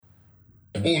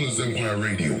Owners Empire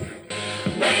Radio.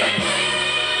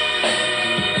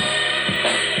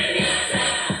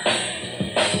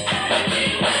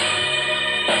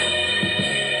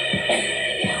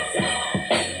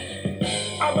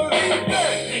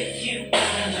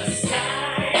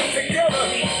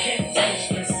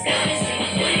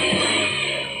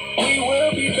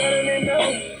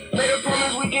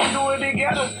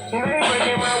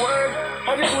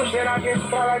 That I can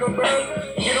fly like a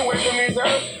bird, get away from this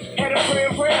earth. Had to pray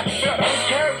and pray, felt I was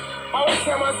cursed. I always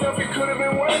tell myself it could have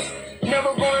been worse.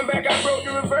 Never going back, I broke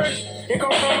the reverse. It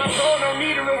comes from my soul, no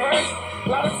need to rehearse. A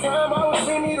lot of time I was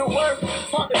in need of work.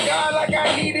 Talk to God like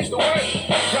I needed to work.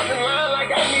 Jumped in line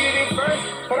like I needed it first.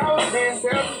 But I was being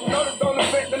selfish. Notice don't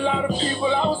affect a lot of people.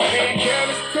 I was being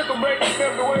careless. Took a break and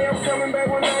stepped away. I'm coming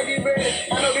back when I get ready.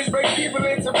 I know this breaks people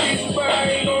into pieces, but I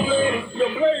ain't gon' let it. Yo,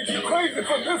 Blaze, you crazy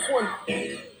for this one.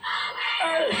 Hey,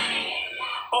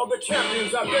 all the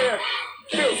champions out there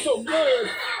feel so good.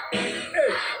 Hey,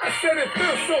 I said it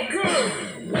feels so good.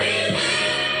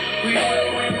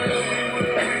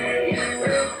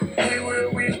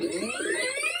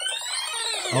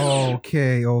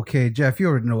 Okay, Jeff, you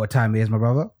already know what time it is, my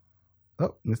brother.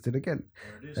 Oh, missed it again.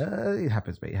 It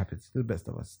happens, mate. It happens. To the best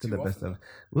of us. To the best of us.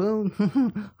 Well,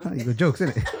 you got jokes,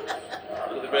 innit?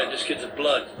 Look at that, this kid's a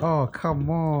blood. Oh, come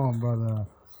on, brother.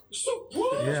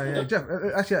 Yeah. Jeff,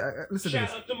 actually, listen to this.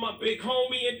 Shout out to my big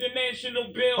homie,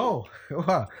 International Bill. Oh,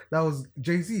 wow. That was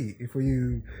Jay-Z for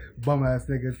you bum ass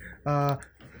niggas.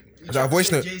 Is that a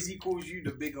voice note? Jay-Z calls you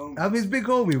the big homie. I'm his big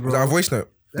homie, bro. Is that a voice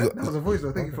note? That was a voice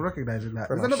note. Thank you for recognizing that.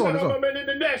 There's another one as Shout out well. my man,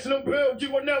 International Bill.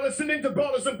 You are now listening to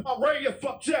Ballers and Pop Radio.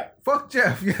 Fuck Jeff. Fuck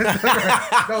Jeff. Yes,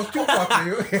 that was too far for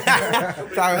you.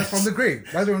 That's from the grave.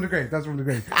 That's from the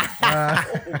grave.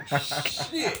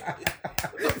 Shit.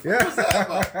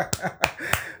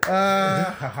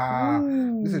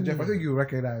 Listen, Jeff, I think you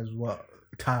recognize what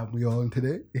time we are on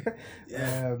today.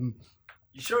 Yeah.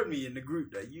 You showed me in the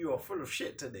group that you are full of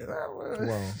shit today.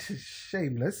 Wow.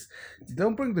 Shameless.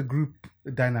 Don't bring the group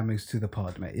dynamics to the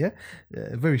pod, mate. Yeah,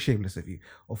 very shameless of you.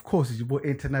 Of course, it's your boy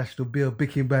International Bill,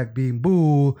 Bicking Back, Being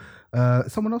Bull.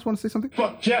 Someone else want to say something?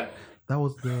 Fuck Jeff. That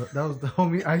was the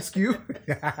homie Ice Cube.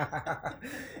 yeah.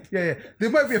 There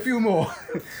might be a few more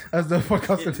as the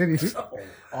podcast continues.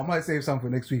 I might save some for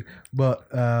next week. But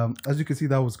as you can see,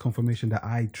 that was confirmation that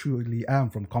I truly am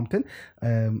from Compton,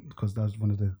 because that was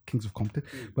one of the kings of Compton.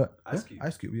 But Ice Cube.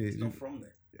 Ice Cube, yeah. He's not from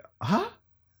there. Huh?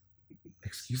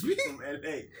 Excuse me? He's from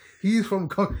LA. He's from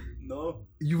No,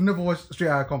 You've never watched Straight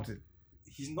Outta Compton?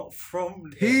 he's not from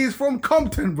there. He's from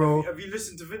Compton, bro. Have you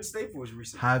listened to Vince Staples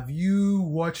recently? Have you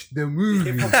watched the The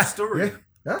movie? hip hop historian.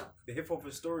 Yeah? Huh? The hip hop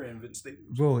historian Vince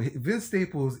Staples. Bro, Vince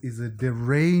Staples is a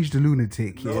deranged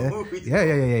lunatic. No, he's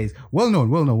Yeah. He's well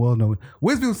known.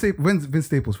 Where's Vince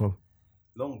Staples from?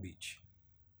 Long Beach.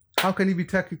 How can he be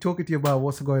talking to you about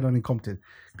what's going on in Compton?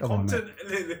 Come on, man. Compton,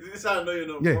 this is how I know you're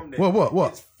not Yeah. from there.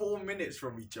 What? It's 4 minutes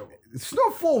from each other. It's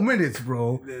not 4 minutes,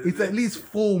 bro. It's at least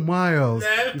 4 miles.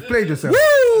 Yeah. You played yourself.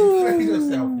 You played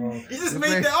yourself, bro. You just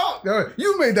made that up. No,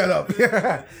 you made that up.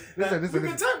 Yeah. We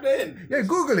can type that in. Yeah,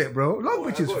 Google it, bro. Long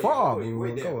Beach is far, bro.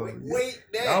 Wait Come on.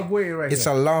 there. I'm waiting right It's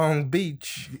here. a Long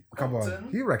Beach. Come on.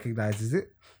 Compton. He recognizes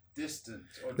it.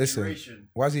 Distance or Listen, duration.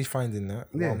 why is he finding that?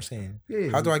 Yeah. What I'm saying. Yeah.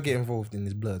 How do I get involved in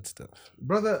this blood stuff?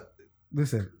 Brother,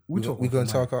 listen. We We gonna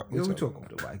talk up- Yeah, we we talk talk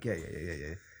up the mic.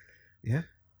 Yeah.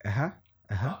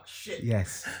 Oh shit.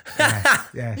 Yes.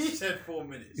 He said 4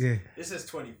 minutes. Yeah. It says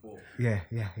 24. Yeah.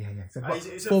 It's about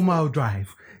He said 4 mile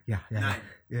drive. Yeah. 9.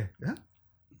 Yeah.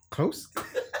 Close?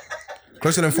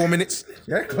 Closer than 4 minutes?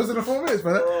 Yeah, closer to 4 minutes,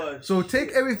 brother. Oh, So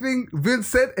take everything Vince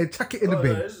said and chuck it in the no,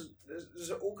 bin.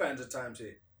 there's all kinds of times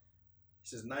here. He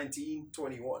says 19,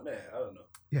 21 there. I don't know.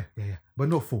 Yeah. But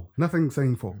no 4. Nothing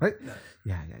saying 4, right? No.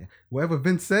 Yeah. Whatever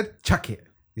Vince said, chuck it.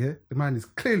 Yeah. The man is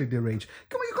clearly deranged.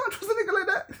 Come on, you can't trust a nigga like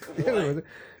that. Why?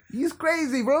 He's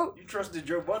crazy, bro. You trusted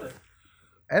Joe Budden.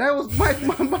 And that was my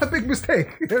big mistake.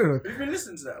 You've been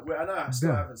listening to that. Well, I know I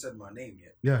still haven't said my name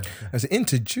yet. Yeah. Let's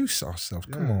introduce ourselves.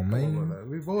 Come on, man.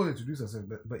 We've all introduced ourselves,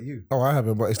 but you. Oh, I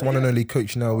haven't, but it's the one and only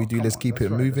coach now. We do. come Let's on, keep that's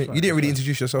it right, moving. that's right, You didn't really that's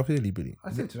introduce yourself early, Billy.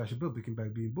 I said to I should build Bicking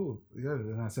Back Being Bull. Yeah,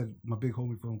 and I said my big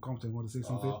homie from Compton want to say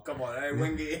something. Oh, come on. Hey,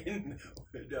 Wenger in,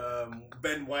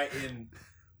 Ben White in,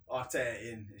 Arteta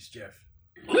in. It's Jeff.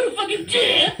 Who the fuck is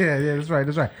Jeff? Yeah, that's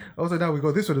right. Also, now we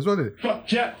got this one as well, didn't Fuck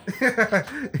Jeff.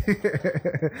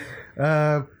 it?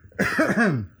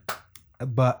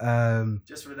 But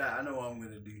Just for that, I know what I'm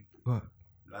going to do. what?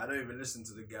 I don't even listen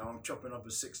to the guy. I'm chopping up a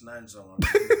 6ix9ine song.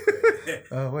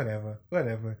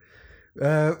 Whatever.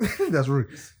 That's rude.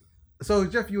 So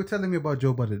Jeff, you were telling me about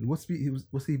Joe Budden. What's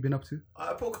he been up to?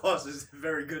 Our podcast is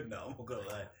very good now. I'm not gonna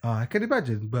lie. I can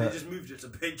imagine, They but just moved it to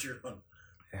Patreon.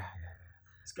 yeah.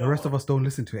 It's The rest of us don't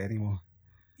listen to it anymore.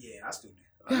 Yeah, I still do.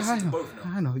 I Yeah, listen I to know. both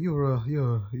now. I know. You're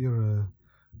a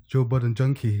Joe Budden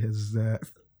junkie.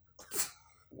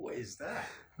 What is that?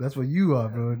 That's what you are,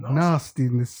 bro. Nasty,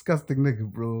 disgusting nigga,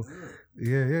 bro.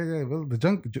 Yeah. Well, the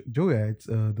Joe, it's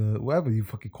the whatever you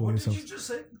fucking call What did yourselves. you just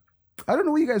say? I don't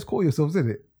know what you guys call yourselves, is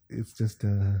it? It's just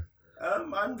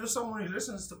I'm just someone who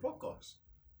listens to podcasts.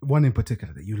 one in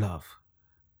particular that you love.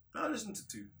 I listen to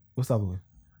two. What's the other one?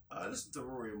 I listen to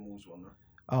Rory and Moore's one. Though.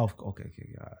 Oh, okay.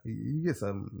 Yeah. You get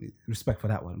some respect for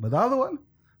that one, but the other one,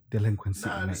 delinquent city,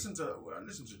 Nah, I mate. listen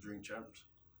to Drink Champs.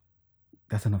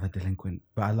 That's another delinquent,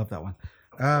 but I love that one.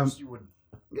 Of course you would.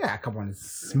 Yeah, come on,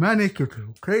 it's manic,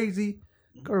 it's crazy.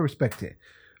 Gotta respect it.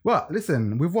 Well,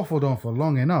 listen, we've waffled on for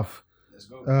long enough. Let's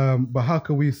go. But how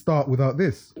can we start without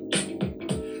this?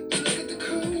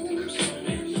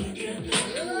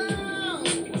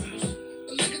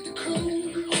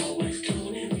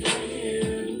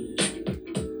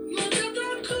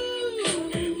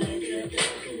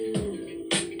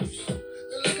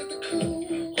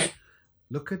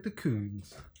 Look at the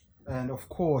coons. And of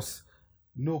course,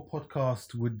 no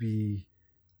podcast would be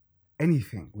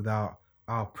anything without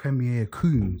our premier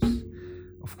coons.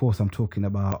 Of course, I'm talking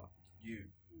about You.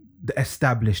 the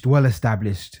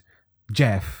well-established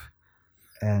Jeff.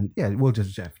 And yeah, well,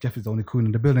 just Jeff. Jeff is the only coon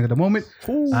in the building at the moment.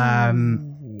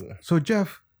 So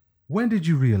Jeff, when did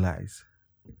you realize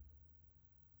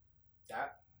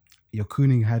That. your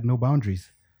cooning had no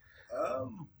boundaries?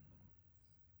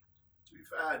 To be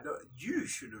fair, you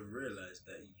should have realized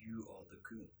that you are the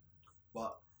coon.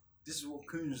 But this is what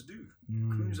coons do.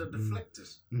 Coons are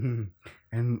deflectors. Mhm.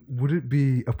 And would it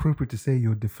be appropriate to say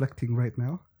you're deflecting right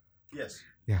now? Yes.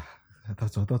 Yeah,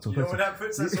 that's all. You know what that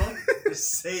puts us on? The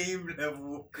same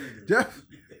level of cooning. Jeff?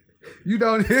 You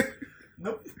down here?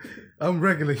 Nope. I'm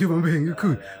regular human being. You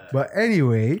cool. But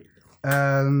anyway,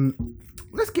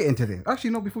 let's get into this.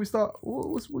 Actually, no. Before we start,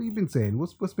 what you been saying?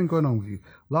 What's been going on with you?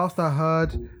 Last I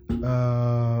heard,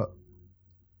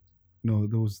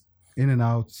 those in and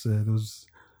outs, those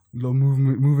little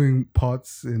moving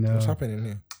parts in What's happening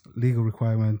here? legal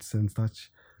requirements and such.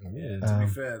 Yeah, to be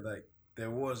fair, like there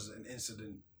was an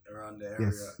incident around the area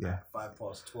Yes, yeah. at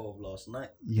 12:05 last night.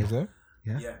 Yeah. Is there?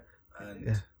 Yeah. Yeah. And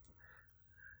Yeah.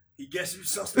 he guessed who's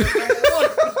suspect number one.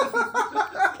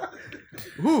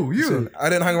 Who you? Listen, I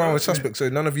didn't hang around with suspects, so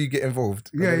none of you get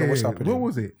involved. I don't know what's happening. What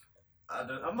was it?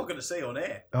 I'm not gonna say on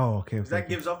air. Oh, okay. 'Cause that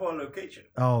gives up our location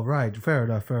Oh, right. Fair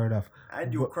enough.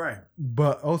 and your crime.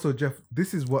 But also, Jeff,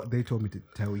 this is what they told me to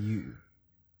tell you.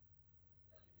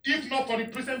 If not for the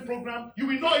present program, you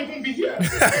will not even be here.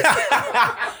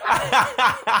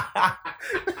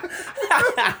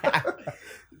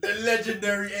 The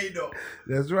legendary Ado.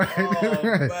 That's right. Oh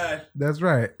man, That's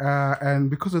right. And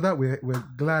because of that, we're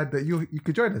glad that you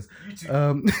could join us. you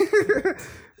two.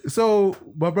 So,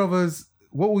 my brothers,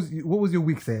 what was your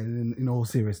week saying in all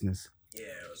seriousness? Yeah,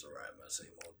 it was alright, man. Same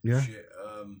old Yeah? shit.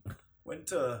 Went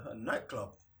to a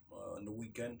nightclub on the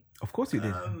weekend. Of course you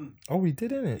did. Oh, we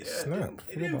did, innit? Yeah, Snap.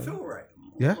 it didn't feel right.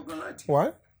 Yeah? I'm not gonna lie to you.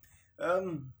 Why?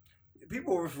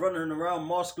 People were running around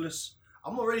maskless.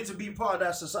 I'm not ready to be part of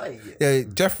that society yet. Yeah,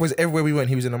 Jeff was everywhere we went.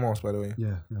 He was in a mask, by the way.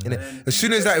 Yeah. Innit? And As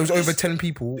soon as that, it was this- over 10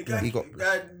 people. The guy, He got.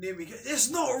 guy near me, it's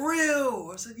not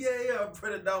real. I said, yeah. I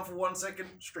put it down for 1 second,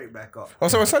 straight back up. Oh,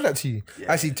 so I said that to you.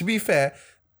 Yeah. Actually, to be fair,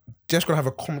 Jeff's gonna have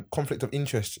a conflict of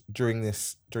interest during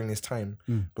this time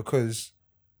because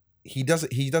he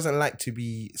doesn't like to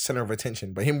be center of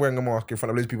attention. But him wearing a mask in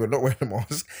front of those people not wearing a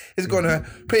mask is gonna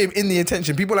put him in the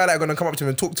attention. People like that are gonna come up to him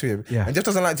and talk to him. Yeah. And Jeff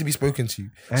doesn't like to be spoken to.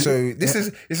 And- So this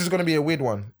is gonna be a weird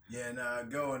one. Yeah, and a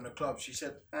girl in the club, she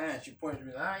said, she pointed to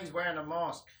me, he's wearing a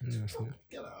mask.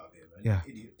 Get out of here, man. Yeah.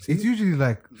 Idiot. It's usually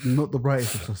like not the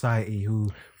brightest of society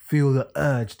who feel the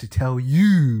urge to tell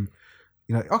you.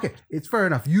 You know, okay, it's fair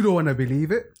enough. You don't want to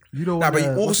believe it. You don't Nah, want to.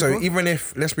 but also, even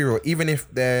if, let's be real, even if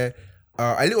they're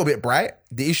a little bit bright,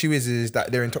 the issue is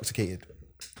that they're intoxicated.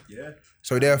 Yeah.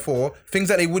 So therefore, things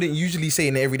that they wouldn't usually say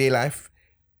in their everyday life,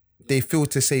 they feel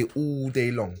to say all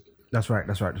day long. That's right.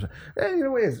 And you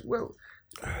know what it is? Well,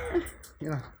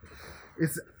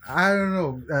 it's, I don't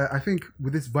know. I think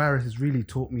with this virus, it's really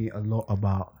taught me a lot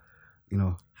about,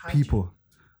 people.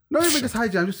 Not even just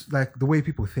hygiene, just like the way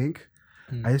people think.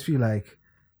 I just feel like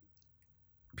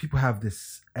people have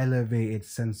this elevated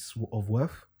sense of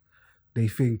worth. They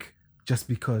think just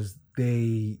because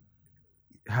they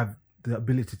have the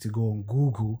ability to go on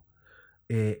Google,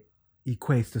 it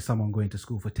equates to someone going to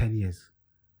school for 10 years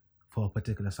for a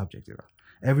particular subject,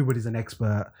 everybody's an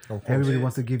expert. Everybody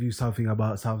wants to give you something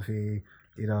about something.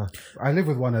 You know, I live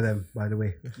with one of them, by the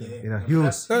way. You know,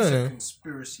 That's a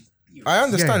conspiracy theory. I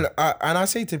understand, and I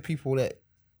say to people that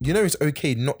it's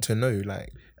okay not to know.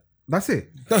 Like that's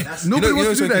it. That's- Nobody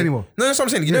wants to do that anymore. No, that's what I'm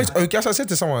saying. It's okay. As I said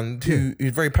to someone who's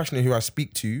very passionate, who I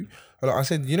speak to, like I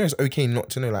said, it's okay not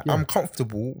to know. Like I'm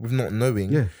comfortable with not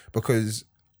knowing because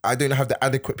I don't have the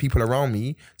adequate people around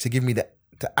me to give me the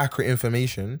accurate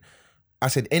information. I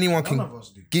said anyone None can of us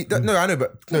do. get that. No, I know,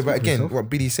 but again, what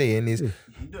Billy's saying is You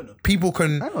don't know. people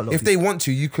can, I know a lot if of they want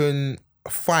to, you can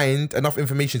find enough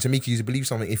information to make you believe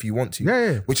something if you want to.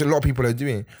 Yeah. Which a lot of people are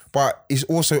doing. But it's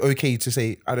also okay to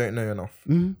say, I don't know enough.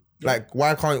 Like,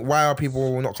 why are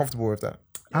people not comfortable with that?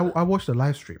 I watched a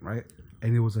live stream, right?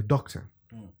 And it was a doctor.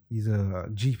 He's a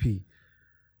GP.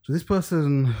 So this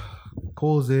person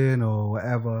calls in or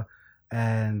whatever,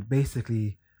 and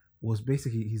basically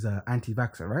he's an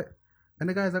anti-vaxxer, right? And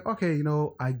the guy's like, okay,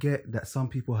 I get that some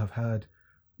people have heard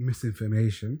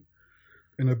misinformation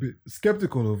and a bit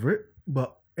skeptical over it,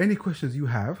 but any questions you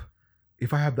have,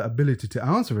 if I have the ability to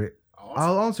answer it,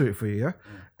 I'll answer it for you, yeah?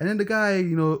 And then the guy,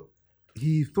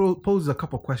 he poses a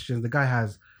couple questions. The guy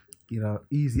has,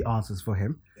 easy answers for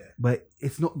him, but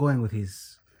it's not going with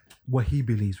what he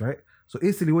believes, right? So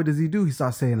instantly, what does he do? He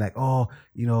starts saying like,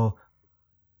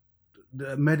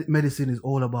 the medicine is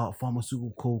all about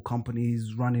pharmaceutical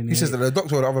companies running. He says that the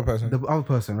doctor or the other person? The other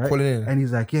person, right? Calling in. And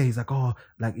he's like,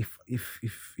 like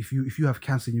if you have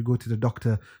cancer and you go to the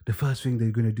doctor, the first thing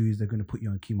they're gonna do is they're gonna put you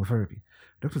on chemotherapy.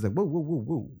 The doctor's like,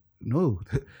 whoa, no,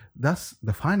 that's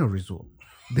the final result.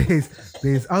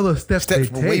 There's other steps they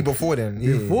take way before then.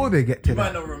 before they get to You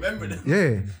might that. not remember them.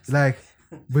 Yeah, like,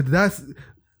 but that's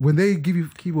when they give you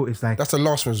chemo. It's like, That's a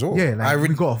last resort. yeah,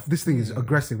 like this thing is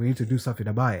aggressive. We need to do something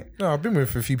about it. No, I've been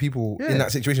with a few people in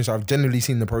that situation, so I've generally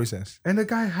seen the process. And the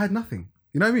guy had nothing.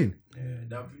 You know what I mean? Yeah,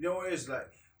 now, you know what it is? Like,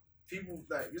 people,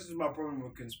 like, this is my problem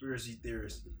with conspiracy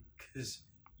theorists. Because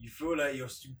you feel like you're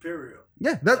superior.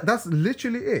 Yeah, that's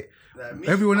literally it. Like me,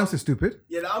 Everyone else is stupid.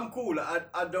 Yeah, like, I'm cool. Like,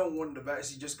 I don't want the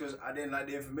vaccine just because I didn't like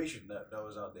the information that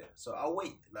was out there. So I'll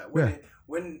wait. Like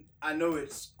when I know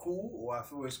it's cool or I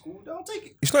feel it's cool, then I'll take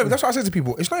it. It's not. That's what I said to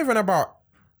people. It's not even about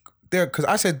there, because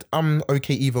I said I'm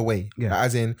okay either way. Yeah. Like,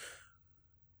 as in,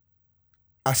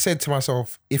 I said to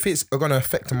myself, if it's gonna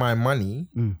affect my money,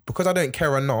 because I don't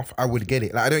care enough, I would get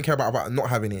it. Like I don't care about not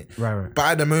having it. Right. But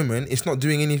at the moment, it's not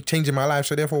doing any change in my life.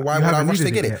 So therefore, why You would I haven't rush to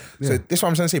needed get it it? yet. So Yeah. this is what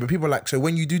I'm trying to say. But people are like, so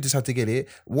when you do decide to get it,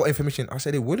 what information? I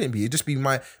said it wouldn't be. It'd just be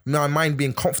my mind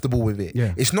being comfortable with it.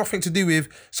 Yeah. It's nothing to do with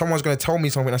someone's gonna tell me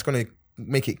something that's gonna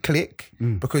make it click,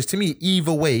 because to me,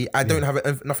 either way, I don't have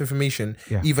enough information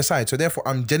either side. So therefore,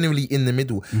 I'm generally in the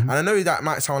middle. And I know that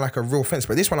might sound like a real fence,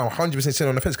 but this one I'm 100% sitting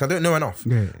on the fence because I don't know enough.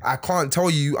 Yeah. I can't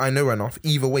tell you I know enough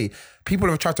either way. People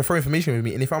have tried to throw information with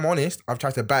me, and if I'm honest, I've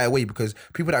tried to bat away because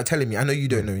people that are telling me, I know you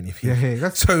don't know anything. Yeah,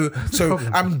 that's So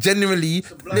problem. I'm generally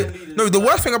blind leading no. The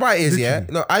worst thing about it is,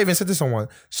 Literally. I even said to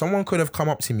someone could have come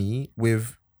up to me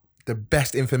with the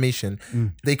best information.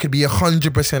 They could be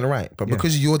 100% right, but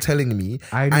because you're telling me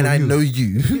I know and I you. know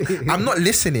you, I'm not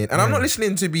listening, and I'm not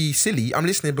listening to be silly. I'm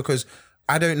listening because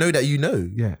I don't know that you know.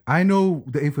 Yeah, I know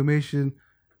the information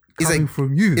Is coming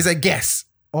from you It's a guess.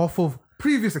 off of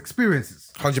previous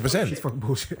experiences. 100%. It's fucking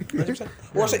bullshit.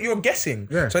 Well, so you're guessing.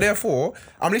 Yeah. So therefore,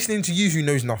 I'm listening to you who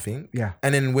knows nothing. Yeah.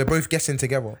 And then we're both guessing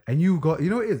together. And you got,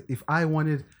 what it is? If I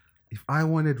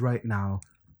wanted right now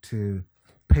to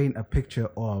paint a picture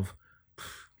of,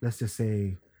 let's just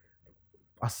say,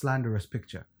 a slanderous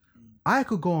picture, I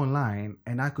could go online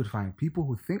and I could find people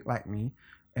who think like me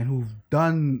and who've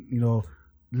done,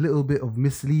 little bit of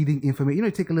misleading information.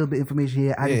 Take a little bit of information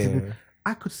here, add it to it.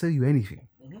 I could sell you anything.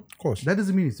 Of course. That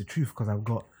doesn't mean it's the truth because I've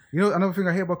got, another thing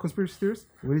I hear about conspiracy theorists,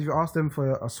 when you ask them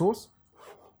for a source,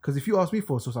 because if you ask me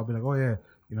for a source, I'll be like, oh yeah,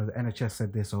 the NHS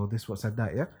said this or this what said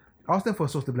that, yeah? Ask them for a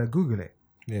source, they'll be like, Google it.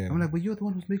 Yeah. I'm like, but you're the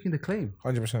one who's making the claim.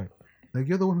 100%. Like,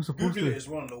 you're the one who's supposed Google to. is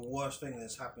one of the worst things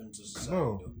that's happened to society.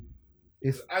 No. Though.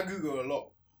 It's, I Google a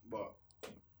lot, but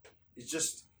it's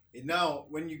just now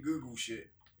when you Google shit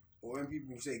or when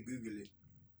people say Google it,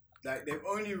 like they've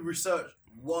only researched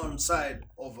one side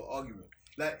of an argument.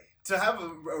 Like to have a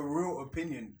real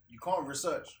opinion, you can't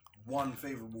research one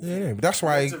favorable. Yeah, thing. but that's You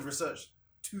why. have to research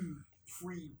 2,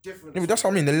 3 different. Yeah, but that's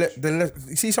what I mean.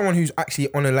 You see someone who's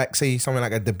actually on say something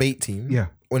like a debate team. Yeah.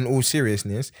 In all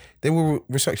seriousness, they will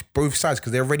research both sides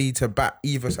because they're ready to bat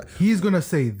either side. he's going to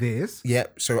say this. Yeah.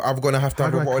 So I'm gonna have to How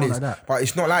have do I what it counter is. that? But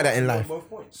it's not like that in life. both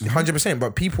points. 100%.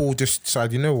 But people just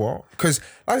decide, you know what? Because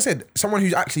like I said, someone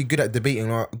who's actually good at debating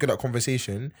or good at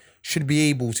conversation should be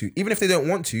able to, even if they don't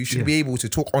want to, should be able to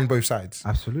talk on both sides.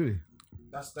 Absolutely.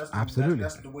 That's Absolutely.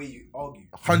 That's the way you argue.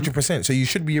 100%. So you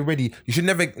should be ready. You should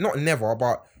never, not never,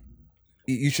 but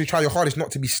you should try your hardest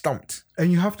not to be stumped.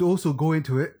 And you have to also go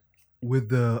into it with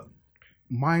the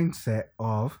mindset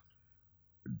of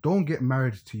don't get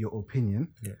married to your opinion.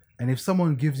 Yeah. And if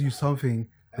someone gives you something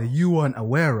that you weren't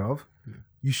aware of,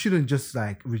 you shouldn't just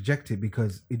like reject it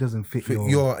because it doesn't fit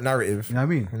Your narrative. You know what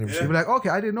I mean? 100%. You'll be like, okay,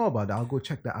 I didn't know about that. I'll go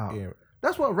check that out. Yeah.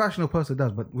 That's what a rational person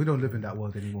does, but we don't live in that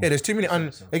world anymore. Yeah, there's too many.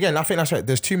 Again, I think that's right.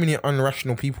 There's too many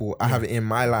unrational people I have in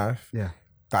my life Yeah.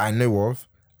 that I know of.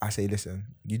 I say, listen,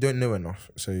 you don't know enough.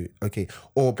 So, okay.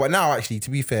 But now, actually, to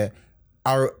be fair,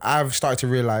 I've started to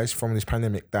realize from this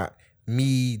pandemic that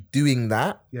me doing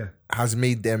that Yeah. has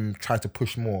made them try to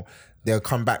push more. They'll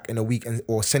come back in a week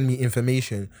or send me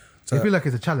information. So You feel like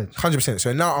it's a challenge. 100%.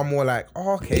 So now I'm more like,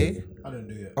 oh, okay. I don't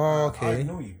do it. Oh, okay. I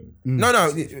ignore you. No.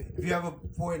 If you have a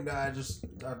point that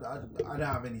I don't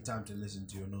have any time to listen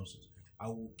to your nonsense, I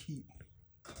will keep,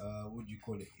 what do you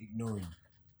call it, ignoring.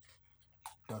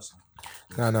 Personally.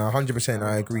 No, 100%.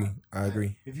 I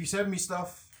agree. If you send me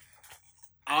stuff,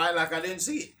 I didn't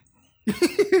see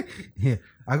it. Yeah.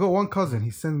 I got one cousin, he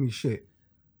sent me shit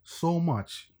so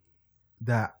much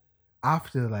that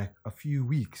after like a few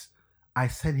weeks, I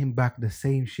sent him back the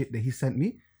same shit that he sent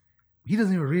me. He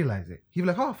doesn't even realize it. He'll be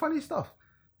like, oh, funny stuff.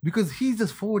 Because he's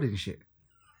just forwarding shit.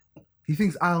 He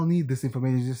thinks I'll need this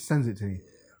information, he just sends it to me.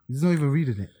 He's not even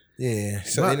reading it. Yeah.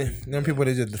 So But- then people,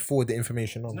 they just forward the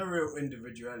information on. There's no real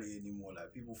individuality anymore.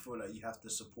 Like, people feel like you have to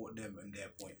support them and their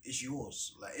point. It's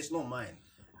yours. Like, it's not mine.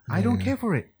 I don't care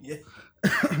for it. Yeah.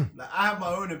 Like, I have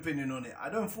my own opinion on it. I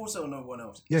don't force it on no one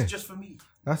else. Yeah. It's just for me.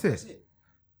 That's it. That's it.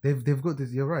 They've got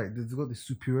this. You're right. They've got this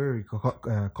superiority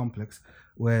complex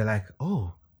where like,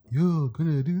 oh, you're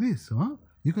gonna do this, huh?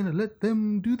 You're gonna let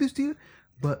them do this to you,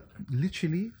 but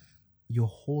literally, your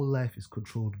whole life is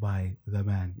controlled by the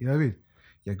man. You know what I mean?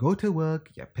 You go to work,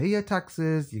 you pay your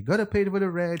taxes, you gotta pay for the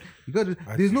rent. You gotta.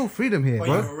 There's no freedom here, But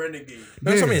bro. you're a renegade.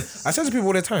 No, that's what I Yeah. mean. I said to people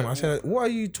all the time, I said, what are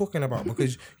you talking about?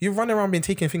 Because you've run around been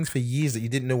taking things for years that you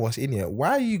didn't know what's in here.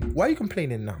 Why are you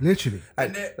complaining now? Literally.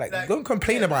 Like, don't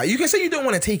complain about it. You can say you don't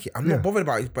want to take it. I'm not bothered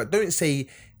about it, but don't say,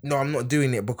 no, I'm not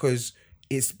doing it because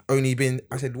it's only been,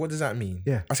 I said, what does that mean?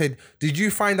 Yeah. I said, did you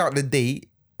find out the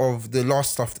date of the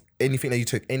last stuff, anything that you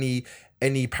took, any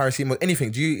paracetamol,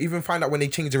 anything? Do you even find out when they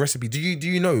changed the recipe? Do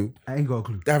you know? I ain't got a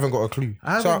clue. They haven't got a clue.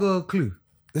 I haven't got a clue.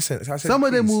 Listen, so I said, Some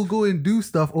of them please. will go and do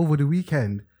stuff over the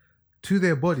weekend to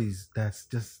their bodies that's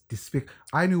just despicable.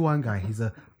 I knew one guy.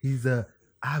 He's a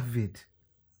avid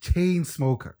chain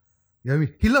smoker. You know what I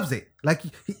mean? He loves it. Like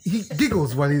he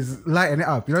giggles while he's lighting it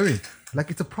up. You know what I mean?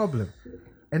 Like it's a problem.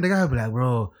 And the guy will be like,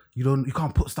 bro, you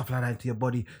can't put stuff like that into your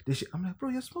body. This shit. I'm like, bro,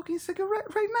 you're smoking a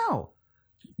cigarette right now.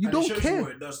 You And it don't shows care. You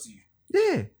what it does to you.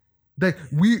 Yeah. Like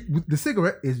the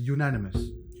cigarette is unanimous.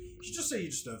 You just say you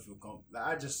just don't feel comfortable. Like,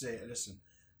 I just say, listen,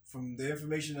 from the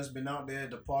information that's been out there,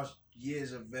 the past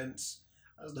years' events,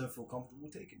 I just don't feel comfortable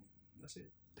taking it. That's it.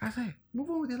 That's it. Move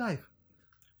on with your life.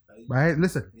 Like, Right?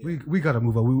 Listen, we gotta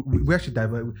move on. We actually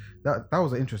divert. That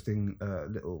was an interesting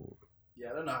little.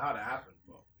 yeah, I don't know how that happened,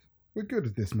 but We're good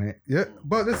at this, mate. Yeah,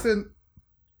 but listen,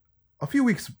 a few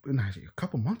weeks, actually, a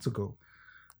couple months ago,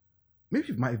 maybe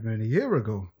it might have been a year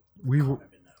ago. We were.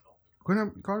 Can't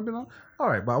have been long? All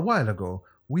right, but a while ago,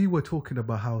 we were talking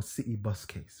about how City Bus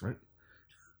case, right?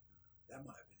 that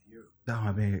might have been a year. That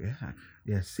might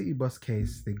be, yeah, City Bus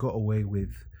case. They got away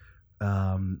with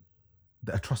the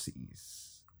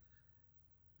atrocities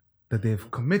that they've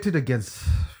committed against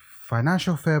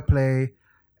financial fair play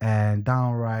and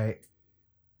downright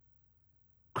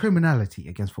criminality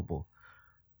against football.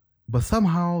 But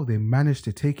somehow they managed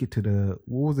to take it to the,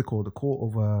 what was it called? The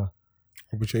court of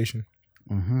arbitration.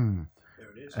 Mm-hmm. There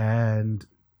it is. And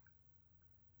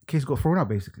case got thrown out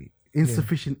basically.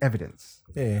 Insufficient evidence.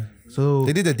 Yeah. So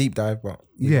They did a deep dive, but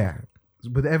yeah,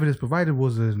 but the evidence provided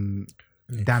wasn't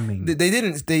damning.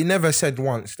 They never said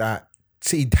once that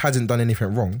City hasn't done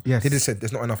anything wrong. Yes. They just said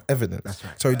there's not enough evidence. That's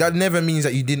right. So that never means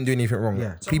that you didn't do anything wrong.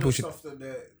 Yeah. Some People of the should stuff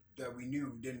that we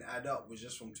knew didn't add up was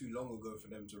just from too long ago for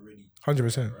them to really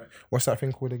 100%. right? What's that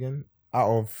thing called again? Out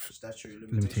of Statutory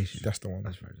Limitation. limitations. that's the one.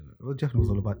 That's right. Well, Jeff knows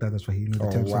all about that. That's why he knew the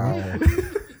Oh terms. wow.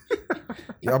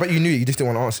 Yeah, I bet you knew it. You just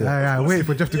didn't want to answer. I wait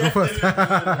for Jeff to go first.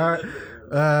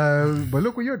 But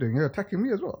look what you're doing. You're attacking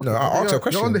me as well. No, I asked you a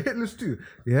question. You're on the hit list too.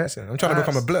 Yeah. Listen, I'm trying to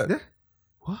become a blur. Yeah.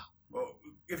 What? Well,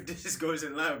 if this goes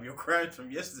in line with your crimes from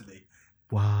yesterday,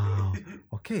 Wow.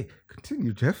 Okay,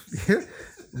 continue, Jeff. Yeah.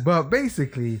 But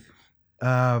basically,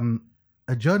 a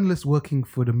journalist working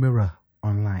for the Mirror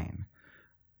Online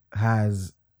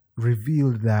has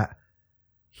revealed that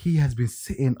he has been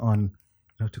sitting on,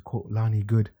 to quote Lani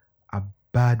Good, a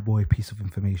bad boy piece of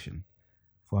information.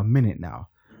 for a minute now,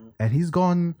 and he's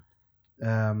gone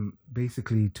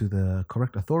basically to the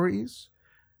correct authorities,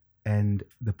 and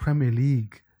the Premier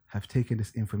League have taken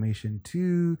this information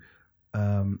to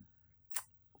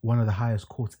one of the highest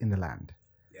courts in the land.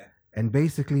 Yeah. And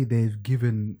basically, they've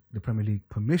given the Premier League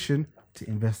permission to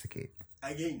investigate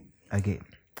again.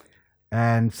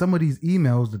 And some of these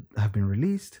emails that have been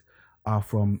released are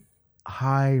from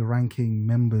high-ranking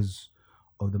members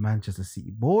of the Manchester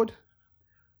City board.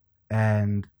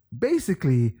 And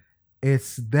basically,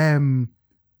 it's them,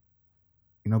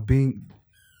 being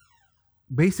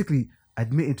basically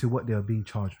admitting to what they're being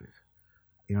charged with.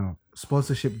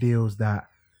 Sponsorship deals that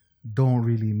don't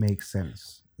really make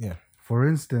sense. Yeah. For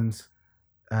instance,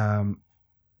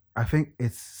 I think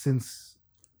it's since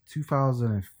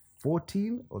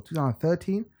 2014 or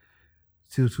 2013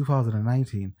 to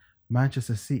 2019,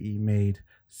 Manchester City made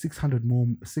 600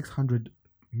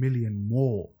 million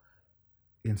more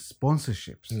in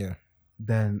sponsorships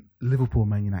than Liverpool,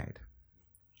 Man United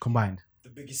combined. The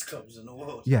biggest clubs in the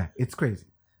world. Yeah, it's crazy.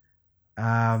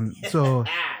 So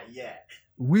yeah.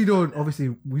 we don't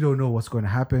know what's going to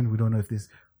happen. We don't know if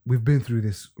we've been through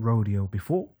this rodeo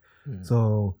before.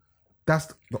 So that's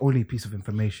the only piece of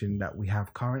information that we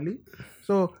have currently.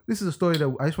 So this is a story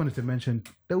that I just wanted to mention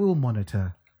that we'll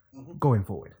monitor going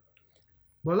forward.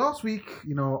 But last week,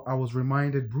 I was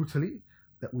reminded brutally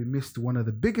that we missed one of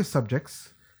the biggest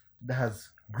subjects that has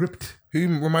gripped. Who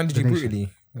reminded you nation. brutally?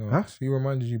 Huh? Who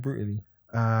reminded you brutally?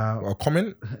 A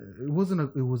comment? It was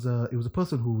a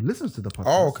person who listens to the podcast.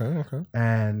 Oh, okay.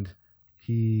 And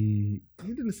he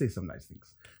didn't say some nice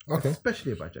things. Okay.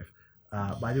 Especially about Jeff.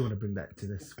 But I didn't want to bring that to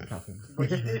this platform. But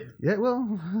you did. Yeah,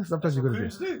 well, sometimes you got to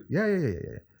Goons do it. do.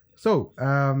 Yeah. So,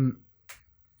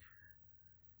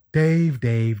 Dave.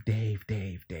 Too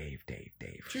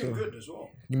So, good as well.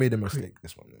 You made a mistake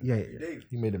this one. yeah. Dave.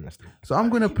 You made a mistake. So I'm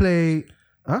gonna play.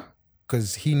 Huh?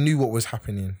 Because he knew what was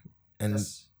happening. And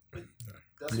That's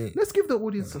Yeah. Let's give the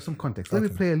audience some context. Let me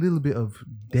Okay. play a little bit of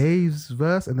Dave's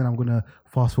verse, and then I'm gonna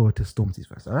fast forward to Stormzy's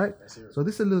verse. All right. Let's hear it. So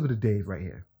this is a little bit of Dave right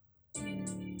here.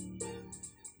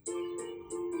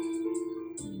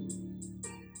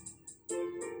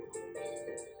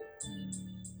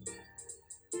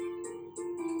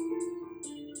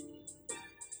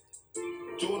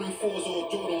 Jordan 4s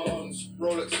or Jordan 1s,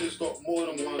 Rolexes got more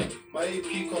than one. My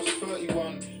AP costs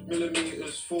 31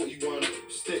 millimeters, 41.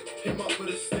 Stick, him up with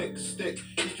a stick,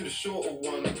 each with a shorter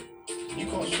one. You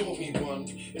can't short me one,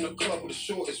 in the club with the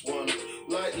shortest one.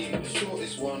 Lighty, the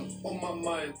shortest one, on my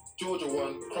mind, Georgia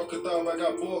one. Crocodile, I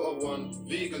got bought a one.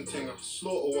 Vegan thing,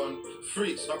 slaughter one.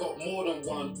 Freaks, I got more than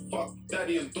one. Fuck,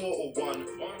 daddy and daughter one.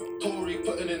 Tory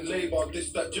putting in labour,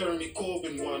 this that Jeremy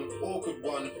Corbyn one. Awkward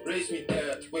one, raise me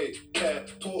care,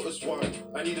 tortoise one.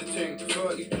 I need a thing,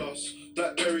 30 plus.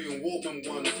 Blackberry and Walkman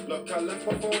one. Look, I left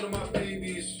my phone and my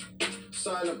babies.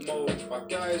 Silent mode, my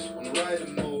guys on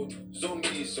riding mode.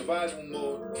 Zombies, survival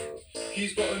mode.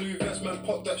 He's got a new vest, man,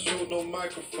 pop that show, no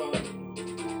microphone.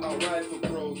 I'll ride for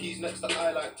bro, he's next to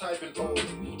I like typing O.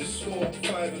 The score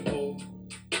 5-0,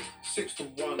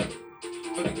 6-1.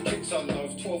 For the kicks I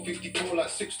love, 12.54 like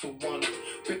 6-1.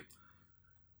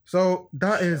 So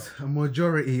that is a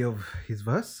majority of his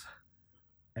verse,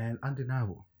 and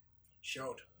undeniable,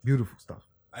 Showed. beautiful stuff.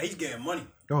 He's getting money.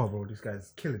 Oh, bro, this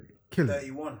guy's killing it.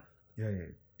 31. Yeah,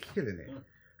 killing it.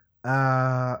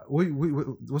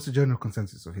 What's the general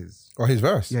consensus of his? Oh, his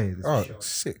verse? Yeah, this Oh, show.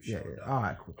 sick. Yeah. All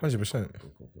right, cool. 100%.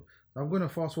 Cool. I'm gonna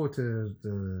fast forward to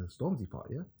the Stormzy part.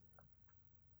 Yeah.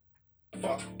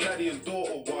 Fuck, daddy and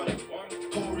daughter one.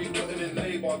 Tory putting in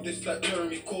labour, this that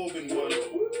Jeremy Corbyn one.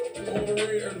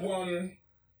 Overrated one,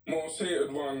 most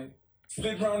hated one.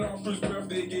 Slid round after his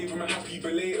birthday, gave him a happy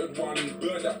belated one.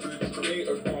 Burned that bridge,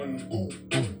 created one.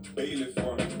 Bailiff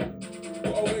one.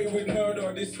 Got away with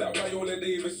murder, this that Viola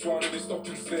Davis one. They stopped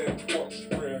and stared, watched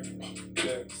prayer.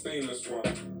 Yeah, stainless one.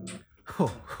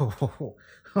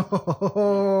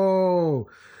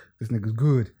 This nigga's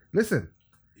good. Listen,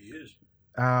 He is.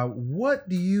 what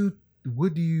do you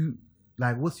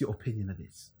like? What's your opinion of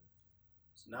this?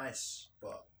 It's nice,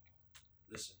 but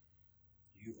listen,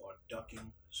 you are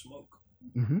ducking smoke.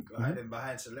 Mm-hmm. You're hiding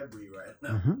behind celebrity right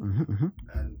now.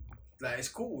 And like it's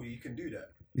cool, you can do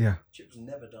that. Yeah. Chip's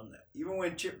never done that. Even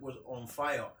when Chip was on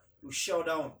fire, he'll shell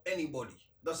down anybody.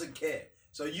 Doesn't care.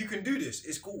 So you can do this.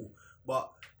 It's cool.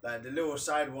 But like the little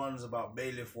side ones about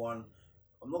Bailiff one,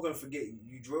 I'm not gonna forget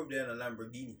you drove there in a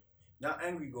Lamborghini. Now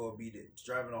angry gonna be there,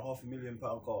 driving a £500,000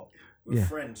 car with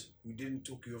friends who didn't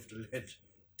talk you off the ledge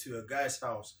to a guy's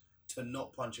house to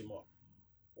not punch him up.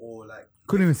 Or like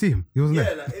Couldn't even see him. He wasn't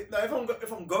there. like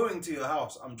if I'm going to your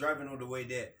house, I'm driving all the way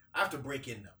there. I have to break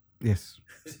in now. Yes.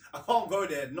 I can't go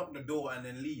there, knock the door, and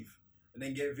then leave, and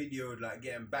then get videoed like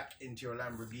getting back into your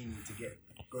Lamborghini to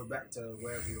go back to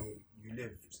wherever you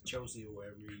live, Chelsea or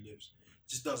wherever he lives.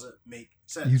 Just doesn't make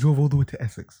sense. You drove all the way to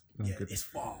Essex. Oh, Yeah, good. it's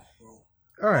far, bro.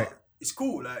 All right. But it's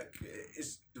cool. Like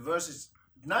the verse is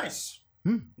nice.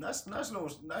 Nice little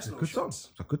Good song. shots.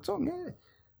 It's a good song, yeah.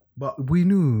 But we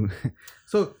knew.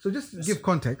 So just to give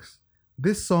context,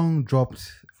 this song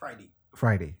dropped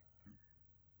Friday.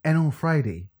 And on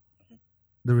Friday,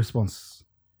 the response.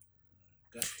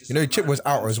 You know, Chip was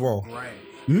out as well.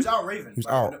 He was out raving. He was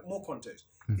Like, out. More context.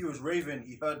 He was raving.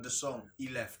 He heard the song. He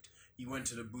left. He went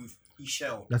to the booth. He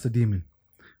shelled. That's a demon.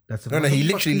 That's a No, he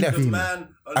literally left. The demon.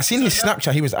 man. I seen his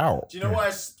Snapchat. He was out. Do you know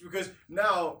why? Because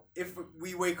now, if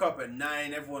we wake up at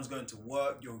 9, everyone's going to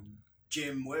work, your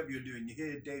gym, whatever you're doing. You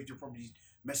hear Dave, you're probably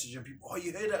messaging people. Oh,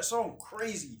 you hear that song?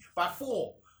 Crazy. By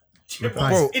 4.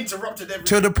 Bro, interrupted everything.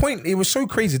 To the point, it was so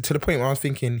crazy. To the point where I was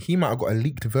thinking he might have got a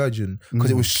leaked version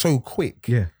because it was so quick.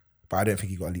 Yeah. But I don't think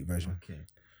he got a leaked version. Okay.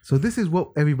 So this is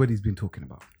what everybody's been talking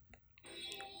about.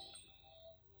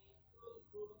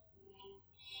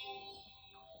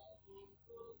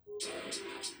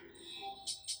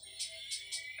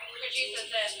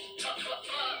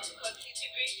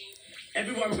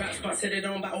 Everyone raps, but say they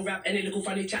don't battle rap. Any little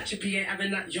funny chat, chippy ain't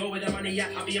having that. Yo, with the money, yeah,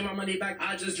 I'll be in my money bag.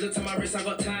 I just looked at my wrist, I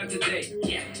got time today.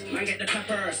 Yeah, man, get the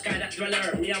pepper, sky that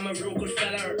dweller. Me, I'm a real good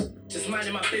fella. Just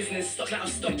minding my business, stop that, I'll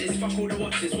stop this. Fuck all the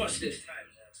watches, watch this.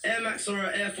 Air Max or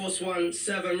an Air Force One,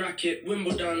 7 racket,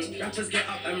 Wimbledon. Rappers get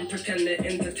up and pretend they're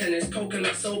into tennis.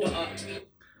 Coconut sober up.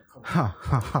 Ha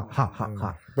ha ha ha ha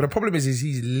ha. But the problem is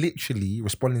he's literally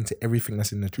responding to everything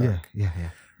that's in the Yeah, track. yeah.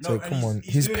 So and come on,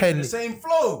 he's his doing pen, the same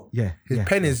flow. Yeah. his yeah.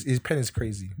 pen is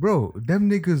crazy. Bro, them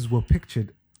niggas were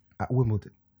pictured at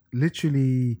Wimbledon.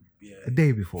 Literally a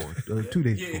day before, or 2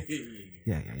 days before.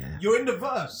 Yeah. You're in the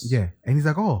verse. Yeah. And he's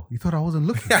like, oh, you thought I wasn't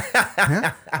looking?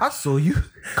 Yeah? I saw you,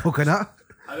 coconut.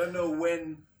 I don't know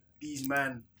when these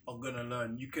men are gonna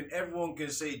learn. Everyone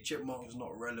can say Chipmunk's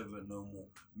not relevant no more.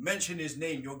 Mention his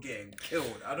name, you're getting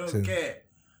killed. I don't care.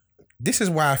 This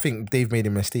is why I think Dave made a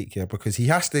mistake here because he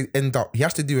has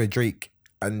to do a Drake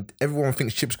and everyone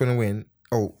thinks Chip's gonna win.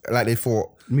 Oh, like they thought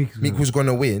Meek was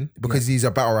gonna win because he's a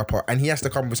battle rapper and he has to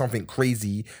come with something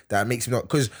crazy that makes him not.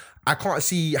 Because I can't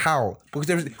see how, because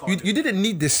there was you didn't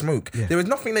need this smoke. Yeah. There was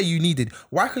nothing that you needed.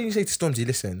 Why couldn't you say to Stormzy,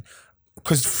 listen?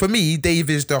 Because for me,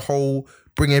 Dave is the whole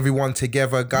bring everyone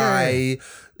together guy. Yeah.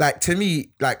 Like to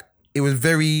me, like it was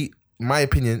very. My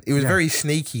opinion, it was very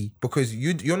snaky because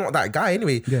you're not that guy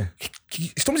anyway. Yeah.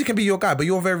 Stormzy can be your guy, but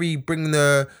you're very bring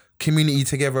the community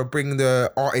together, bring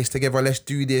the artists together. Let's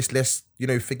do this. Let's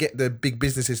forget the big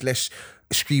businesses. Let's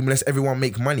stream. Let's everyone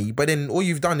make money. But then all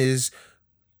you've done is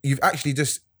you've actually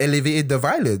just elevated the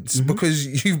violence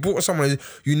because you've brought someone.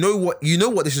 You know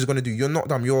what this is gonna do. You're not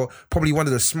dumb. You're probably one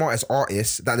of the smartest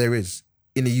artists that there is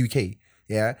in the UK.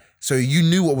 Yeah. So you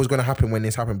knew what was gonna happen when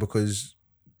this happened because.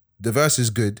 The verse is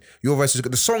good. Your verse is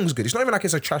good. The song's good. It's not even like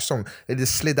it's a trash song. It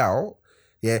just slid out.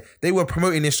 Yeah. They were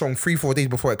promoting this song 3-4 days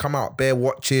before it come out. Bare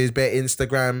watches, bare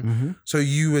Instagram. So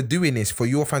you were doing this for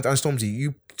your fans and Stormzy.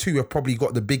 You two have probably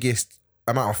got the biggest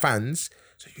amount of fans.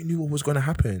 So you knew what was going to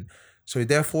happen. So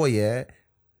therefore, yeah.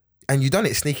 And you done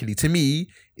it sneakily. To me,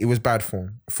 it was bad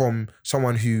form from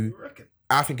someone who...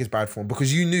 I think it's bad form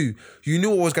because you knew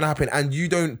what was going to happen and you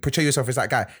don't portray yourself as that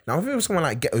guy. Now, if it was someone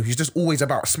like Ghetto who's just always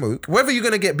about smoke, whether you're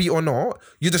going to get beat or not,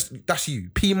 that's you.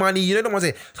 P Money, you know what I'm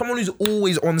saying? Someone who's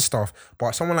always on stuff,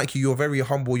 but someone like you're very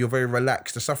humble, you're very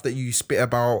relaxed. The stuff that you spit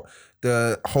about,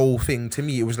 the whole thing, to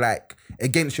me, it was like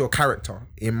against your character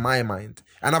in my mind.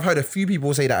 And I've heard a few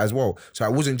people say that as well. So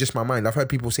it wasn't just my mind. I've heard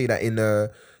people say that in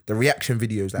the reaction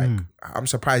videos. Like, I'm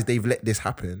surprised they've let this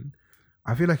happen.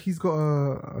 I feel like he's got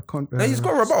No, he's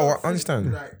got a rebuttal. I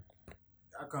understand. Like,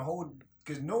 I can hold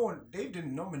because Dave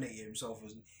didn't nominate himself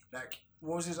as like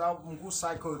what was his album called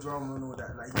Psychodrama and all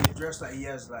that. Like he addressed that he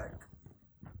has like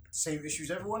same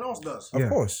issues everyone else does. Of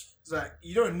course. It's like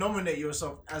you don't nominate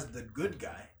yourself as the good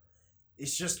guy.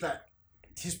 It's just that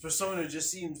his persona just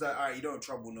seems like alright, you don't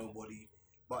trouble nobody.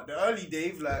 But the early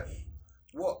Dave, like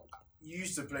what you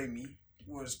used to play me.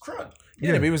 Was crud.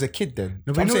 Yeah, but he was a kid then.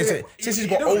 No, I'm but saying since he's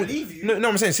got older. No,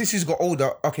 I'm saying since he's got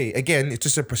older. Okay, again, it's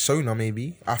just a persona.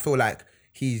 Maybe I feel like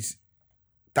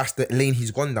that's the lane he's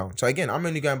gone down. So again, I'm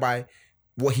only going by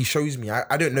what he shows me.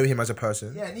 I don't know him as a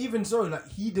person. Yeah, and even so, like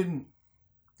he didn't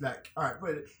like. All right,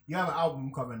 but you have an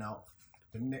album coming out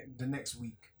the next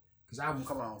week because the album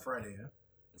coming out on Friday. Yeah,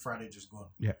 Friday just gone.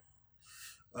 Yeah.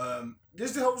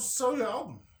 This helps sell your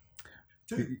album.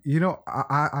 Too. You know,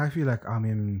 I feel like I'm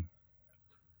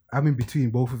in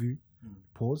between both of you.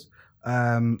 Pause.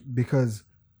 Because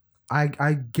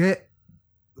I get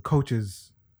the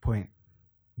coach's point.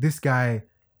 This guy,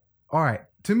 all right,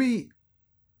 to me,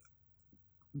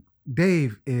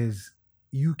 Dave is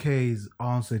UK's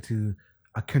answer to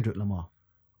a Kendrick Lamar.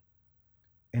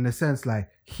 In a sense, like,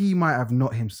 he might have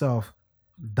not himself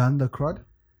done the crud,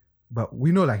 but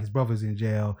we know, like, his brother's in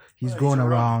jail. He's grown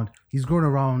around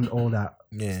all that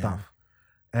stuff.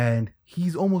 And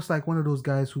he's almost like one of those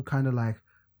guys who kind of like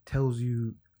tells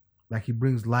you, like, he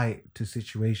brings light to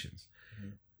situations.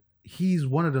 He's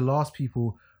one of the last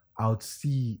people I would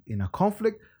see in a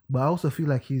conflict, but I also feel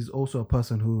like he's also a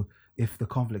person who, if the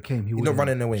conflict came, he would not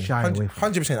running away. Shy away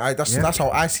from 100%. That's how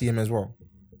I see him as well.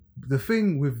 The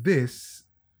thing with this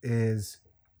is,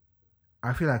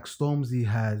 I feel like Stormzy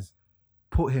has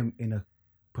put him in a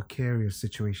precarious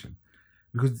situation,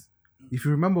 because if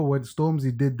you remember when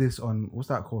Stormzy did this on, what's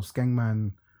that called,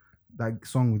 Skengman, that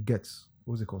song with Gets,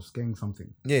 what was it called, Skeng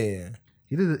something? Yeah.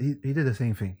 He did the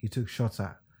same thing. He took shots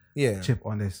at Chip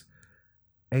on this,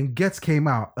 and Gets came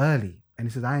out early and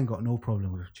he said, I ain't got no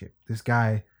problem with Chip. This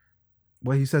guy,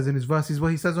 what he says in his verse is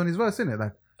what he says on his verse, isn't it?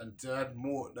 Like, and to add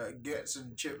more, that Gets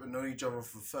and Chip have known each other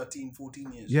for 13,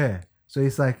 14 years. Yeah. So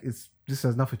it's like, this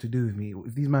has nothing to do with me.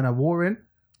 If these men are warring,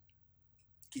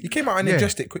 he came out and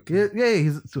addressed it quickly.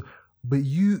 But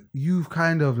you've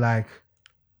kind of like,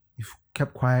 you've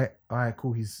kept quiet. All right,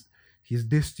 cool. He's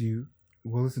dissed you.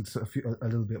 We'll listen to a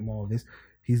little bit more of this.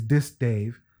 He's dissed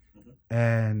Dave,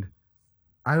 and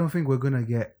I don't think we're gonna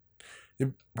get.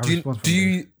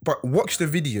 But watch the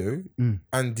video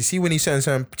and you see when he's saying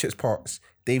certain Chip's parts,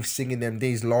 Dave's singing them,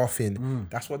 Dave's laughing.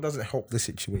 That's what doesn't help the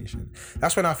situation.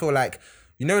 That's when I feel like,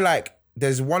 like,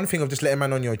 there's one thing of just letting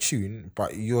man on your tune,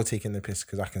 but you're taking the piss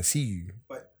because I can see you.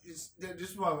 But this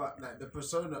is why, like, the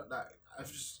persona, like,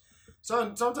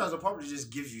 sometimes the public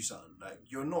just gives you something. Like,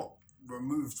 you're not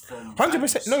removed from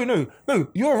 100%. No,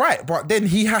 you're right. But then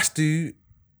he has to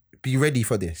be ready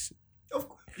for this.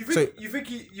 You think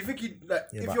he like,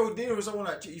 if you're dealing with someone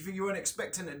like, you think you weren't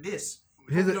expecting a diss?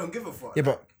 You don't give a fuck. Yeah,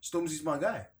 but Stormzy's my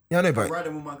guy. Yeah, I know, but I'm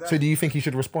riding with my guy. So do you think he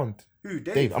should respond? Who,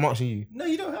 Dave? I'm asking you. No,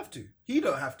 you don't have to. He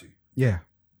don't have to. Yeah.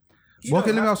 Well,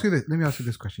 okay, let me ask you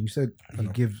this question. You said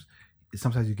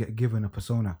sometimes you get given a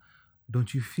persona.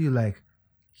 Don't you feel like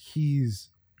he's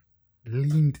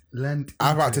lent?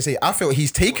 I'm about to say, I feel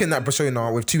he's taken that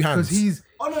persona with two hands. Because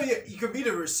he could be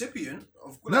the recipient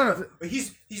of. But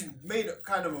he's made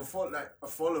kind of a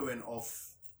following of.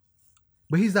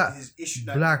 But he's that his issue,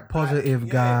 black positive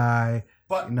guy.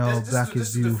 But black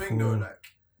is beautiful. The thing though, like,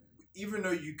 even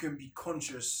though you can be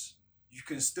conscious, you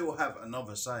can still have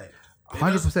another side.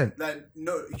 100%. Like,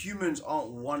 no, humans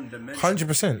aren't one dimensional.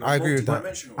 100%. I agree with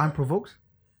that. Unprovoked.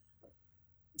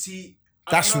 See,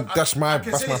 that's my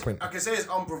point. I can say it's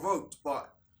unprovoked,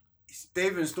 but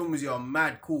Dave and Stormzy are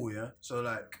mad cool, yeah. So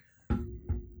like,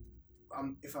 I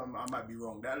might be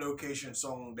wrong. That location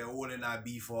song, they're all in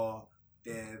Ibiza.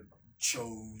 They're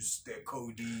shows, they're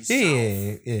Cody's.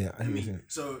 Yeah. I mean,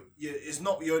 so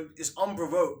it's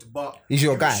unprovoked, but he's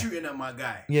your guy. Shooting at my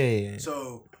guy. Yeah.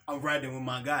 So I'm riding with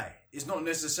my guy. It's not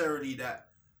necessarily that.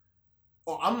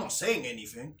 Or I'm not saying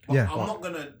anything. But I'm not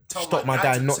gonna tell my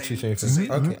guy not to say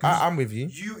anything. Okay, I'm with you.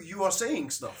 You are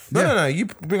saying stuff. No. You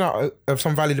bring out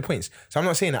some valid points. So I'm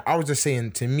not saying that. I was just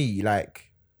saying, to me,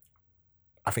 like,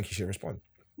 I think he should respond.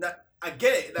 Now, I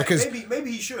get it. Like, because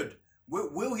maybe he should.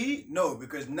 Will he? No,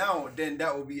 because now then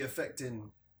that will be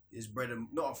affecting his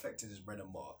not affecting his bread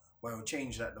and butter. But it'll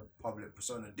change like the public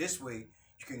persona. This way,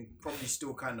 you can probably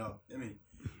still kind of. I mean,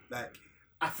 like,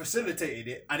 I facilitated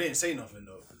it. I didn't say nothing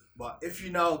though. But if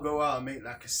you now go out and make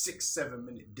like a 6-7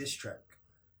 minute diss track,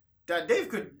 that Dave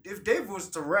could, if Dave was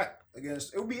to rap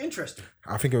against, it would be interesting.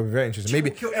 I think it would be very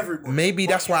interesting. Kill everybody. Maybe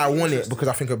that's why I want it, because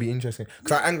I think it'll be interesting.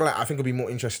 Because I think it'll be more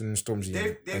interesting than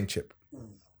Stormzy and Chip. I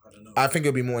don't know. I think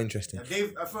it'll be more interesting.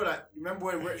 Dave, I feel like, remember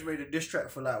when Rich made a diss track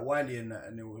for like Wiley and that,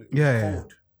 and it was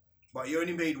cold. But he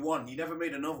only made one. He never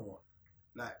made another one.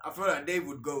 Like, I feel like Dave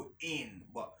would go in,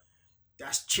 but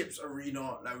that's Chip's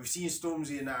arena. Like, we've seen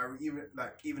Stormzy in that,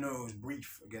 even though it was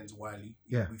brief against Wiley.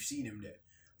 We've seen him there.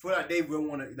 I feel like Dave wouldn't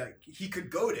want to, like, he could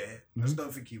go there. I just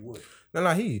don't think he would. No,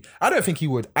 I don't think he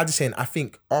would. I'm just saying, I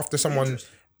think after someone,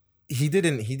 he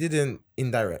didn't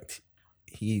indirect.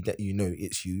 He let you know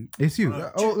it's you. It's you.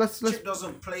 Chip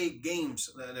doesn't play games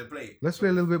that they play. Let's play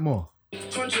a little bit more.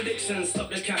 Contradictions,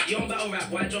 stop the cap. Young battle rap,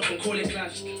 why drop and call it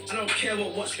clash? I don't care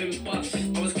what's been bust.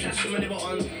 I was clashing when they were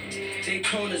on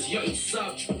Daytona's yachty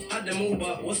sub. I had them all,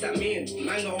 but what's that mean?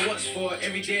 Man gotta watch for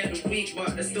every day of the week,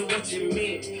 but they're still watching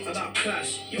me. About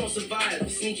Clash, you won't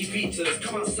survive. Sneaky features,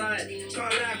 come outside. Can't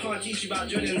lie, I can't teach you about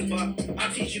Jordans, but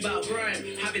I'll teach you about grime.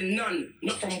 Having none,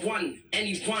 not from one,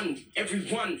 anyone,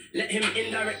 everyone. Let him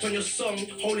indirect on your song,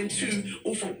 holding two,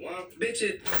 all from one. Bitch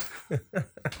it.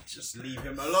 Just leave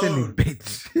him Silly alone.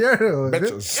 bitch. Yeah,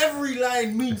 Bitches. Every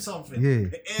line means something. Yeah.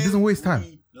 He doesn't waste time.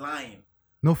 Every line.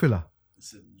 No filler.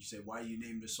 Listen, you say why you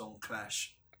named the song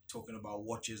Clash, talking about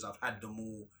watches. I've had them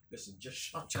all. Listen, just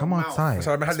shut your Come mouth. outside.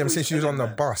 So I've had them That's since what she was he's on the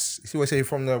saying, bus. You see what I say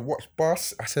from the watch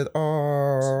bus? I said,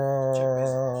 oh.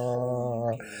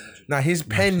 Now his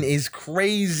pen is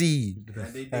crazy.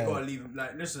 And they gotta leave him.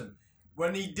 Like, listen,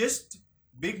 when he dissed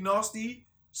Big Nasty,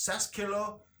 Sass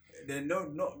Killer, they're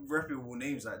not reputable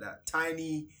names like that.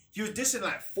 Tiny. He was dissing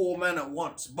like 4 men at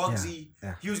once. Bugsy.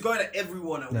 Yeah. He was going at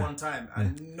everyone at one time,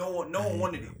 and no one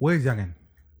wanted him. Where's Youngin?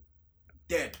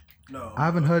 Dead. No. I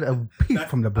haven't heard a peep Like,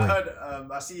 from the boy. I heard.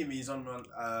 I see him. He's on.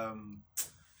 Let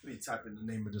me type in the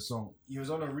name of the song. He was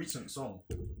on a recent song.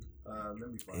 Let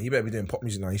me find. He better be doing pop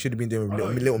music now. He should have been doing I know,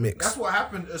 little mix. That's what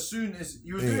happened as soon as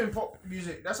he was Yeah. doing pop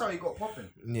music. That's how he got popping.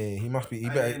 Yeah, he must be. He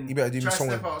And better. then He better do try a song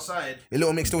step with outside. a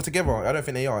little mix still together. I don't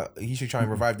think they are. He should try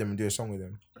and revive them and do a song with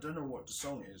them. I don't know what the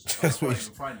song is. That's I can't what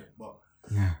even find it. But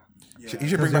Yeah. yeah, He should bring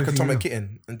That's back everything Atomic you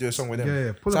Kitten and do a song with them.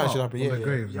 Yeah, pull him Something out should happen. from Yeah, the yeah.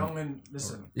 grave. Young and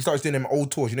listen. He starts doing them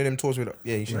old tours. You know them tours with.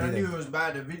 Yeah, he should When I do knew them. it was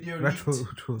bad, the video Retro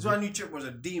leaked. tours. So I knew Chip was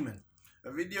a demon.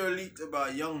 A video leaked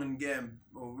about Young and Game.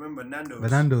 Oh, remember Nando's? The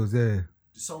Nando's, yeah.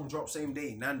 The song dropped same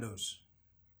day. Nando's.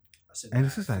 I said, And nah,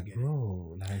 it's just like, forget it.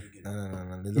 bro, like, Forget it.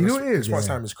 No. You know what it is, Response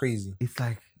yeah? time is crazy. it's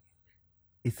like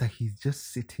he's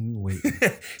just sitting waiting.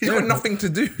 He's got nothing to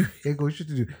do. Hey, go, what you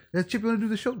to do? Let's Chip, you want to do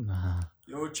the show? Nah.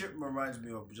 Yo, Chip reminds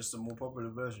me of just a more popular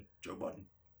version. Joe Budden.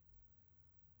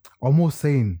 Almost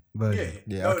sane Yeah, version.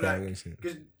 Yeah, no, okay, I like, get it.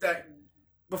 because like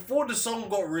before the song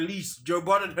got released, Joe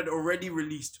Budden had already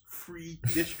released 3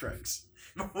 diss tracks.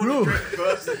 Before Bro. the Drake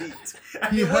verse leaked.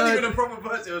 And He it wasn't had- even a proper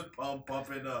verse, it was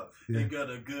pump it up. Yeah. You got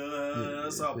a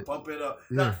good song, pump it up.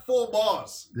 Yeah. Like 4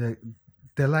 bars.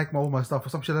 They like all my stuff or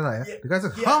some shit like that. Yeah. Yeah. The guy's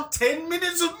like, Yeah, huh? 10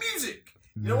 minutes of music.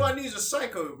 You know why I knew he's a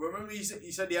psycho? Remember he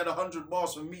said he had 100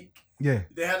 bars for Meek. Yeah.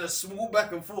 They had a small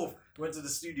back and forth. Went to the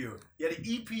studio. He had an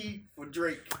EP for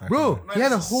Drake. Bro, Man, he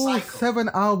had a he's a whole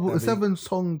psycho. 7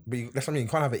 song. But that's what I mean. You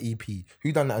can't have an EP.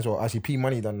 Who done that as well? Actually, P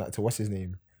Money done that to what's his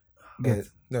name?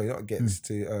 Gets. No, not Gets.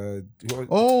 To Dot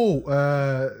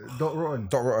Rotten.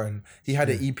 Dot Rotten. He had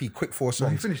an EP, quick 4 No, he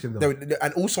songs. finished him though.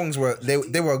 And all songs were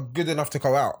they were good enough to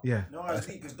go out. Yeah. No, I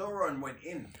think because Doran went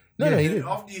in. No, he Then did.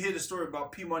 after you hear the story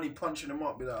about P Money punching him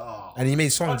up, be like, oh. And he made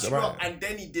songs punch you about up, and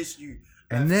then he dissed you.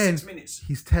 And for then 6 minutes.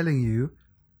 he's telling you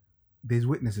there's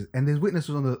witnesses. And there's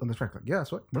witnesses on the track. Like, yeah,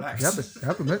 that's what. Relax. It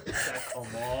happened, man. Like, come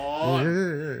Yeah, on.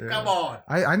 yeah. Come on.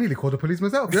 I nearly called the police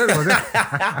myself. Yeah,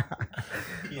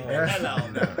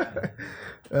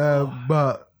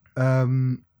 but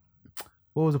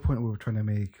what was the point we were trying to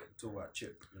make? Talk about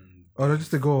Chip. And Oh, no,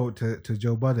 just to go to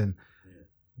Joe Budden.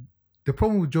 Yeah. The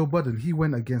problem with Joe Budden, he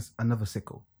went against another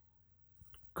sicko.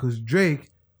 Because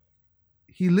Drake,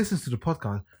 he listens to the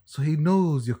podcast, so he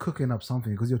knows you're cooking up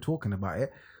something because you're talking about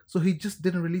it. So he just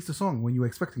didn't release the song when you were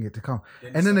expecting it to come.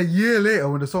 And then a year later,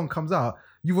 when the song comes out,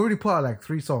 you've already put out like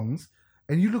 3 songs,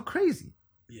 and you look crazy.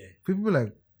 yeah. People be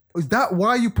like, is that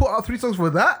why you put out 3 songs for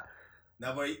that?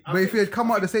 Now, but But if it had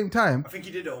come out at the same time, I think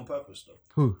he did it on purpose, though.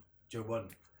 who? Joe Budden.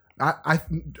 I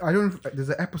don't. There's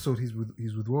an episode he's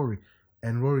with Rory,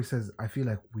 and Rory says, "I feel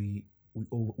like we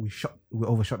overshot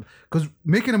because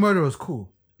Making a Murderer was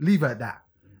cool. Leave it at that,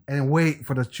 and wait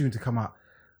for the tune to come out."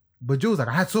 But Joe's like,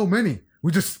 "I had so many,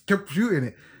 we just kept shooting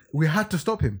it. We had to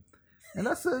stop him." And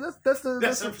that's a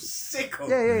sicko.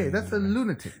 yeah. That's a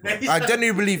lunatic. Now, he's I like-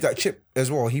 genuinely believe that Chip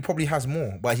as well. He probably has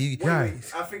more, but he. Wait,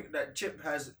 Right. I think that Chip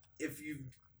has. If you've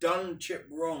done Chip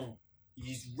wrong,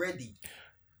 he's ready.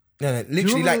 No,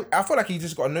 literally, remember like I feel like he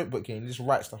just got a notebook here and just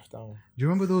write stuff down. Do you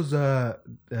remember those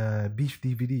beef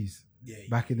DVDs Yeah.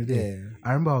 back in the day? Yeah. I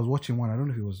remember I was watching one. I don't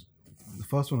know if it was the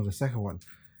first one or the second one,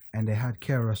 and they had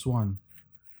KRS-One,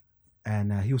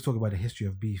 and he was talking about the history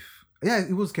of beef. Yeah,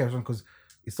 it was KRS-One because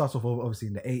it starts off obviously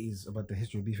in the 80s about the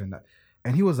history of beef and that.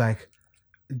 And he was like,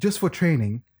 just for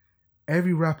training,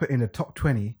 every rapper in the top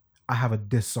 20, I have a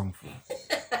diss song for.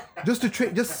 Just to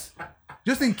train, just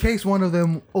in case one of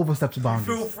them oversteps the You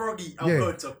boundaries. feel froggy. I'm Yeah,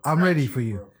 going to I'm crack ready for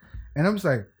you. bro. And I'm just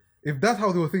like, if that's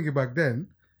how they were thinking back then,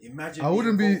 Imagine. I being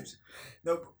wouldn't be- involved.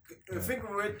 No, think of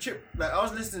where Chip. Like I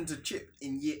was listening to Chip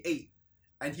in year 8,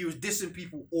 and he was dissing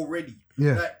people already.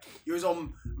 Yeah. Like he was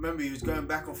on. Remember, he was going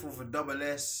back and forth with Double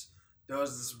S. There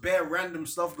was this bare random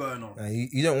stuff going on. Nah,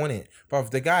 you don't want it.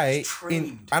 But the guy, He's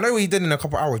trained. I know what he did in a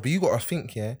couple hours, but you got to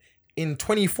think, yeah, in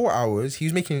 24 hours, he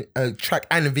was making a track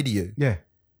and a video. Yeah.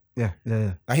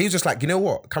 Like, he was just like, you know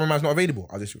what? Cameraman's not available.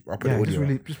 I'll put the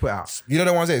audio. Just put it out. You know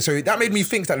the ones there. So that made me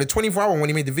think that the 24 hour when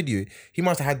he made the video, he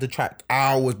must have had the track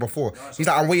hours before. He's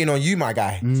like, I'm waiting on you, my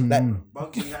guy. Like,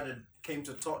 Bugsy came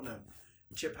to Tottenham.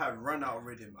 Chip had run out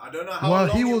rhythm. I don't know how Well,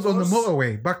 long he it was on the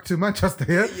motorway back to Manchester.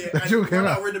 Yeah, Yeah, That and joke came run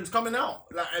out out. rhythm's coming out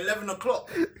like 11 o'clock.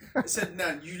 It said,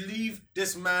 "Nan, you leave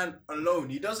this man alone.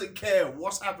 He doesn't care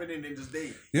what's happening in this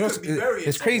day. you know, He could be burying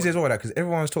it's crazy as someone." well, that because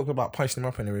everyone's talking about punching him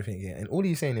up and everything, yeah. And all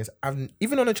he's saying is,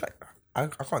 even on the track, I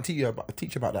can't teach you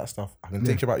about that stuff. I can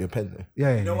teach you about your pen though.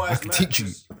 Yeah. You know why I it's can mad? teach you.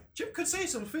 'Cause Chip could say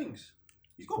some things.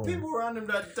 He's got people around him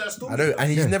that still. I don't,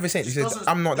 and he's never said. He says, doesn't-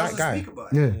 I'm not that doesn't guy. speak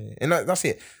about it. Yeah. And that's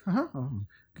it.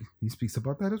 He speaks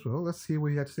about that as well. Let's hear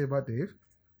what he had to say about Dave.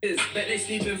 Bet they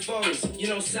sleep in phones, you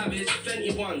know savage,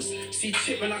 plenty ones. See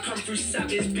Chip when I come through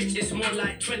savage, bitch, it's more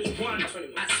like 21.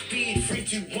 At speed, 3,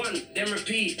 2, 1, then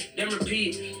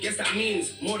repeat. Guess that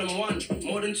means more than one,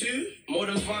 more than two, more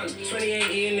than fun.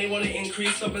 2018, they wanna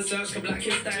increase, stop and search, cause black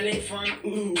kids that ain't fun.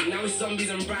 Ooh, now it's zombies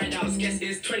and ride outs, guess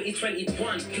it's 2021.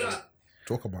 Blah.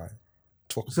 Talk about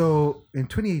it. So in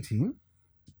 2018,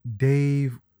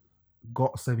 Dave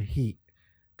got some heat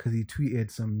because he tweeted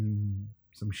some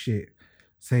shit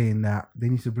saying that they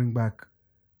need to bring back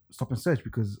stop and search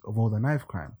because of all the knife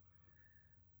crime.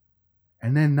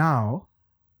 And then now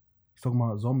he's talking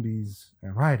about zombies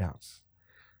and riot outs.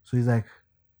 So he's like,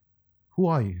 who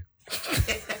are you?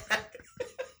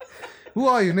 Who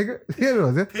are you, nigga?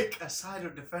 You know, Pick a side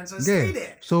of defense and stay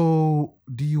there. So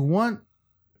do you want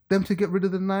them to get rid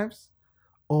of the knives?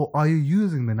 Or are you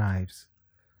using the knives?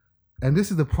 And this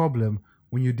is the problem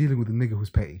when you're dealing with a nigga who's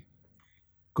petty.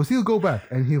 Because he'll go back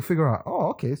and he'll figure out, oh,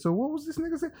 okay, so what was this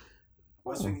nigga saying?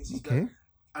 What's the thing is, he's Okay.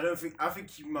 I think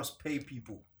he must pay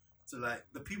people to, like,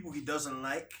 the people he doesn't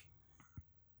like.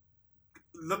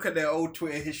 Look at their old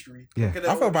Twitter history. Yeah. Look at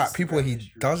their I feel old about people Instagram he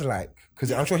history. does like,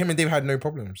 because I'm sure him and Dave had no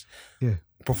problems. Yeah.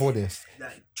 Before this.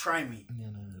 Like, try me.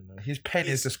 His pen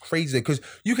is just crazy because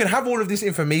you can have all of this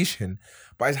information,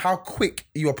 but it's how quick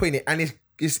you are putting it, and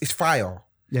it's fire.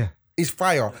 Yeah. It's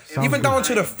fire. Sounds Even good. down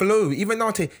to the flow. Even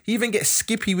down to he even gets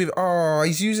skippy with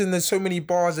he's using so many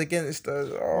bars against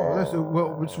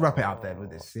the Let's wrap it up then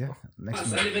with this, yeah? Next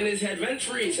I one. live in his head rent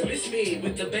free, so it's me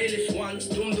with the bailiff ones.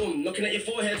 Doom doom, knocking at your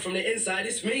forehead from the inside.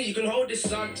 It's me, you can hold this,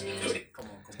 son.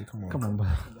 Come on, bro.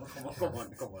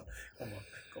 Come on.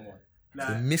 They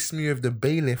Nah, miss me with the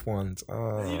bailiff ones.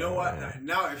 you know what?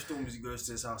 Now if Stormzy goes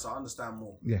to his house, I understand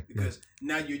more. Yeah, Because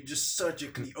now you're just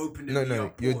surgically opening No, me no,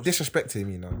 up. you're Pause. disrespecting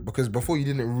me now because before you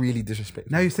didn't really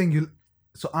disrespect Now me. you're saying you...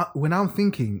 So when I'm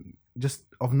thinking just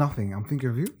of nothing, I'm thinking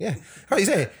of you? Yeah. How he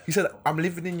said? He said, I'm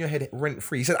living in your head rent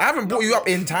free. He said, I haven't brought you up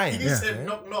in time. He said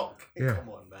knock knock. Yeah. Come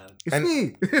on, man. It's And-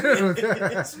 me!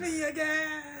 It's me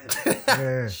again.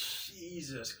 Yeah.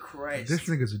 Jesus Christ. This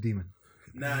nigga's a demon.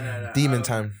 Nah. Demon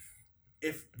time.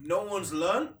 If no one's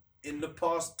learned in the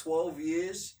past 12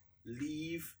 years,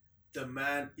 leave the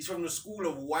man. He's from the school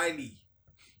of Wiley.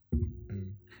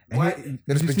 And Why- did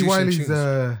Let's you see produce some Wiley's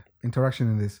tunes. interaction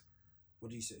in this? What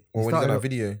do you say? Or when he started done that off-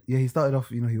 video. Yeah, he started off,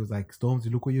 he was like,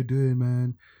 Stormzy, look what you're doing,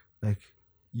 man. Like,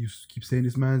 you keep saying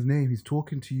this man's name. He's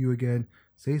talking to you again.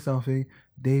 Say something.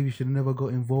 Dave, you should have never got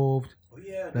involved. Oh,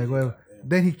 yeah. Like, well,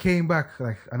 then he came back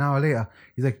like an hour later.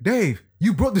 He's like, Dave,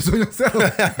 you brought this on yourself.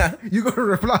 You got to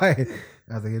reply.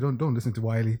 I was like, yeah, don't listen to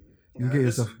Wiley. You get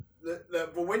yourself.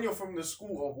 But when you're from the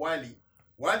school of Wiley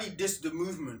dissed the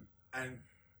movement and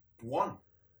won.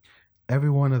 Every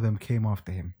one of them came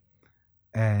after him.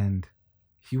 And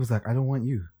he was like, I don't want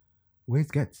you. Where's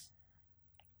Getz?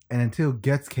 And until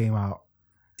Getz came out,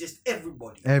 Dissed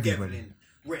everybody. Everybody. Devlin,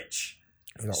 Rich,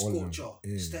 Like all of them. Scorcher,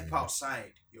 Yeah. Step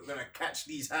Outside. You're going to catch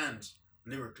these hands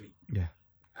lyrically. yeah.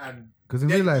 And Because in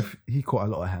then real life, he caught a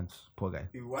lot of hands. Poor guy.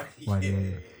 Why? Yeah.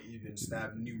 He's been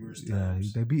stabbed numerous Yeah,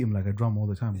 times. they beat him like a drum all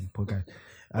the time. Poor guy.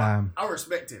 I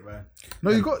respect it, man. No,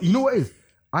 you know what it is?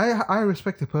 I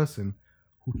respect a person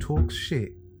who talks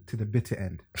shit to the bitter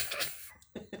end.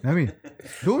 You know what I mean?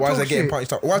 Don't Why is talk they getting shit.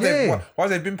 punched up? Why has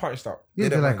they been punched up? Yeah,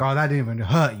 they're like, oh, that didn't even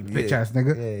hurt you, bitch ass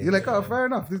nigga. Yeah, You're like, oh, fair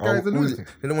enough. This guy's a lunatic.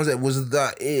 They're the ones that was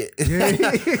that it.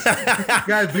 Yeah,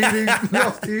 guy's bleeding,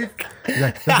 lost teeth. He's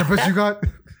like, that's the best you got.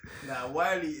 Nah,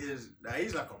 Wiley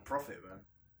he's like a prophet, man.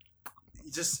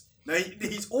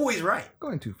 He's always right.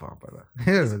 Going too far, brother.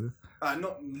 Yeah,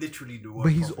 Not literally the word.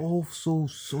 but he's prophet.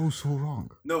 so wrong.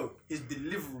 No, his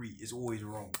delivery is always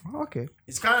wrong. Okay.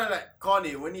 It's kind of like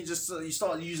Kanye when you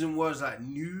start using words like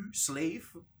new slave,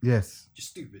 Yes. just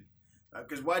stupid.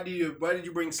 Because why did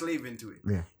you bring slave into it?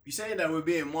 Yeah. If you're saying that we're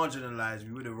being marginalized,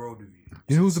 we would have rolled with you.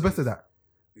 You know who's the best at that?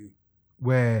 Who?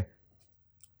 Where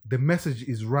the message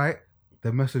is right,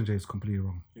 the messenger is completely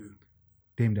wrong. Who?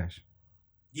 Dame Dash.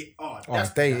 Yeah.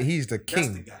 He's the That's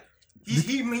king. the guy.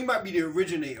 He might be the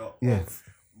originator Yeah. of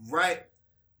right.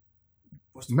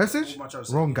 Message? what am I trying to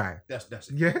say? Wrong guy. That's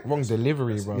it. Yeah. Wrong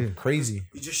delivery, bro. Yeah. Crazy.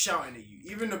 He's just shouting at you.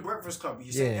 Even the Breakfast Club,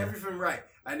 he's saying Yeah. everything right,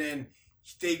 and then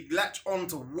they latch on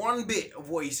to one bit of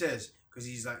what he says because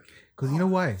he's like, Because you know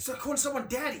why? so calling someone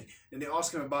daddy, and they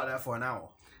ask him about that for an hour.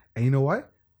 And you know why?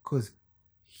 Because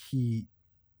he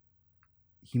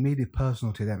made it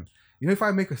personal to them. You know, if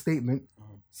I make a statement,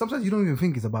 sometimes you don't even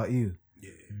think it's about you. Yeah.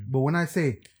 But when I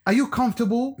say, "Are you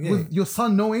comfortable with your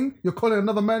son knowing you're calling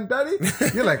another man daddy?"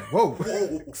 You're like, "Whoa,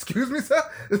 excuse me, sir."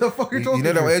 It's a fucking talking.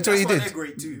 You know to that's what he That's why did. they're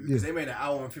great too, because they made an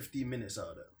hour and 15 minutes out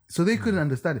of that. So they couldn't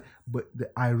understand it. But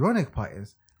the ironic part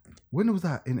is, when was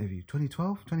that interview?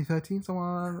 2012, 2013,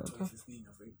 somewhere. 2015,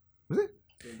 I think. Was it?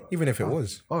 Even if it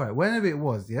was. All right, whenever it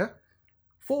was, yeah.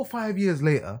 4 or 5 years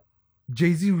later,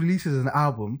 Jay-Z releases an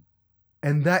album,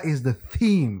 and that is the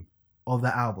theme of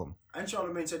the album, And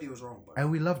Charlamagne said he was wrong, but and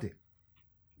we loved it.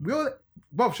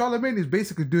 Bob Charlamagne is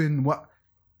basically doing what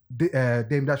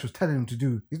Dame Dash was telling him to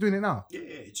do. He's doing it now. yeah,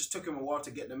 it just took him a while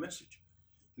to get the message.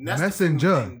 And that's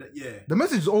Messenger. The thing that, yeah. The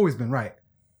message has always been right.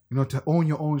 You know, to own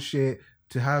your own shit,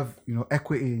 to have, you know,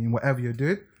 equity in whatever you're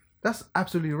doing. That's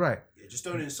absolutely right. Yeah, just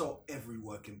don't insult every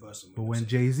working person. But when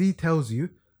Jay-Z tells you,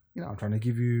 you know, I'm trying to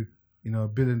give you, you know,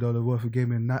 $1 billion worth of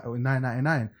game in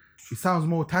 $9.99, it sounds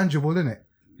more tangible, isn't it?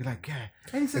 You're like, yeah.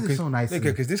 And he says it so nicely.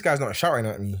 Because this guy's not shouting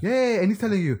at me. Yeah, and he's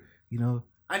telling you, you know,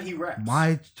 and he raps.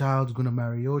 my child's gonna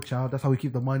marry your child. That's how we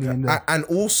keep the money in there. And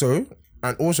also,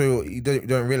 you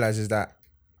don't realize is that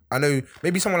I know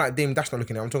maybe someone like Dame Dash not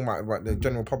looking at it, I'm talking about the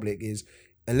general public is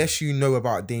unless you know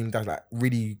about Dame Dash, like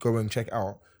really go and check it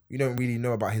out, you don't really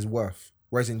know about his worth.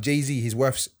 Whereas in Jay-Z, his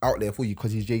worth's out there for you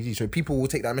because he's Jay-Z. So people will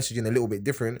take that message in a little bit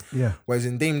different. Yeah. Whereas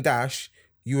in Dame Dash,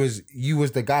 you was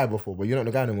the guy before, but you're not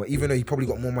the guy anymore. Even though he probably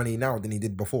got more money now than he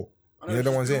did before. You know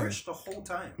the ones there. Rich the whole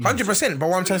time. 100%. But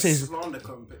what I'm trying to say is,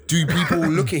 do people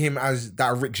look at him as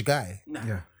that rich guy? Nah.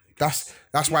 Yeah.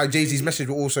 That's why Jay-Z's message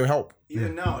will also help.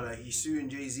 Even now, like he's suing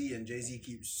Jay-Z, and Jay-Z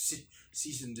keeps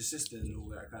cease and desist and all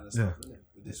that kind of stuff, isn't it?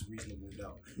 With this reasonable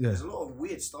doubt. Yeah. There's a lot of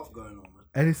weird stuff going on, man.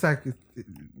 And it's like,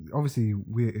 obviously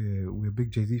we're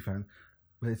big Jay-Z fans,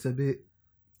 but it's a bit,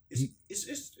 It's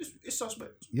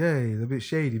suspect. yeah, it's a bit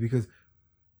shady because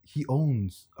he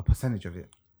owns a percentage of it.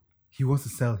 He wants to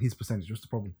sell his percentage. What's the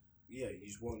problem? Yeah, you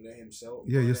just won't let him sell.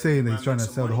 Yeah, you're saying that he's trying to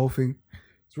sell the whole thing.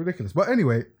 It's ridiculous. But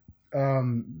anyway,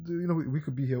 you know, we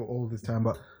could be here all this time,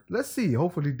 but let's see.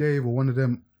 Hopefully Dave or one of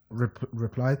them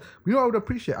replied. You know, I would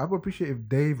appreciate if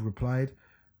Dave replied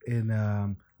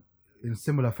in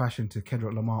similar fashion to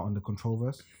Kendrick Lamar on the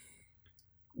Controverse,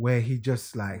 where he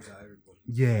just like,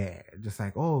 yeah, just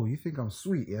like, oh, you think I'm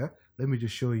sweet, yeah? Let me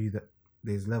just show you that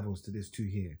there's levels to this too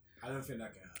here. I don't think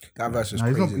that can happen. That verse was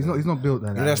No, crazy. he's not built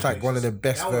like that. That's like one of the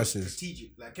best That was verses.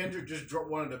 strategic. Like Kendrick just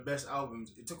dropped one of the best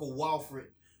albums. It took a while for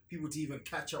people to even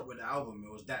catch up with the album.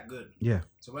 It was that good. Yeah.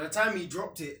 So by the time he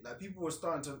dropped it, like people were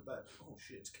starting to like, oh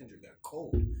shit, it's Kendrick got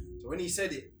cold. So when he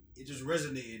said it, it just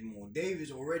resonated more. Dave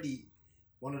is already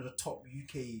one of the top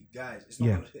UK guys. It's not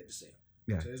gonna hit the same.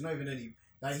 Yeah. So there's not even any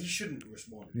like he shouldn't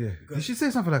respond. Yeah. Because You should say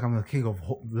something like I'm the king of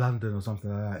London or something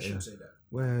like I that. shouldn't say that.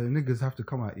 Where niggas have to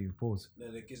come at you. Pause.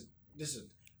 Listen,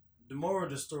 the moral of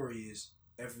the story is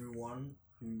everyone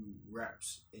who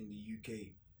raps in the UK,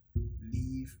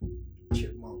 leave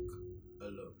Chipmunk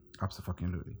alone.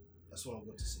 Absolutely. That's all I've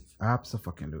got to say.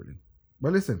 Absolutely.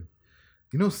 But listen,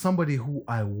 you know somebody who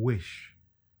I wish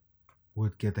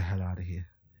would get the hell out of here.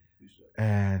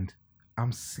 And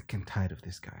I'm sick and tired of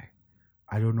this guy.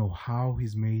 I don't know how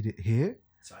he's made it here.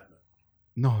 Sideman.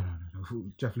 No.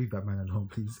 Jeff, leave that man alone,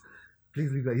 please. Please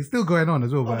leave that. He's still going on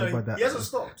as well. About that. He hasn't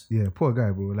stopped. Yeah, poor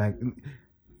guy, bro. Like,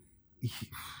 He's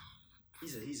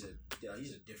a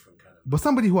different kind of. but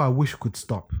somebody who I wish could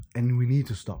stop, and we need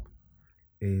to stop,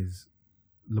 is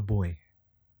LeBoy.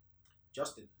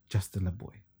 Justin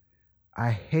LeBoy.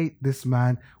 I hate this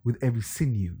man with every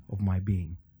sinew of my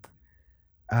being.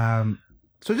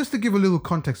 So just to give a little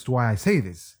context to why I say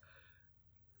this,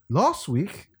 last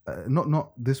week,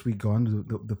 not this week gone,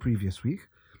 the previous week,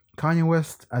 Kanye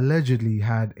West allegedly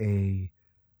had an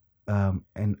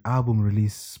album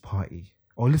release party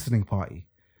or listening party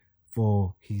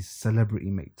for his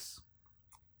celebrity mates.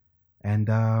 And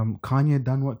Kanye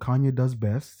done what Kanye does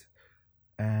best,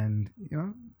 and you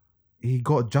know, he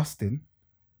got Justin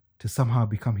to somehow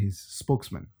become his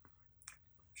spokesman.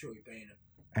 I'm sure you're paying him.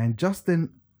 And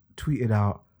Justin tweeted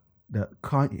out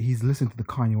he's listened to the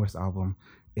Kanye West album.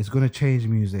 It's gonna change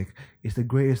music. It's the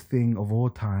greatest thing of all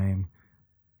time.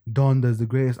 Donda's the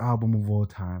greatest album of all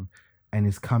time, and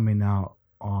it's coming out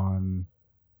on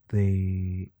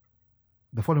the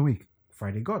following week,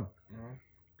 Friday Gone.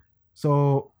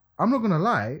 So I'm not gonna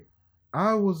lie,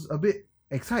 I was a bit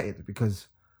excited because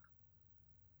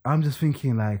I'm just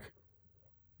thinking like,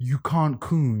 you can't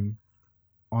coon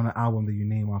on an album that you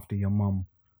name after your mum,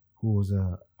 who was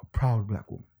a proud black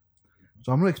woman.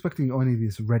 So I'm not expecting only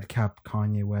this red cap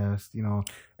Kanye West, you know.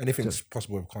 Anything's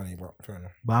possible with Kanye, but fair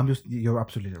enough. But you're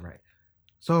absolutely right.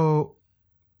 So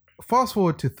fast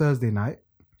forward to Thursday night,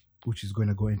 which is going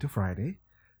to go into Friday,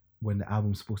 when the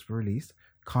album's supposed to be released.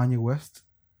 Kanye West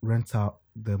rents out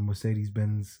the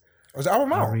Mercedes-Benz Was the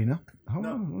album out? arena.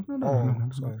 No.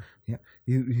 Sorry. Yeah,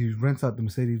 he rents out the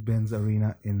Mercedes-Benz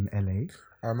arena in LA,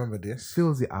 I remember this.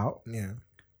 fills it out. Yeah.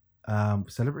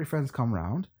 Celebrity friends come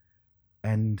round,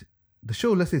 and the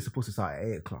show, let's say, is supposed to start at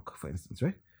 8 o'clock, for instance,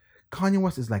 right? Kanye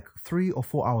West is like 3 or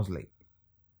 4 hours late.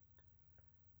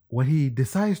 When he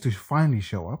decides to finally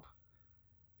show up,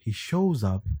 he shows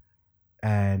up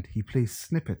and he plays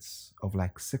snippets of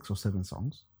like 6 or 7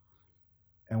 songs.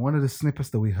 And one of the snippets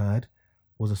that we heard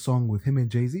was a song with him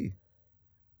and Jay-Z,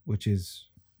 it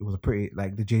was a pretty,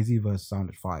 like, the Jay-Z verse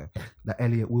sounded fire. The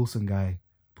Elliot Wilson guy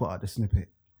put out the snippet.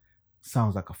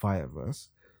 Sounds like a fire verse.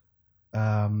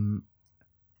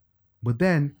 But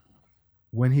then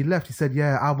when he left, he said,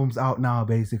 yeah, album's out now,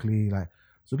 basically. Like,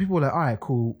 so people were like, all right,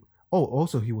 cool. Oh,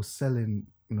 also he was selling,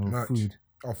 Merch. food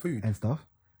Food. and stuff.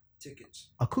 Tickets.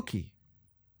 A cookie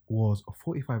was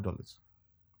 $45.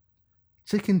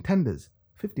 Chicken tenders,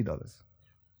 $50.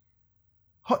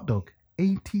 Hot dog,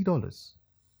 $80.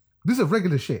 This is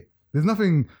regular shit. There's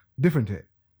nothing different to it.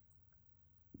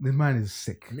 This man is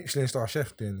sick. Michelin star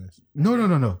chef doing this.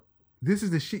 No. This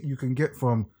is the shit you can get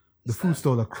from the food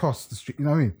stall across the street. You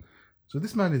know what I mean? So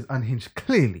this man is unhinged,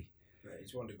 clearly. Right,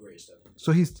 he's one of the greatest ever.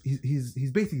 So he's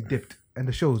basically dipped and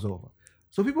the show's over.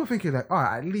 So people are thinking like, all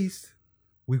right, at least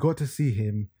we got to see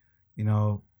him. You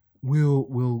know, we'll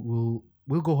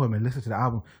go home and listen to the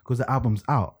album because the album's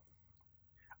out.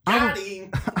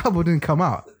 Album didn't come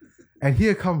out, and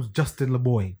here comes Justin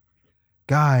LeBoy.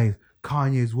 Guys,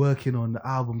 Kanye's working on the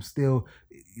album still.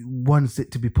 He wants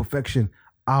it to be perfection.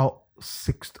 Out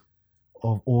 6th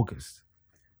of August.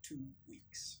 2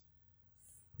 weeks.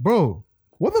 Bro,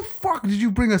 what the fuck did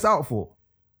you bring us out for?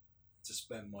 To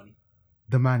spend money.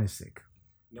 The man is sick.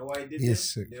 You know why he did He is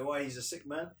this? sick. You know why he's a sick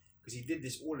man? Because he did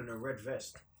this all in a red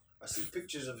vest. I see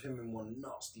pictures of him in one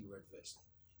nasty red vest.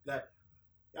 Like,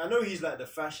 I know he's like the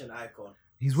fashion icon.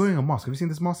 He's wearing a mask. Have you seen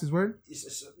this mask he's wearing?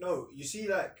 No, you see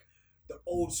like the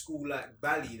old school like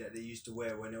bally that they used to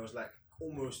wear when it was like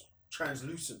almost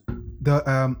translucent.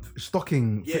 The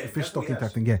stocking, Yeah, fish that's what stocking he type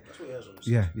has. thing. Yeah, That's what he has on his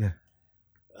yeah.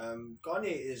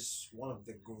 Kanye is one of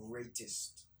the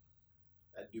greatest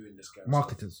at doing this kind of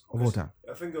Marketers stuff. of all time.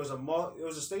 I think it was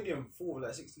a stadium full of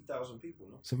like 60,000 people,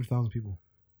 no? 70,000 people.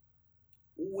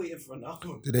 All waiting for an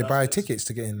album. Did they buy tickets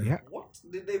to get in there? Yeah. What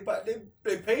did they buy?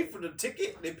 They paid for the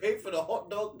ticket. They paid for the hot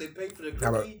dog. They paid for the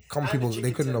Yeah, but cookie. come and people, the they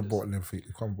chicken couldn't have tenders. bought them.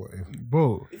 They couldn't bought them.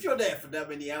 Bro, If you're there for that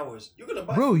many hours, you're gonna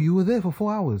buy. bro, you were there for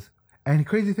 4 hours. And the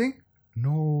crazy thing,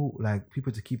 no, like,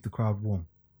 people to keep the crowd warm.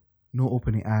 No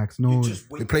opening acts, no, You're just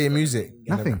waiting They play your for music. everything.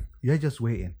 nothing. You're just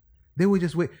waiting. They were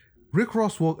just wait. Rick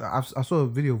Ross I saw a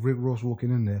video of Rick Ross walking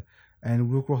in there,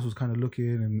 and Rick Ross was kind of looking,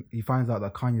 and he finds out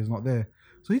that Kanye's not there,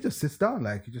 so he just sits down.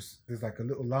 Like, there's like a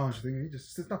little lounge thing, and he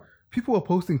just sits down. People are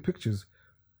posting pictures,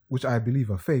 which I believe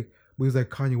are fake, but he's like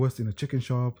Kanye West in a chicken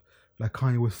shop, like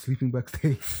Kanye West sleeping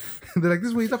backstage. They're like, this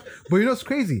is what he's up. But you know what's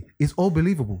crazy? It's all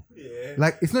believable. Yeah.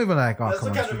 Like, it's not even like, oh, That's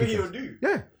come the on, kind it's of video ridiculous. do.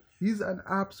 Yeah, he's an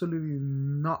absolutely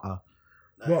nutter.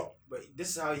 Like, but this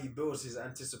is how he builds his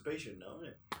anticipation now, isn't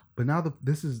it? But now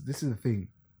this is the thing.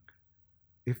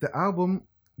 If the album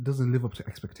doesn't live up to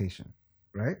expectation,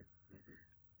 right?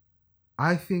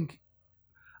 I think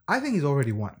he's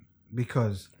already won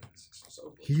because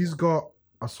So he's got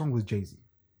a song with Jay-Z.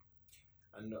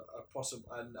 and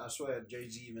and I swear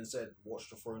Jay-Z even said Watch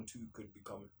the Throne 2 could be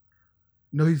coming.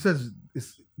 No, he says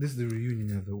this is the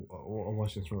reunion of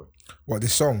Watch the Throne. What,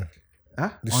 this song?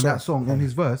 Huh? This On song? that song, on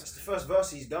his verse, It's the first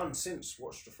verse he's done since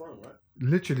Watch the Throne, right?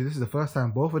 literally, this is the first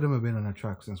time both of them have been on a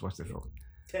track since Watch the Throne.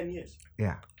 10 years.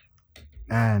 Yeah,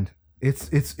 and I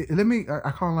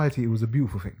can't lie to you, it was a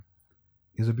beautiful thing.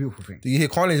 It's a beautiful thing. Do you hear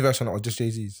Kanye's version or just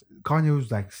Jay-Z's? Kanye was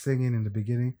like singing in the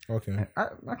beginning. Okay. And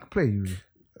I could play you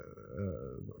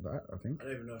that, I think. I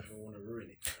don't even know if I want to ruin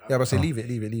it. Yeah, but say leave it.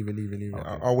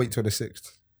 Okay. I'll wait till the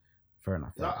 6th. Fair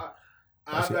enough. I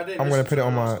That's it. didn't I'm gonna listen put to it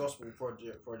on the my- last gospel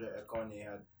project that Kanye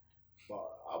had, but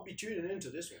I'll be tuning into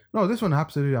this one. No, this one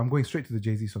absolutely. I'm going straight to the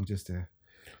Jay-Z song just to.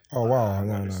 Oh wow, I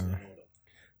no. listen to all that.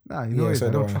 Nah, you know, Yeah, it, so I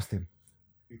do don't I. trust him.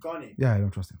 You can't. Yeah, I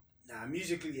don't trust him. Nah,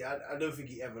 musically, I don't think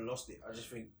he ever lost it. I just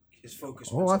think his focus.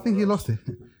 Oh, I think he lost it.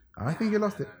 I think he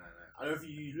lost it. I don't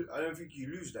think you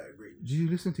lose that great. Did you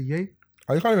listen to Ye?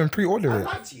 Oh, you can't even pre-order I it.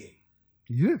 liked Ye.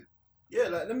 You did. Yeah,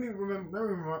 like let me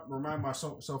remind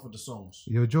myself of the songs.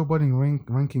 Your Joe Budden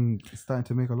ranking is starting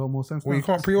to make a lot more sense. Well, now. you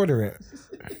can't pre-order it.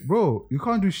 Bro, you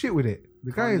can't do shit with it.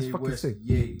 The guy is Kanye fucking West, sick.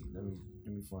 Ye. Let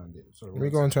me find it. Sorry, Let me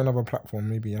go onto another platform.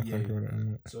 Maybe I can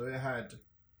pre-order it. So it had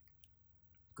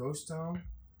Ghost Town.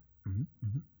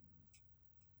 Mm-hmm.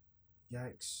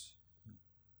 Yikes.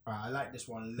 I like this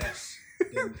one less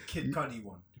than Kid Cudi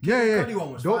one. Yeah, yeah. Cudi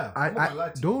one was Don't, fire. I'm not gonna lie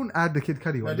to you. don't add the Kid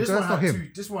Cudi No, one. this because one that's not had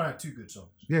him. this one had two good songs.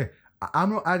 Yeah,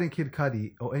 I'm not adding Kid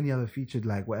Cudi or any other featured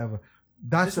like whatever.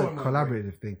 That's This a one went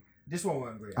collaborative thing. This one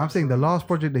wasn't great. I'm saying the last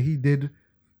project that he did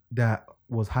that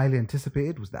was highly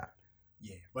anticipated was that.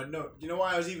 Yeah, but no, you know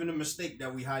why it was even a mistake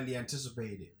that we highly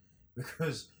anticipated it?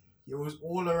 Because it was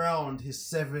all around his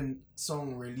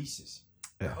 7-song releases.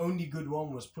 Yeah. The only good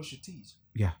one was Pusha T's,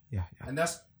 Yeah. and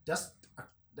that's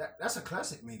a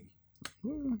classic, maybe.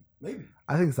 Maybe.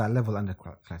 I think it's that level under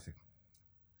classic.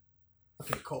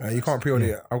 Okay, cool. You can't pre-order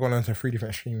it. I've gone on to 3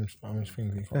 different streams. I'm just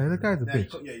thinking. you can't Yeah, the pre-order guy's a You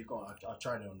bitch. can't, you can't. I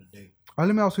tried it on the day. Let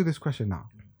me ask you this question now.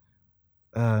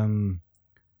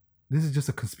 This is just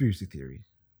a conspiracy theory.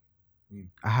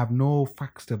 I have no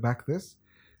facts to back this.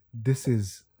 This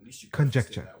is At least you can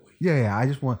conjecture. that way. Yeah. I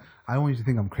don't want you to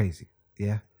think I'm crazy.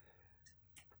 Yeah.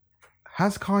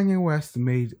 Has Kanye West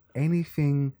made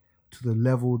anything to the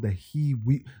level that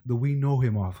we know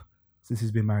him of since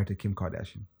he's been married to Kim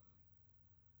Kardashian?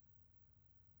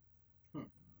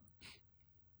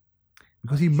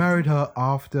 Because he married her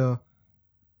after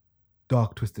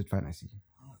Dark Twisted Fantasy.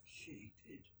 Oh shit, he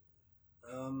did.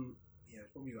 Yeah,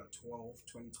 probably like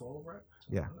 2012, right?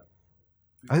 Something Yeah.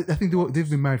 like that. I think they've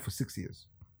been married for 6 years.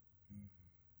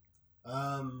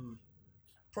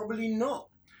 Probably not.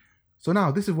 So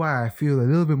now this is why I feel a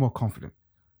little bit more confident.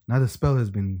 Now the spell has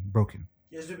been broken.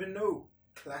 There's been no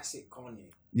classic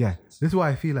Kanye. Yeah, this is why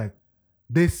I feel like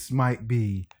this might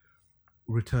be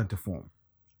return to form.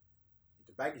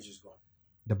 The baggage is gone.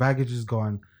 The baggage is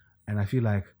gone, and I feel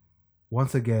like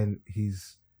once again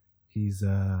he's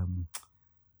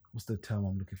what's the term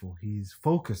I'm looking for? His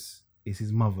focus is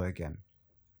his mother again.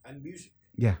 And music.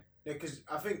 Yeah. Yeah, because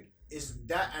I think it's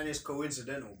that and it's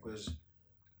coincidental because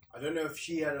I don't know if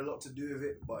she had a lot to do with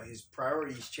it, but his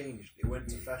priorities changed. It went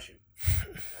to fashion.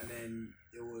 And then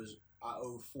it was, I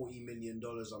owe $40 million,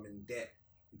 I'm in debt.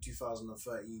 In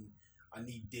 2013, I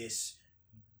need this.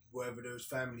 Wherever those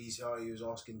families are, he was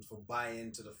asking for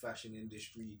buy-in to the fashion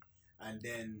industry and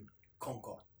then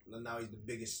conquer. And now he's the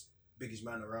biggest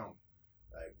man around.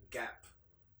 Like Gap,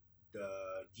 the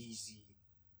Yeezy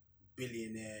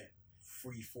billionaire,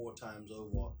 3-4 times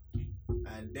over.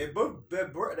 And their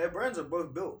brands are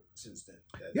both built since then.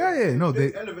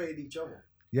 They've elevated each other.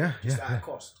 Yeah, Just at a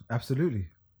cost. Absolutely.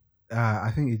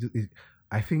 I think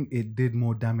it did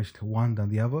more damage to one than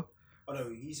the other. Oh no,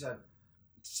 he's had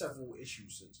several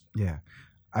issues since then. Yeah,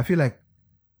 I feel like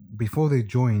before they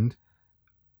joined,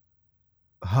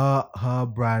 her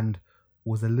brand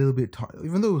was a little bit,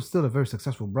 even though it was still a very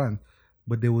successful brand,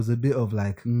 but there was a bit of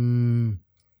like,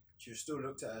 She was still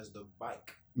looked at as the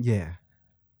bike. yeah.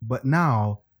 But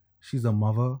now she's a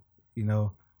mother,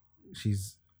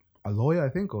 she's a lawyer, I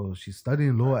think, or she's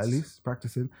studying law at least,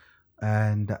 practicing,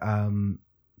 and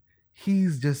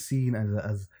he's just seen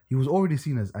as he was already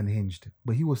seen as unhinged,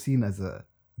 but he was seen as a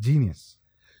genius.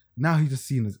 Now he's just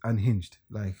seen as unhinged.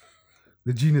 Like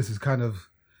the genius is kind of.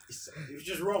 It was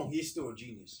just wrong. He's still a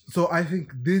genius. So I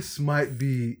think this might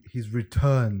be his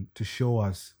return to show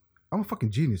us I'm a fucking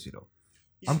genius, He's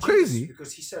I'm a genius crazy.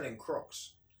 because he's selling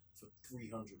Crocs for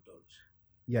 $300.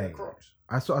 Yeah, Crocs.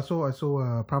 I saw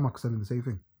Primark selling the same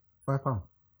thing, £5.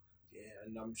 Yeah,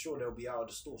 and I'm sure they'll be out of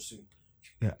the store soon.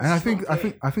 Yeah, and I think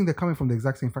okay. they're coming from the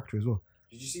exact same factory as well.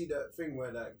 Did you see that thing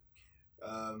where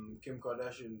Kim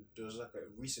Kardashian, there was like a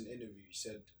recent interview,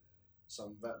 said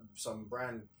some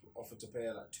brand offered to pay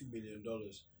her like $2 million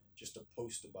just to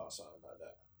post about something like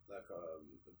that, like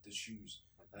the shoes,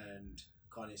 and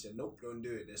Kanye said nope, don't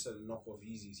do it. They said knockoff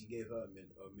Yeezys. He gave her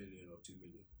 $1 million or $2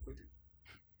 million quickly.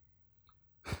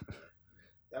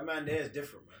 That man there is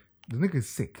different, man. The nigga's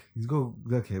sick. He's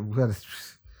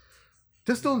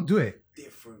just don't do it.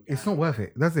 Different guy. It's not worth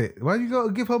it. That's it. Why you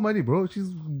gotta give her money, bro? She's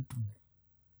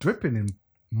dripping in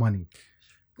money.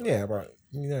 Yeah, but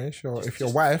if your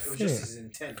It wife, was just his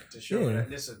intent to show her that,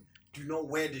 listen, do not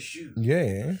wear the shoe.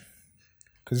 yeah,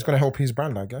 Because it's gonna help his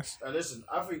brand, I guess. Listen,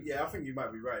 I think you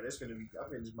might be right. There's gonna be. I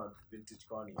think this might be vintage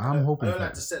Kanye. I'm hoping I don't for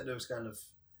like it. to set those kind of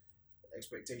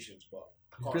expectations, but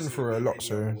I He's can't been see through it a being lot, any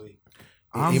so- other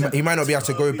way. He might not be able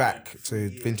to go It's back been to 3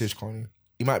 years. vintage Kanye.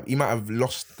 He might have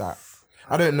lost that.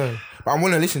 I don't know, but I'm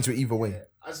gonna listen to it either way. Yeah.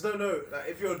 I just don't know. Like,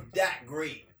 if you're that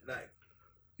great, like,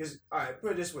 because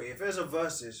put it this way: if there's a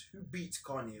versus, who beats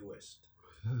Kanye West?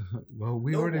 Well,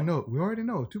 we No already one. know. We already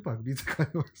know. Tupac beats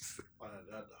Kanye West. Oh,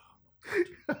 no,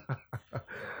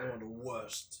 one of the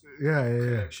worst Yeah.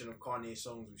 collection of Kanye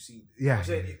songs we've seen. Yeah. I'm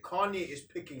saying if Kanye is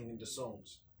picking the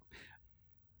songs,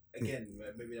 again,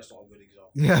 maybe that's not a good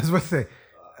example. Yeah, I was about to say.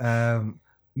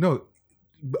 No,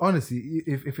 but honestly,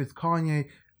 if it's Kanye,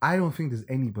 I don't think there's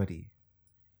anybody.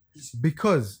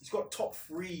 Because He's got top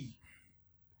 3.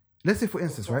 let's say, for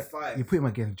instance, top right, 5. you put him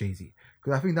against Jay-Z,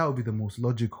 because I think that would be the most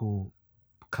logical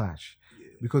clash. Yeah.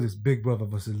 Because it's Big Brother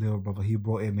versus Little Brother. He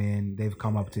brought him in. They've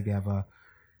come up together.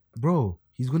 Bro,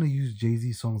 he's gonna use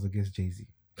Jay-Z songs against Jay-Z.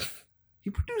 He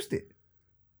produced it.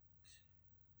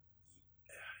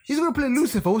 He's gonna play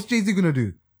Lucifer. What's Jay-Z gonna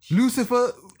do?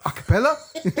 Lucifer a cappella?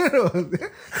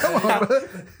 Come on, bro.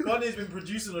 Kanye's been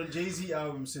producing on Jay-Z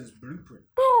albums since Blueprint.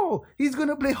 Bro, he's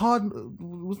gonna play hard.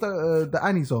 What's that? The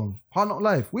Annie song, Hard Knock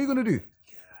Life. What are you gonna do?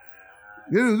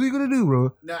 Yeah, what are you gonna do,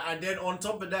 bro? Now and then on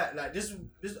top of that, like this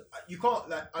you can't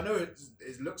like. I know it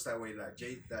looks that way. Like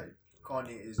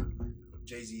Kanye is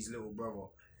Jay-Z's little brother.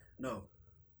 No.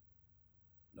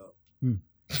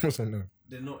 What's that? No.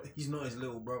 They're not. He's not his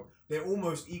little brother. They're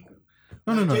almost equal.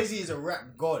 No. Jay-Z is a rap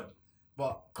god,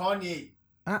 but Kanye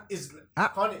is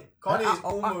Kanye is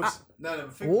almost. No,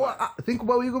 think about it. Think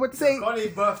about what you're about to say.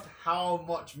 Kanye birthed how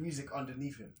much music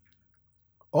underneath him.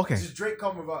 Okay, Does Drake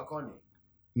come without Kanye?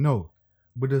 no,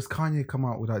 but does Kanye come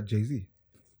out without Jay-Z?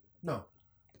 No.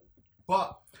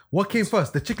 But What came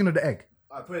first, the chicken or the egg?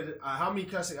 I put it. How many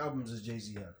classic albums does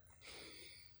Jay-Z have?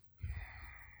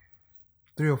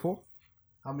 3 or 4?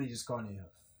 How many does Kanye have?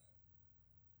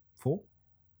 4?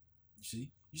 You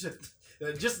see, you said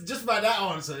just by that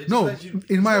answer. It just No, lets you,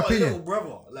 in my he's got a opinion. little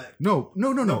brother, like No.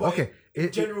 but Okay.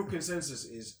 general consensus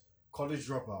is college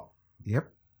dropout,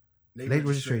 Yep. Late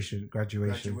registration,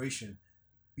 graduation. graduation, Took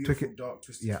beautiful it- dark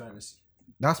twisted yeah. fantasy.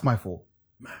 That's my 4.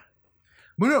 Man,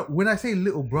 But no, when I say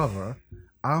little brother,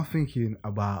 I'm thinking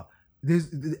about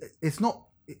this. It's not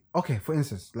okay. For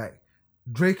instance, like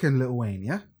Drake and Lil Wayne.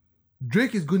 Yeah,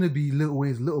 Drake is gonna be Lil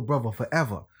Wayne's little brother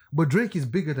forever. But Drake is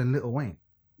bigger than Lil Wayne.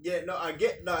 yeah, I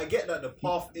get that the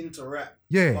path into rap.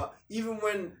 Yeah. But even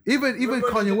when Even remember when they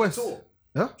Kanye did the West. tour,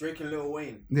 Huh? Drake and Lil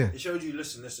Wayne. Yeah. It showed you.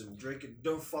 Listen, Drake,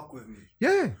 don't fuck with me.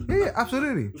 Yeah,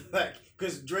 absolutely. Like,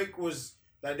 because Drake was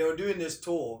like they were doing this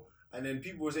tour, and then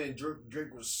people were saying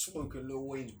Drake was smoking Lil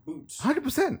Wayne's boots.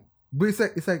 100%. But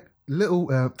it's like little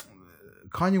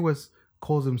Kanye West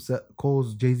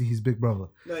calls Jay-Z his big brother.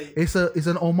 No, It's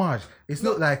an homage. It's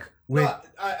not like no, wait.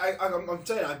 I'm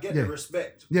saying I get Yeah. the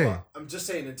respect. Yeah. But I'm just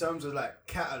saying in terms of like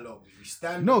catalog, if you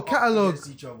stand No, up catalog- against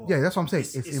each other. Yeah, that's what I'm saying.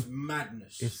 It's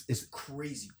madness. It's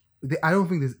crazy. I don't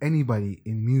think there's anybody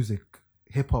in music,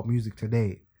 hip hop music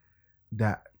today,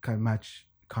 that can match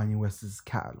Kanye West's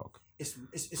catalog. It's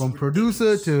From producer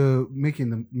ridiculous. to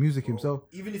making the music Bro, himself.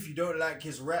 Even if you don't like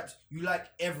his raps, you like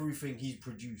everything he's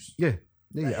produced. Yeah,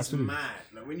 Like, it's absolutely. mad.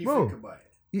 Like when you Bro. think about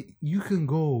it. You can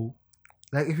go,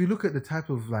 like if you look at the type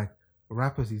of like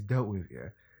rappers he's dealt with, yeah,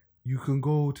 you can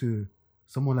go to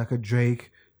someone like a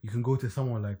Drake. You can go to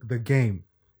someone like The Game.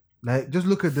 Like just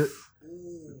look at the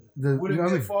Wouldn't you know what I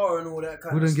get mean? far and all that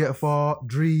kind Wouldn't of get stuff. far.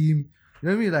 Dream. You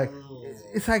know what I mean? Like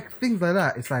it's like things like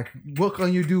that. It's like what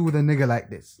can you do with a nigga like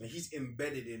this? Man, he's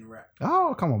embedded in rap.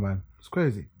 Oh come on, man, it's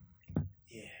crazy.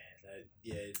 Yeah,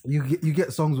 yeah. You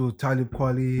get songs with Talib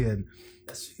Kweli and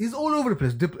That's he's all over the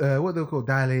place. What they call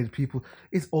dilated people.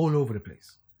 It's all over the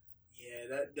place.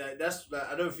 that's like,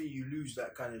 I don't think you lose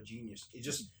that kind of genius. You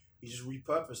just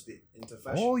repurposed it into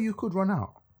fashion. Or you could run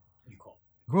out, You can't.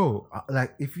 bro.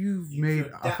 Like if you've made You're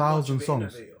that much 1,000 of an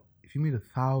songs, innovator. if you made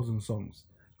 1,000 songs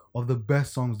of the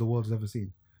best songs the world's ever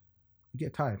seen, you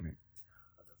get tired, man.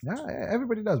 Yeah,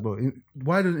 everybody does, bro.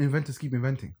 Why do inventors keep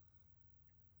inventing?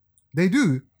 They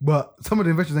do, but some of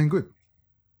the inventions ain't good.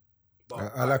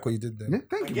 But I like what you did there. Yeah,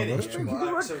 thank I you, get brother. it. Yeah, Thank but, you.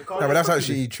 alright, so No, but that's Kanye-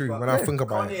 actually true but when I think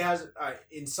about Kanye it. has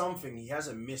in something he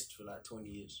hasn't missed for like 20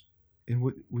 years. In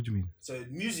what do you mean? So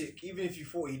music, even if you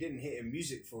thought he didn't hit in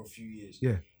music for a few years,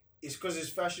 Yeah. it's because his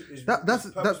fashion. His That's-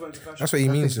 purpose that- went to fashion. That's what he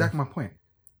That's means. exactly my point.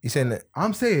 He's saying that.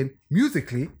 I'm saying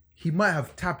musically, he might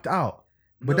have tapped out,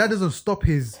 but No. that doesn't stop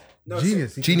his No, so-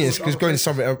 genius. He can Genius go is other going places.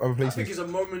 somewhere other I think places. it's a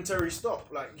momentary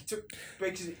stop. Like he took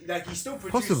basically, like he still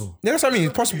produced. Possible. Yeah, that's what I mean. Still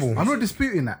It's possible. produced I'm not music.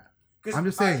 disputing that. 'Cause I'm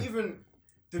just saying. even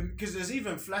Because there's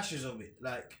even flashes of it.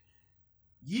 Like,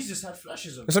 Yeezus had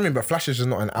flashes of That's it. what I mean, but Flashes is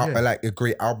not like a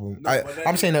great album. No, but then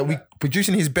I'm saying that like-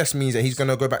 producing his best means that he's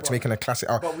gonna go back to making a classic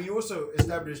album. But we also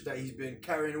established that he's been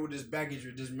carrying all this baggage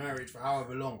with this marriage for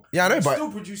however long. Yeah, I know, He's but-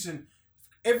 still producing.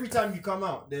 Every time you come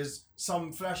out, there's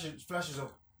some flashes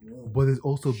of. But there's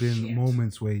also been Shit.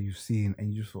 moments where you've seen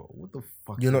and you just thought, what the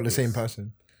fuck? You're is not the this? same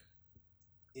person.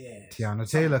 Yeah. Tiana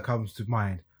Taylor comes to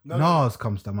mind. No, Nas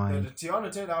comes to No, mind. the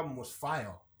Tiana Taylor album was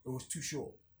fire. It was too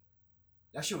short.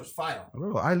 That shit was fire,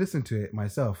 Bro, I listened to it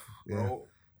myself. Yeah. bro.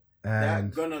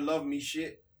 And That Gonna Love Me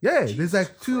shit. yeah, Jesus there's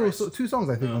like two Christ. songs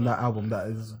I think No, on no. that album that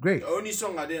is great. The only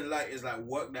song I didn't like is like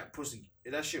Work That Pussy.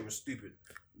 That shit was stupid.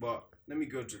 But let me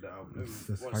go to the album. Let me,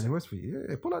 That's one Kanye second. West for you.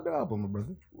 Yeah, pull out the album, my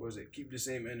brother. What was it? Keep the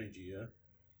same energy, yeah?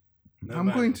 No I'm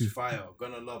going Manners, to. Fire.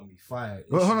 Gonna Love Me. Fire.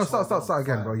 Well, hold on, Issues, start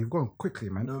again, Fire. bro. You've gone quickly,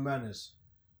 man. No Manners.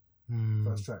 Hmm,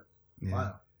 First track. yeah,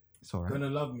 Fire. it's alright. Gonna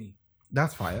Love Me.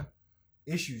 That's fire.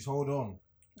 Issues, Hold On.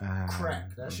 Ah,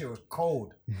 Crack. That shit was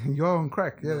cold. You're on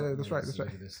crack. Yeah, No, that's no, right. That's look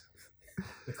right. at this.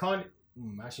 The Kanye.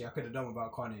 Actually, I could have done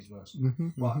without Kanye's verse.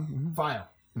 Mhm, But mhm, mhm. Fire.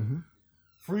 Mhm.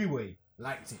 Freeway.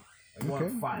 Liked it. It Okay,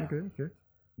 won Fire. okay.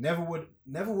 Never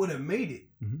would have made it.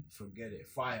 Mhm. Forget it.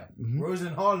 Fire. Mhm. Rose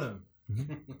in Harlem.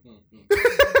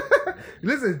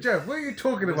 Listen, Jeff, what are you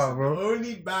talking about, The bro?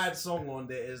 only bad song on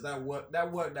there is that work.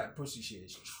 That pussy shit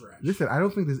is trash. Listen, I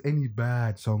don't think there's any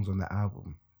bad songs on the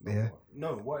album. Yeah,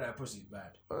 No, Work That Pussy is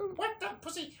bad. Work that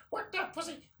pussy. Work that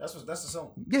pussy. That's the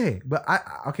song. yeah, but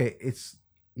okay, it's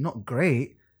not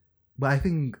great, but I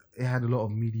think it had a lot of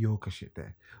mediocre shit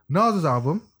there. Nas's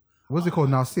album, what's it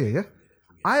called, Nasir? Yeah,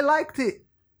 I liked it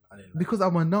I didn't like because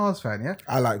I'm a Nas fan. Yeah,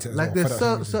 I liked it. As like well. there's For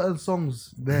that reason. certain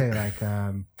songs there, like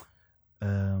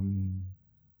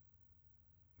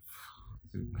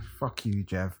fuck you,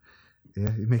 Jeff.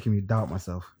 Yeah, you're making me doubt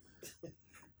myself.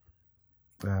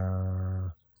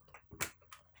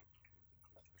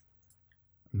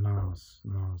 Nas.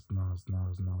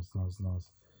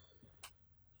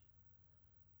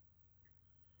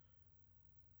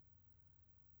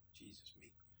 Jesus me.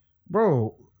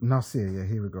 Bro, Nasir, yeah,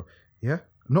 here we go. Yeah,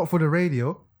 not for the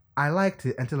radio. I liked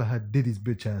it until I heard Diddy's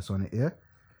bitch ass on it. Yeah, I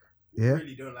yeah,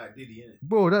 really don't like Diddy in it.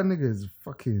 bro, that nigga is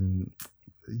fucking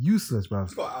useless, bro.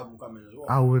 He's got an album coming as well.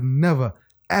 I would never,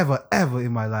 ever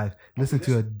in my life listen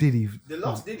to a Diddy. The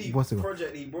last Diddy what's it?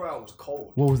 project he brought out was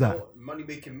cold. What was that? Money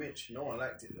Making Mitch. No one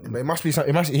liked it. But it must be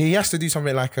something. He has to do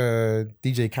something like a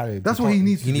DJ Khaled. That's what he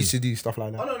needs to He do. needs to do stuff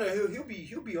like Oh that. no,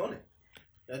 he'll be on it.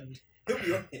 He'll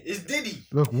be on it. It's Diddy.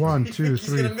 Look, 1, You 2, think he's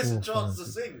 3, gonna miss 4, a chance 5.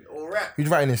 to sing or rap? Who's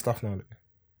writing his stuff now?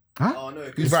 Huh? Oh no,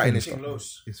 Who's writing this King stuff?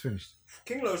 Los. It's finished.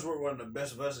 King Los wrote one of the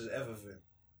best verses ever for him.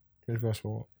 Which verse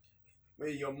for what? Where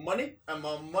your money and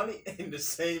my money ain't the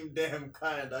same damn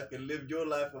kind. I can live your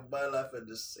life and my life at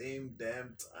the same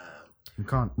damn time. You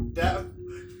can't.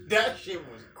 That shit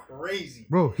was crazy.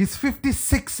 Bro, he's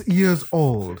 56 years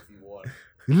old. 51.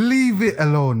 Leave it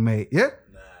alone, mate. Yeah?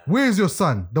 Nah. Where's your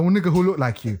son? The nigga who look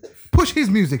like you. Push his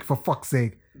music for fuck's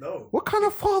sake. No. What kind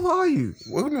of father are you?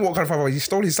 What do you mean? What kind of father? He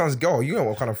stole his son's girl. You know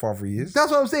what kind of father he is.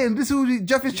 That's what I'm saying. This is who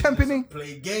Jeff is championing.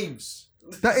 Play games.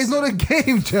 That is not a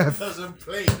game, Jeff. Doesn't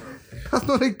play, bro. That's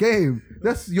not a game.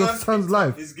 That's your Man son's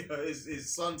picked up life.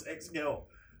 His son's ex-girl.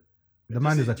 The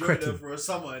man is a Enjoyed her cretin. for a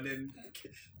summer and then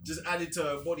just added to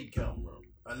her body count, bro.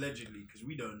 Allegedly, because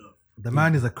we don't know. The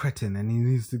man is a cretin and he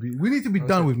needs to be. We need to be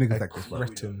done with niggas like this, bro.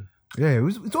 Cretin. Yeah,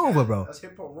 it's over, bro. That's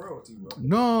hip hop royalty, bro.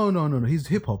 No. He's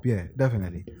hip hop, yeah,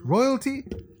 definitely. Royalty,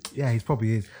 yeah, he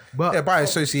probably is. But Yeah, by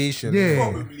association. Yeah.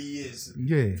 Probably is.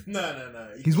 yeah, No.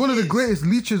 he's one of the is. greatest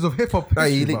leeches of hip hop. No,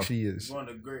 he history, bruv. literally is. He's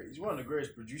one of the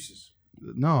greatest producers.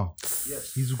 No,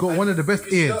 Yes. he's got one of the best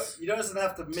Because you ears. You don't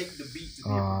have to make the beat to be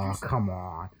a Oh, producer. come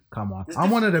on. It's I'm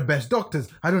one of the best doctors.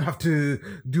 I don't have to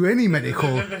do any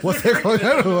medical. What's it called?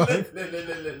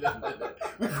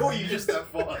 We call you just that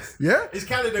fast. Yeah? Is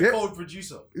Khaled a Yeah. cold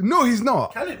producer? No, he's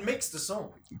not. Khaled makes the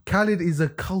song. Khaled is a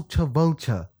culture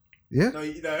vulture. Yeah? No,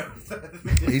 you know.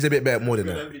 He's a bit better more than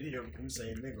Look that. at video of him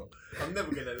saying nigga. I'm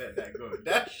never gonna let that go.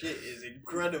 That shit is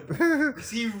incredible. Because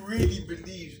he really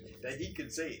believes that he can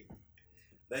say it.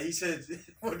 That he said,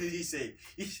 what did he say?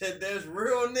 He said, there's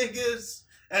real niggas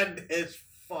and there's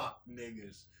fuck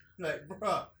niggas. Like,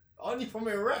 bruh, aren't you from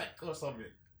Iraq or something?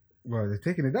 Well, they're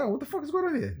taking it down. What the fuck is going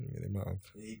on here? Yeah, they might have.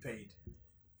 Yeah, he paid.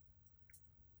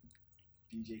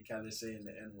 DJ Khaled saying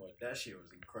the N-word. That shit was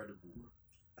incredible.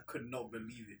 I could not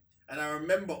believe it. And I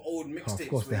remember old Oh, mixtapes. of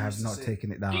course, they where he have used to not say,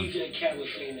 taken it down. DJ Khaled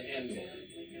saying the N-word.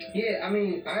 Yeah, I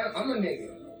mean, I'm a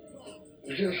nigga.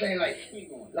 You know what I'm saying?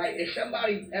 Like if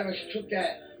somebody ever took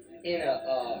that in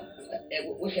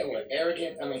what's that word?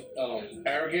 Arrogant. I mean,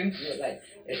 Arrogance. yeah, like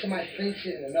if somebody thinks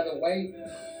it in another way,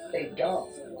 they dumb.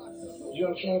 You know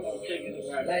what I'm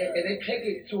saying? Like, and they take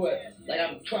it to a, like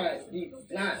I'm trying to be,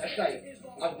 it's like,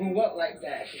 I grew up like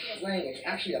that. It's a slang. It's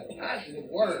actually a positive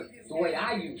word, the way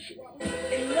I use it.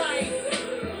 In life,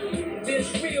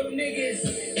 there's real niggas,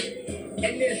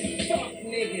 and there's fuck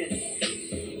niggas.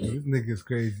 This nigga's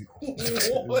crazy.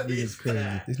 What is crazy.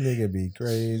 that? This nigga be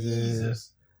crazy.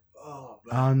 Jesus. Oh,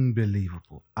 man.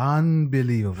 Unbelievable.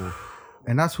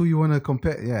 And that's who you want to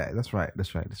compare. Yeah, that's right. No,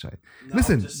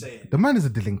 Listen, I'm just saying. the man is a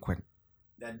delinquent.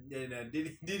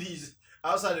 Diddy's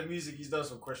outside of music, he's done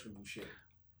some questionable shit.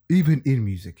 Even in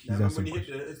music, he's Now, done remember some. when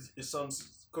he hit his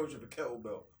son's coach with a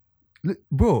kettlebell?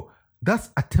 Bro, that's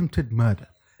attempted murder.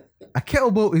 A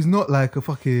kettlebell is not like a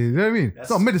fucking, you know what I mean? It's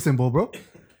not a medicine ball, bro.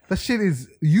 That shit is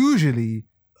usually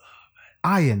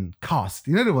iron cast.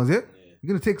 You know the ones, yeah? You're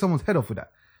going to take someone's head off with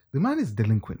that. The man is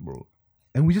delinquent, bro.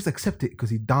 And we just accept it because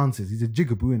he dances. He's a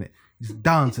jigaboo, innit? He just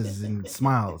dances and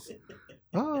smiles.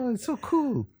 Oh, it's so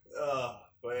cool.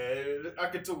 But I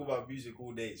could talk about music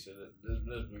all day, so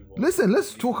let's move on. Listen,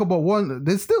 let's talk about one.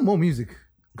 There's still more music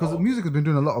because music has been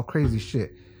doing a lot of crazy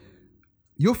shit.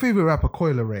 Your favorite rapper,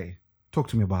 Coyle Ray. Talk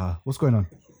to me about her. What's going on?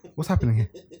 What's happening here?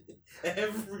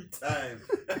 Every time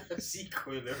I see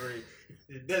Coyle Ray,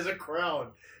 there's a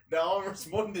crowd that I'm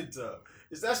responding to.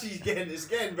 It's actually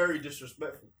getting very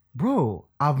disrespectful. Bro,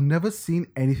 I've never seen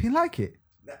anything like it.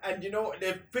 And you know what?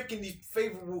 They're picking these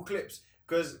favorable clips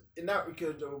because in that we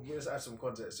could let's add some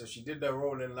context. So she did the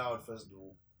Rolling Loud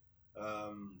festival.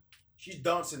 She's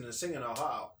dancing and singing her heart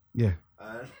out. Yeah.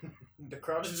 And the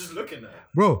crowd is just looking at her.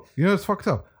 Bro, you know what's fucked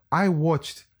up? I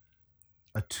watched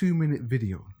a 2-minute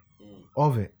video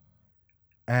of it.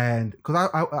 And because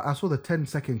I saw the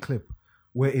 10-second clip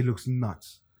where it looks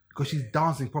nuts. Because she's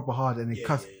dancing proper hard and it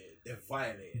cuts. Yeah. They're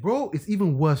violating. Bro, it's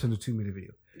even worse than the 2-minute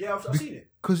video. Yeah, I've seen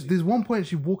it. Because there's one point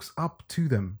she walks up to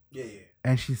them. Yeah.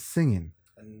 And she's singing.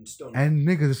 And stone. And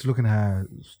niggas just looking at her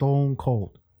stone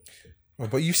cold. Oh,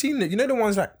 but you've seen you know the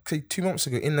ones like say 2 months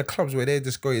ago in the clubs where they're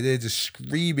just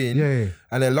screaming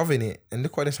and they're loving it. And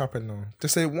look what has happened now.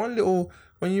 Just say one little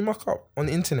when you muck up on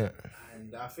the internet.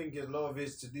 And I think a lot of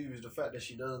it's to do with the fact that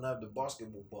she doesn't have the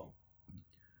basketball bump.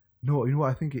 No, you know what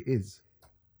I think it is?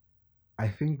 I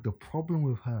think the problem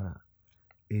with her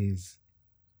is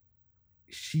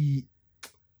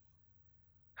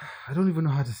I don't even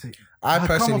know how to say. Her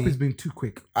come up has been too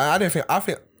quick. I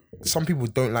think some people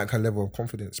don't like her level of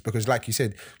confidence because, like you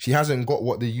said, she hasn't got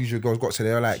what the usual girls got. So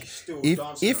they're like,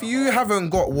 if you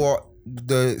haven't got what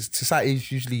the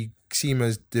societies usually seem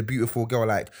as the beautiful girl,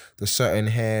 like the certain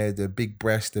hair, the big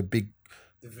breast, the big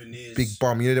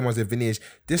bum, you know the ones, the veneers.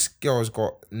 This girl's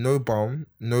got no bum,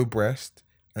 no breast,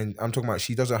 and I'm talking about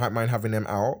she doesn't mind having them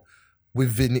out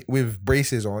with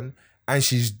braces on, and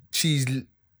she's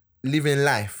living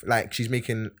life like she's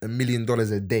making $1 million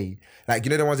a day. Like,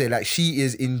 you know the ones that like she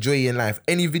is enjoying life.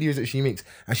 Any videos that she makes,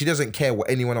 and she doesn't care what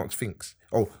anyone else thinks.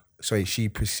 Oh, sorry, she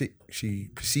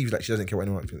perceives like she doesn't care what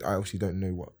anyone else thinks. I obviously don't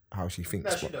know how she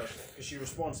thinks. No, she does, because she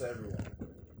responds to everyone.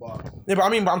 But yeah, but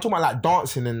I'm talking about like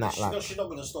dancing and that. She's not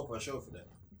gonna stop her show for that.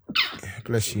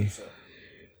 Bless you.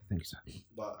 Thanks, sir.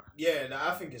 But yeah,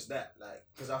 I think it's that. Like,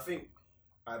 because I think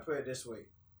I put it this way.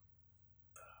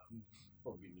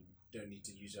 Probably don't need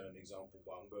to use her as an example,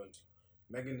 but I'm going to.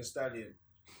 Megan Thee Stallion,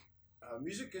 her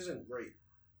music isn't great.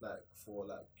 Like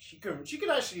she can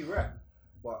actually rap,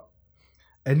 but.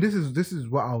 And this is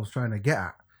what I was trying to get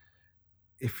at.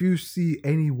 If you see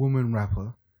any woman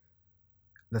rapper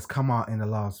that's come out in the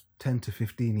last 10 to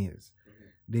 15 years,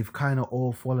 they've kind of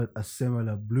all followed a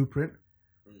similar blueprint.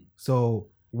 So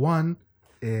one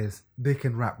is they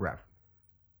can rap.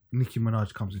 Nicki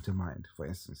Minaj comes into mind, for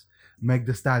instance. Meg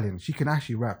Thee Stallion, she can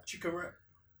actually rap. She can rap.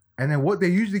 And then what they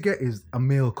usually get is a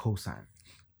male cosign,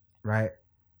 right?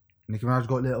 Nicki Minaj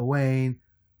got Lil Wayne.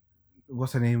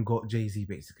 What's her name? Got Jay-Z,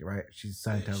 basically, right? She's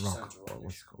signed to Rock.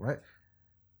 What's it called, right?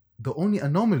 The only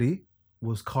anomaly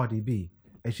was Cardi B.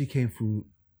 And she came through,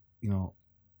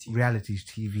 realities,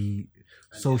 TV,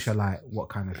 socialite, what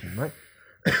kind of thing, right?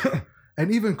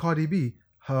 And even Cardi B,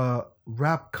 her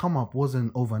rap come up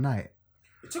wasn't overnight.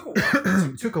 It took a while.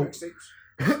 It took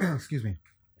a excuse me.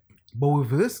 But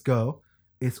with this girl,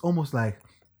 it's almost like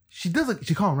she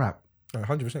can't rap.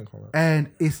 100% can't rap.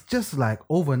 And it's just like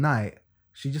overnight,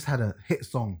 she just had a hit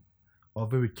song, or a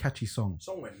very catchy song.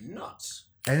 Song went nuts.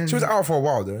 And then she was out for a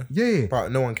while though. Yeah.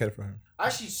 But no one cared for her. I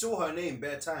actually saw her name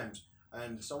bare times,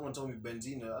 and someone told me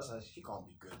Benzina. I was like, she can't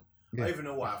be good. I don't even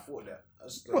know why I thought that.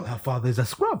 Well, her father's a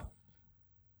scrub.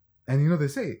 And they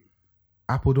say,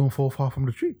 apple don't fall far from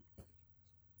the tree.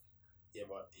 Yeah,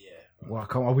 but Well,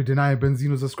 are we denying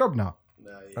Benzino's a scrub now?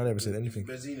 Nah, I never said anything.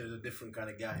 Benzino's a different kind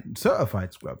of guy.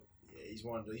 Certified scrub. Yeah, he's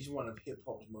one of hip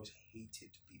hop's most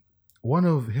hated people. One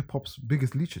of hip hop's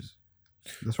biggest leeches.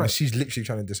 That's Right. right. She's literally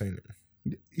trying to disown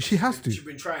it. She has to. She's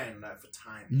been trying that for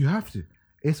time. You have to.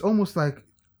 It's almost like,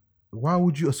 why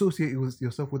would you associate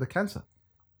yourself with a cancer?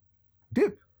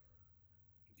 Dip.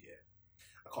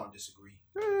 I can't disagree.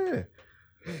 Yeah.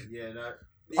 Yeah, that.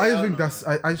 I don't think know, that's.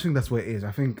 man. I just think that's what it is.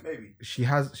 I think Maybe.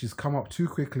 she's come up too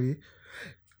quickly,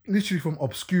 literally from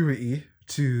obscurity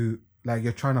to like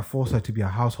you're trying to force her to be a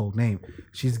household name.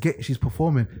 She's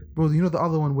performing, bro. You know the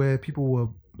other one where people were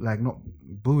like not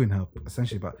booing her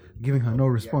essentially, but giving her no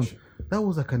response. That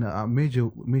was like a major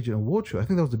award show. I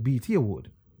think that was the BET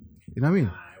award. You know what I mean?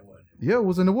 Nah, it wasn't. Yeah, it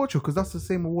was an award show because that's the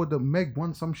same award that Meg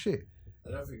won some shit.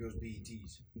 I don't think it was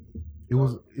BET's. It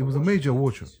was a major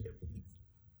award show.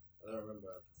 I don't remember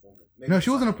her performing. No, she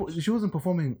wasn't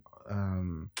performing.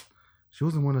 She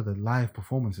wasn't one of the live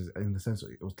performances in the sense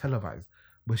it was televised,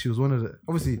 but she was one of the.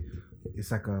 Obviously,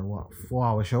 it's like a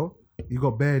 4-hour show. You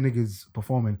got bare niggas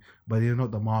performing, but they're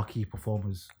not the marquee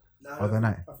performers of the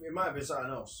night. I think it might have been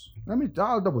something else.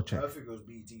 I'll double I check. don't think it was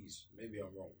BET's. Maybe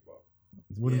I'm wrong, but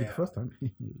It wouldn't be Yeah. the first time.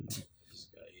 this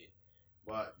guy here.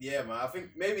 But yeah, man, I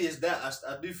think maybe it's that.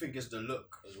 I do think it's the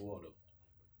look as well, though,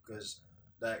 because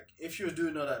like if she was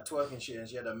doing all that twerking shit and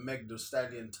she had a Meg Thee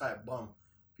Stallion type bum,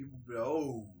 people would be like,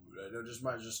 oh, like, they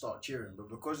might just start cheering. But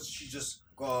because she just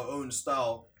got her own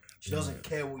style, she doesn't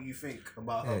care what you think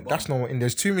about her. Yeah, bum. that's not. And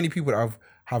there's too many people that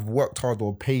have worked hard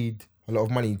or paid a lot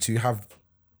of money to have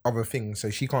other things. So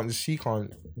you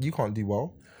can't do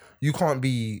well. You can't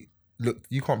be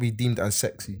deemed as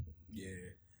sexy Yeah.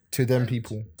 to them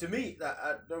people. To me, that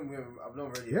I've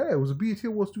not really. Yeah, it was a BET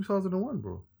Awards 2001,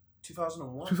 bro.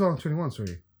 2001. 2021,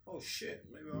 sorry. Oh shit!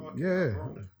 Maybe I Yeah,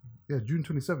 wrong. yeah, June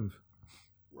 27th.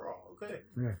 Right. Okay.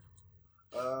 Yeah.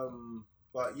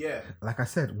 But yeah. Like I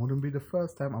said, wouldn't be the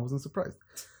first time. I wasn't surprised.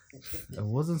 I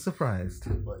wasn't surprised.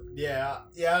 But yeah,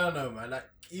 I don't know, man. Like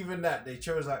even that, they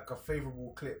chose like a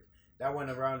favorable clip that went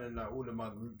around in like all of my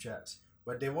group chats.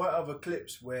 But there were other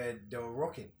clips where they were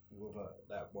rocking with her.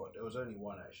 But there was only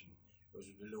one actually. It was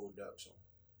with the Lil Durk song.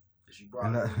 She brought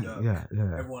And Lil that- Durk.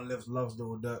 yeah. Everyone loves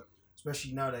Lil Durk,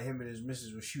 especially now that him and his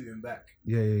missus were shooting back.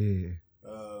 Yeah.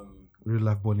 Real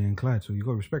life Bonnie and Clyde, so you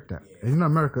gotta respect that. Yeah. And in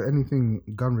America, anything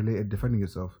gun related, defending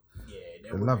yourself, Yeah,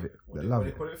 they love it. They love They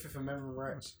it. call it Fifth Amendment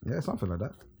rights. Yeah, something like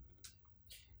that.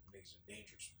 Niggas are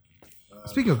dangerous.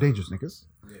 Speaking of dangerous niggas,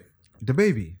 Yeah. the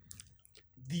baby,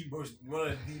 One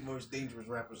of the most dangerous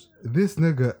rappers. this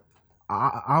nigga,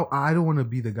 I don't want to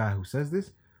be the guy who says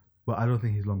this, but I don't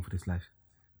think he's long for this life.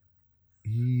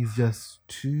 He's just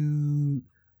too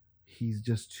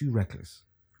reckless,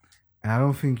 and I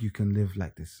don't think you can live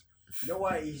like this. You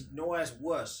know why it's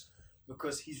worse?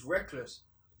 Because he's reckless,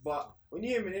 but when you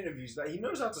hear him in interviews, like he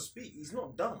knows how to speak. He's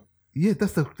not dumb. Yeah,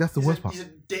 that's the worst part.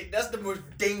 That's the most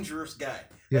dangerous guy.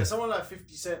 Yeah. Like someone like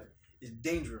 50 Cent is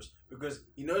dangerous because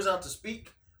he knows how to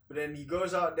speak, but then he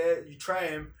goes out there, you try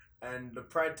him, and the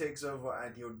pride takes over,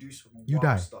 and he'll do some You wild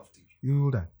die. stuff to you. You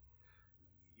will die.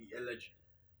 Allegedly.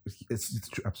 It's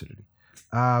true, absolutely.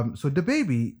 So the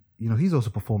baby, he's also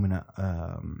performing at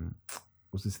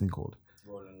what's this thing called?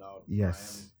 Rolling Loud.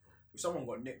 Yes. Someone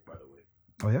got nicked, by the way.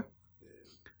 Oh yeah.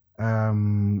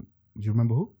 Do you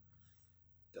remember who?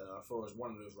 I thought it was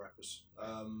one of those rappers.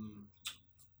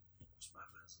 What's my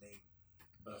man's name?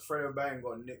 Fredo Bang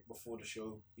got nicked before the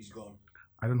show. He's gone.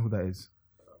 I don't know who that is.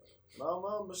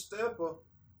 Mama Stepper.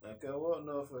 Okay, what?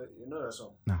 No, you know that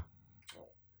song? No. Oh,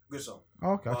 good song.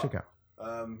 Oh, okay, I'll check it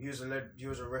out. He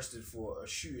was arrested for a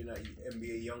shooting at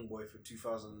NBA YoungBoy for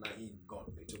 2019.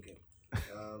 Gone. They took him.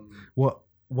 What?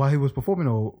 While he was performing,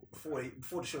 or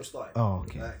Before the show started. Oh,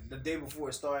 okay. The day before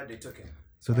it started, they took him.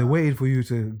 so they waited for you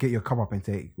to get your come up and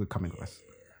say we're coming with us.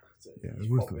 Yeah, it's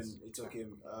ruthless. They took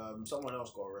him. Someone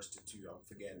else got arrested too. I'm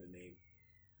forgetting the name.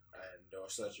 And they were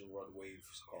searching Rod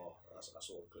Wave's car. I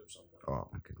saw a clip somewhere. Oh,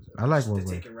 okay. I like They're Rod Wave.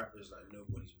 taking rappers like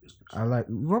nobody's business. I like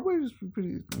Rod Wave is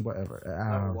pretty whatever.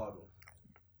 Eduardo.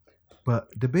 But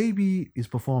the baby is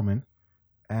performing,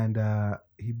 and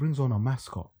he brings on a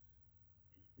mascot,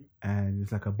 and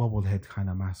it's like a bobblehead kind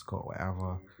of mascot,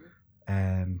 whatever.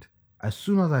 And as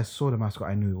soon as I saw the mascot,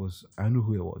 I knew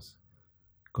who it was,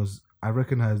 because I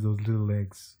recognized those little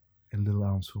legs and little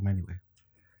arms from anywhere.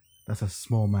 That's a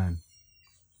small man.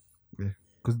 Yeah,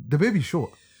 because the baby's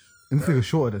short, and this nigga's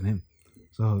shorter than him,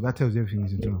 so that tells you everything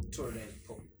you need to know. Taller than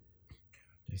probably.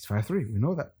 He's 5'3". We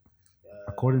know that,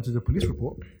 according to the police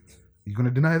report. You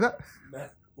gonna deny that? Man,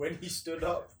 when he stood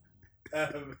up,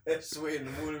 Sway in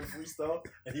the morning freestyle,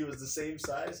 and he was the same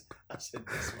size, I said,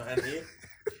 "This man here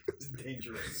It's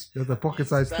dangerous. He has a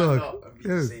pocket-sized Stand thug. up and be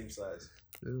the Yes. same size.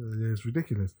 Yeah, it's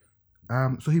ridiculous.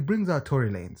 So he brings out Tory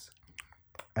Lanez,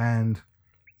 and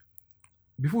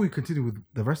before we continue with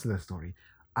the rest of the story,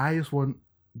 I just want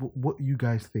what you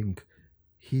guys think.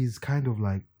 He's kind of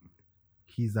like,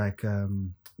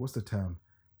 what's the term?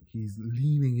 He's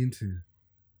leaning into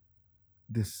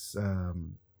this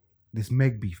this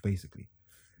Meg beef basically.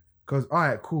 Because all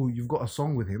right, cool, you've got a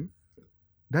song with him.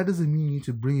 That doesn't mean you need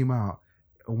to bring him out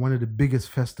on one of the biggest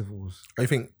festivals. I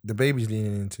think the baby's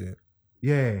leaning into it.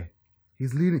 Yeah,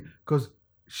 he's leaning because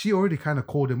she already kind of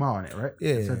called him out on it, right?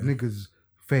 Yeah. Said niggas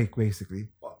fake, basically.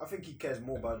 Well, I think he cares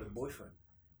more about the boyfriend.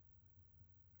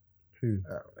 Who?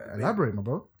 Elaborate, my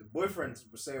bro. The boyfriend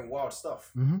was saying wild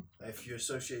stuff. Mm-hmm. If you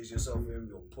associate yourself with him,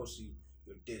 you're pussy,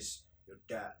 you're this, you're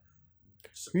that.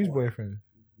 Whose boyfriend?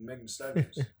 Megan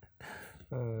Stallions.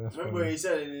 That's Remember funny. he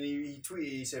said, and he tweeted,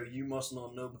 he said, "You must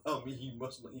not know about me. You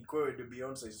must not." He quoted the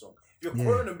Beyonce song. If you're Yeah.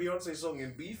 quoting a Beyonce song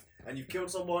in beef and you killed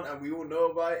someone and we all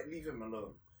know about it, leave him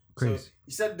alone. Crazy. So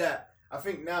he said that. I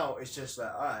think now it's just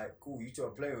like, all right, cool. You two are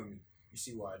playing with me. You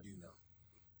see what I do now.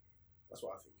 That's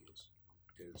what I think it is.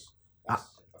 Because I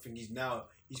think he's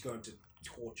going to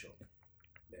torture.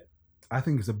 I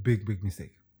think it's a big, big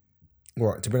mistake.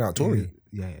 What, to bring out Tory?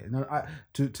 Yeah. No,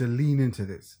 to lean into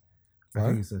this. I Right.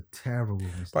 think it's a terrible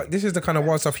mistake. But this is the kind of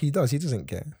wild stuff he does. He doesn't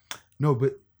care. No,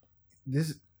 but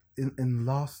this in the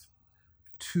last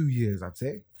 2 years, I'd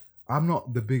say, I'm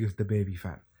not the biggest DaBaby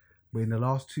fan, but in the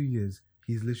last 2 years,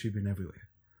 he's literally been everywhere.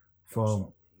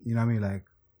 From, you know what I mean, like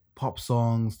pop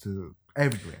songs to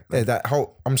everywhere. Yeah, that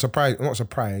whole. I'm surprised. I'm not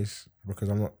surprised because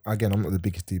I'm not the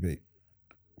biggest debate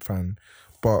fan,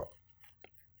 but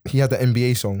he had the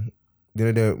NBA song.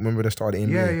 Remember the start of the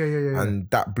NBA? Yeah. And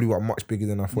that blew up much bigger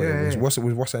than I thought it was. Yeah.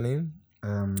 What's her name?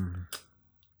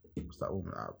 What's that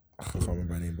woman? I can't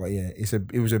remember her name, but yeah,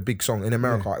 it was a big song in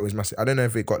America. It was massive. I don't know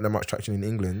if it got that much traction in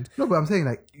England. No, but I'm saying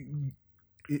like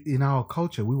in our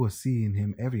culture, we were seeing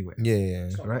him everywhere. Yeah.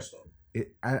 Right.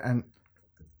 And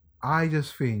I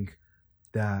just think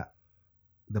that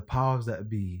the powers that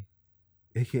be,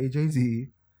 aka Jay-Z,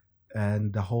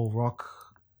 and the whole rock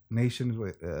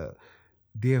nation,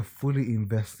 they're fully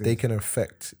invested. They can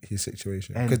affect his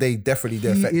situation And because they're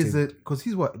affected. He is because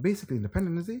he's what, basically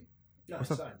independent, is he? Yeah, What's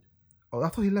he up? signed. Oh, I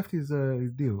thought he left his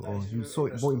deal, No, or he's he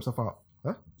with bought himself out.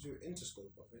 Huh? He's with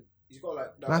Interscope, I think. He's got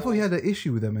like. But I thought he had an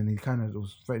issue with them, and he kind of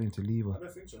was threatening to leave. I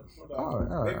don't think so.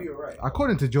 Maybe you're right.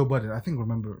 According to Joe Budden, I think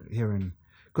remember hearing,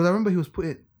 because I remember he was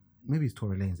putting, maybe it's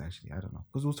Tory Lanez actually. I don't know,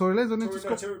 because it was Tory Lanez on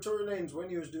Interscope. Tory Lanez, when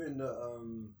he was doing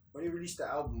the when he released the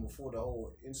album before the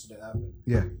whole incident happened.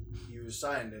 Yeah. He was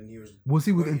signed and he was. Was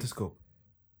he with when Interscope?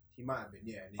 He might have been,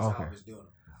 yeah. And he's Okay. out of his deal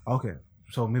Okay,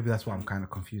 so maybe that's why I'm kind of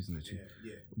confusing the two.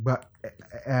 Yeah. But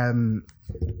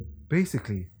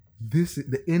basically,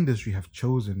 the industry have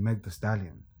chosen Meg Thee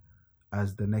Stallion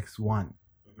as the next one,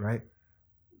 right?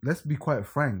 Let's be quite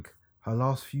frank. Her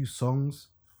last few songs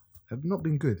have not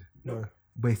been good. No.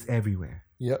 But it's everywhere.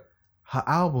 Yep. Her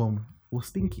album was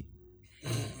stinky.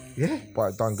 Yeah.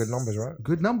 But done good numbers, right?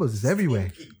 Good numbers. It's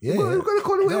everywhere. Yeah. We're gonna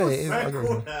call it what Yeah, it was. it is. Man I get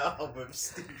called it. that album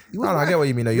stinky. It was No, I whack. get what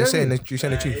you mean. Though. You're Yeah, saying yeah. the truth.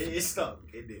 It's stuck,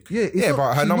 isn't it? Yeah, it's Yeah, not-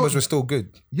 but her she's numbers not- were still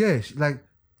good. Yeah, like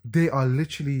they are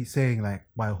literally saying like,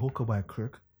 by hook or by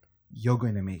crook, you're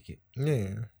going to make it.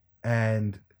 Yeah.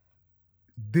 And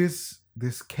this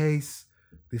case,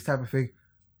 this type of thing,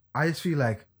 I just feel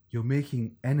like you're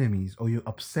making enemies or you're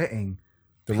upsetting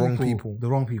The wrong people. The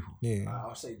wrong people. Yeah.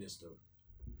 I'll say this though.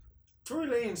 Tory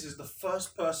Lanez is the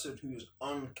first person who has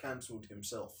uncancelled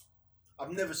himself.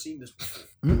 I've never seen this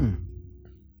before.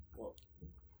 What?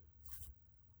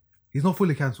 He's not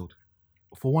fully cancelled.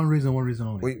 For one reason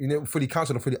only. Wait, you know, fully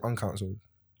cancelled or fully uncancelled?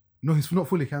 No, he's not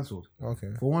fully cancelled.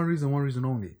 Okay. For one reason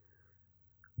only.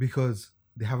 Because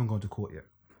they haven't gone to court yet.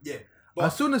 Yeah.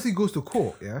 As soon as he goes to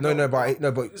court, yeah. But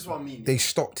This is what I mean. they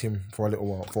stopped him for a little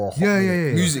while for a hot Yeah, minute. yeah,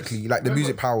 yeah. Musically, like the Remember,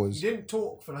 music powers. He didn't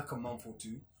talk for like a month or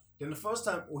two. Then the first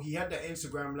time, he had that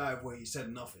Instagram live where he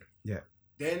said nothing. Yeah.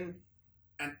 Then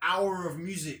an hour of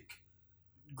music,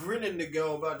 grinning the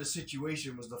girl about the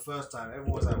situation was the first time.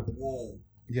 Everyone was like, whoa.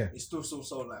 Yeah. It still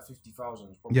sold like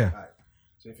 50,000. Probably Yeah. Like,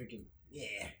 so you're thinking,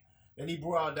 yeah. Then he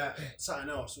brought out that something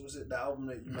else. What was it? That album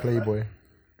that you Playboy.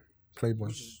 Like?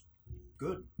 Which is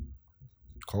good.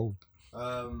 Cold.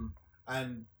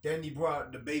 And then he brought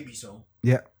out the Baby song.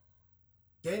 Yeah.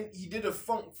 Then he did a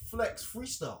Funk Flex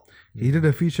freestyle. He did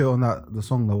a feature on the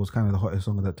song that was kind of the hottest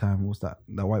song at that time. What's that?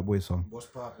 That White Boy song. What's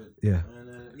poppin'? Yeah.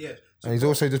 And yeah. And he's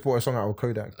also just brought a song out with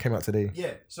Kodak. Came out today.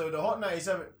 Yeah. So the Hot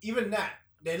 97, even that,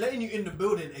 they're letting you in the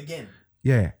building again.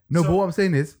 Yeah. No, So- but what I'm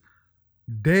saying is,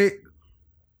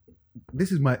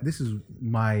 this is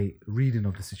my reading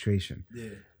of the situation. Yeah.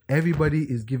 Everybody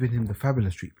is giving him the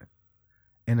fabulous treatment,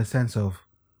 in a sense of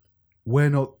we're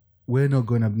not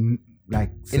gonna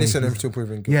like say Innocent he's- until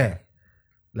proven guilty. Yeah,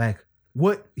 like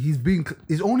what he's being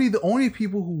is only the only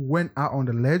people who went out on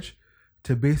the ledge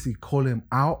to basically call him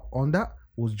out on that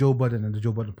was Joe Budden and the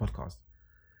Joe Budden podcast.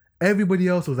 Everybody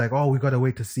else was like, "Oh, we gotta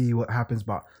wait to see what happens,"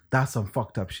 but that's some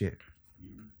fucked up shit.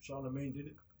 Charlamagne did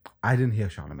it. I didn't hear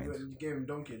Charlamagne. You gave him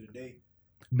donkey today.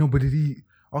 No, but did he?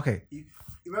 Okay,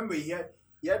 Remember, he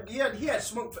had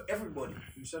smoke for everybody.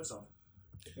 You said something.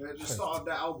 At the start of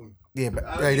that album. Yeah, but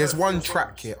I there's heard one 4 track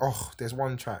songs. here. Oh, there's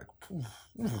one track.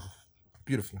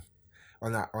 Beautiful.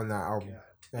 On that album.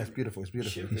 Yeah, it's beautiful. It's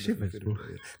beautiful. He shivers, bro.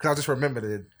 Because I just remember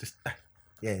the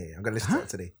yeah, I'm gonna listen to it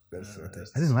today.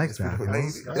 I didn't like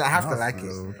that. I have to like What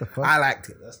the it. fuck? I liked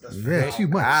it. That's Yeah, too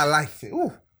much. I liked it.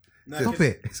 Ooh. Stop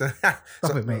it. So,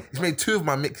 Stop it, mate. It's made 2 of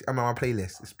my my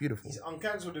playlist. It's beautiful. He's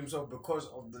uncancelled himself because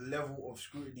of the level of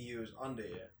scrutiny he was under.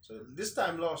 Yeah. So this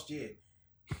time last year,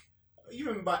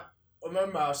 even back, I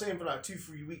remember I was saying for like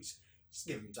 2-3 weeks, just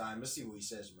give him time. Let's see what he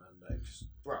says, man. Like, just,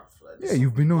 bruv. Like, this Yeah,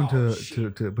 you've been known wild to,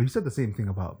 shit. but you said the same thing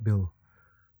about Bill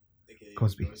Okay,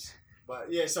 Cosby. But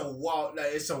yeah, it's some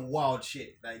wild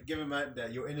shit. Like, give him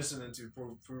that you're innocent until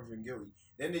proven guilty.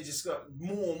 Then they just got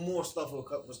more and more stuff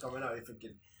was coming out. They're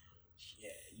thinking, yeah,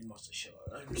 you must have shot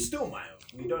her. Like, still my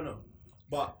own. We don't know.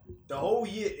 But the whole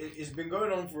year, it's been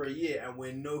going on for a year, and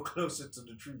we're no closer to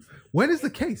the truth. When is the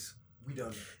case? We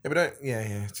don't know. Yeah, but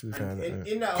yeah. To be fair, And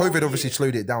yeah. in that whole COVID obviously year-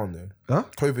 slowed it down though. Huh?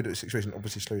 COVID situation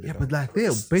obviously slowed it Yeah, down. but like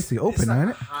they're basically open it's now,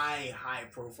 like innit? a high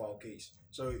profile case.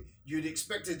 So you'd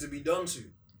expect it to be done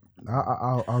soon.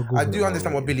 I'll go. I do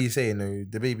understand what Billy's saying though.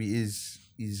 The baby he's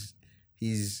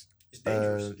It's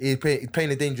dangerous. he's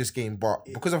playing a dangerous game, but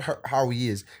because of how he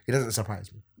is, it doesn't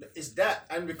surprise me. It's that,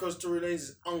 and because Tory Lanez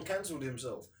has uncancelled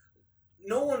himself.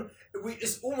 No one.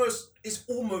 It's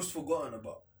almost forgotten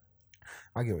about.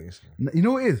 I get what you're saying. You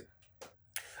know what it is?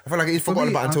 I feel like it's For forgotten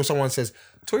me, about until someone says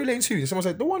Tory Lanez who, and someone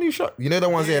said the one who shot. You know the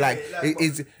ones there like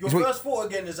it's your first thought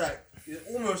again is like it's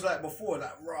almost like before,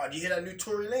 like Rod. You hear that new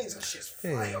Tory Lanez? That shit's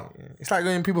fire. yeah. It's like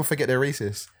when people forget they're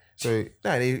racist. So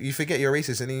you forget you're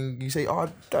racist, and then you say, "Oh,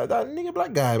 that nigga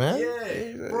black guy, man."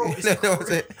 Yeah, bro, it's You know what I'm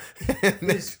saying?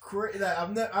 It's crazy. Like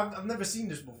I've never seen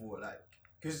this before. Like,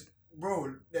 cause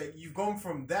bro, like, you've gone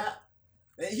from that.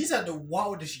 Like, he's had the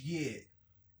wildest year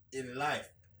in life.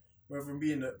 Went from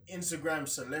being an Instagram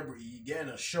celebrity, getting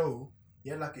a show.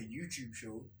 He had like a YouTube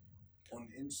show on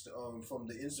from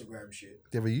the Instagram shit.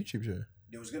 They have a YouTube show.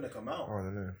 That was gonna come out Oh, I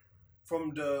don't know.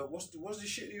 from the what's the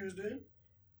shit he was doing?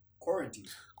 Quarantine.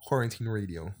 Quarantine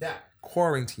radio. That.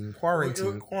 Quarantine.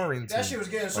 That shit was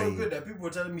getting so Wait. good that people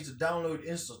were telling me to download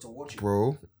Insta to watch it.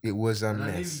 Bro, it was a And I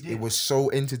knew mess. you did. It was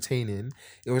so entertaining.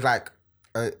 It was like,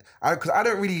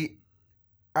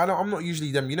 I'm not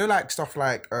usually them. You know, like stuff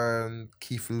like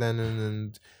Keith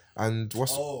Lennon and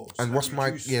what's Celebrity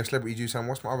my Juice. Celebrity Juice, and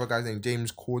what's my other guy's name?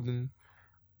 James Corden.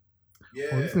 Yeah.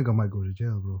 Oh, this nigga might go to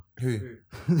jail, bro. Who?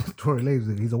 Tory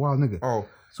Lanez, he's a wild nigga. Oh,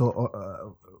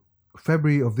 So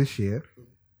February of this year,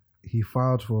 he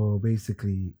filed for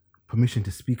basically permission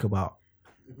to speak about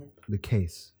the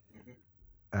case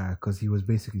because he was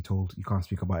basically told you can't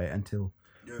speak about it until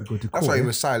you go to court. that's why he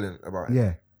was silent about it.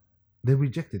 Yeah, they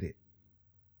rejected it,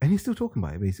 and he's still talking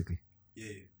about it. Basically,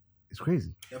 Yeah. it's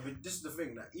crazy. Yeah, but this is the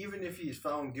thing. Like, even if he is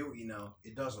found guilty now,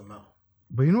 it doesn't matter.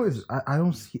 But you know, what is I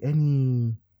don't see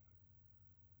any.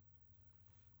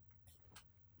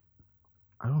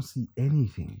 I don't see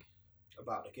anything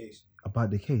About the case. about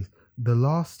the case. The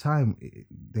last time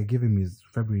they're giving me is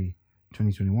February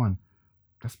 2021.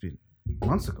 That's been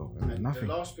months ago. And And nothing.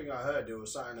 the last thing I heard, there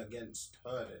was something against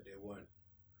her that they weren't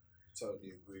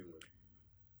totally agree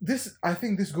with. I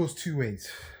think this goes two ways.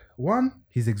 One,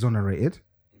 he's exonerated,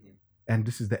 and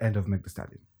this is the end of Meg Thee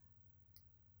Stallion.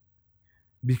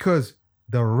 Because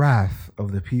the wrath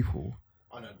of the people,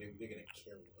 I know they're gonna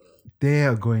kill her. they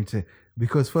are going to.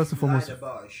 Because first and foremost, Lied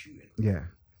about a shooting. yeah,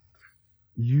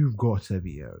 you've got to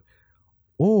be out.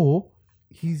 Or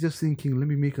he's just thinking, let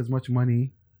me make as much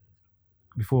money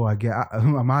before I get out,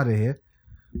 I'm out of here,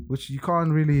 which you can't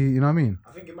really, you know what I mean?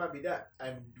 I think it might be that.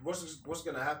 And what's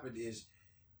gonna happen is,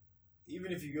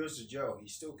 even if he goes to jail,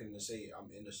 he's still gonna say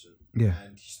I'm innocent. Yeah.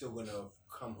 And he's still gonna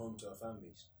come home to our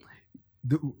families.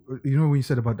 You know when you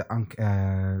said about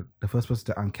the first person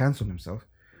to uncancel himself,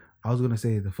 I was gonna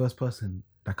say the first person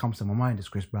that comes to my mind is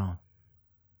Chris Brown.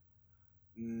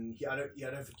 I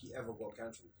don't think he ever got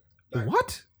cancelled.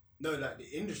 What? No, like the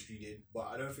industry did, but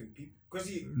I don't think people because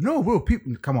he. No, bro.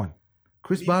 People, come on.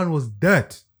 Chris Brown was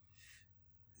dirt.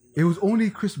 It was only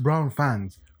Chris Brown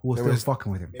fans who was There still was-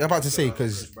 fucking with him. I'm about to say, I'm a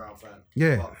 'cause- Chris Brown fan.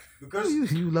 Yeah. But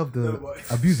because You love the No,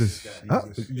 but- abusers. Jesus. Huh?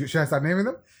 Should I start naming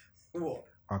them? what?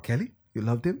 R. Kelly, you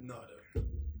loved him. No,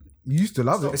 You used to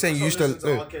love Stop. it. They're saying you used to. Listen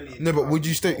to R. Kelly in No, but would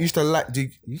you still 2004. used to like? Do you,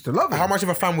 You used to love it. how much of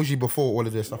a fan was you before all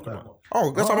of this stuff came out?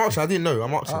 Oh, that's what I'm asking. I didn't know.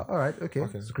 I'm asking. All right. Okay.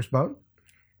 Okay. So Chris Brown.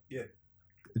 Yeah.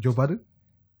 Joe Biden.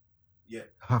 Yeah.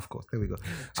 Of course. There we go.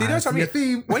 See, that's what I see a mean.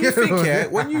 theme. When you think, yeah,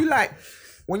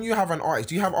 when you have an artist,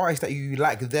 do you have artists that you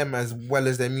like them as well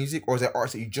as their music, or is there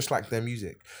artists that you just like their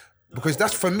music? Because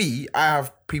that's for me. I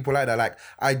have people like that. Like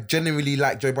I genuinely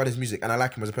like Joe Biden's music, and I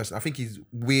like him as a person. I think he's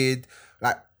weird,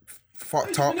 like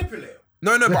fucked up. Manipulator.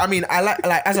 No, but I mean, I like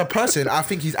as a person, I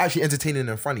think he's actually entertaining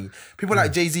and funny. People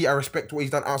like Jay-Z, I respect what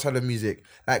he's done outside of music.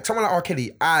 Like someone like R.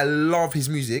 Kelly, I love his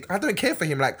music. I don't care for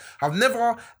him. Like I've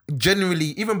never genuinely,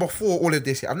 even before all of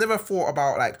this, I've never thought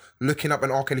about like looking up an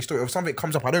R. Kelly story. If something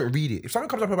comes up, I don't read it. If something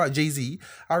comes up about Jay-Z,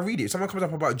 I read it. If someone comes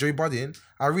up about Joe Budden,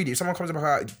 I read it. If someone comes up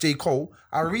about J. Cole,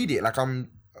 I read it. Like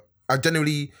I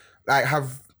genuinely like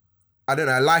have, I don't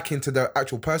know, a liking to the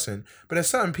actual person. But there's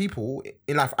certain people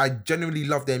in life, I genuinely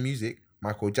love their music.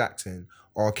 Michael Jackson,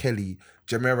 R. Kelly,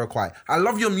 Jamiroquai. I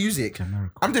love your music.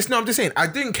 I'm just saying, I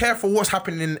didn't care for what's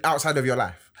happening outside of your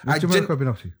life. What's Jamiroquai been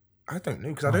up to? I don't know,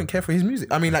 because I don't care for his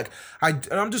music. I mean, like,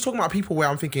 I'm just talking about people where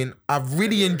I'm thinking, I've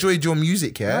really enjoyed your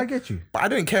music, yeah? I get you. But I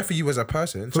don't care for you as a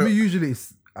person. For So me, usually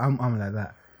it's I'm like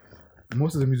that.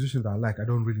 Most of the musicians that I like, I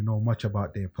don't really know much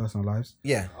about their personal lives.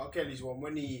 yeah. R. Kelly's one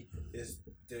when he is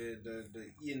the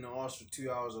eating the arse for 2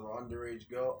 hours of an underage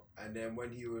girl, and then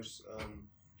when he was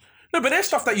No, but there's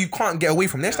stuff that you can't get away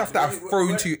from. There's stuff that I've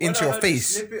thrown into when I your heard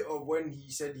face. The snippet of when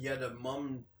he said he had a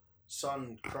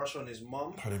son crush on his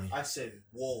mum. Pardon me. I said,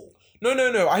 "Whoa."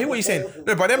 No. I hear what you're saying.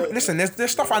 No, but then listen,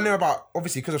 there's stuff I know about,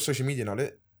 obviously because of social media and all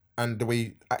it, and the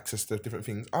way access to different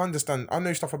things. I understand. I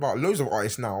know stuff about loads of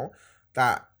artists now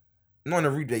that not in a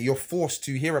rude way you're forced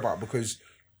to hear about because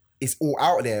it's all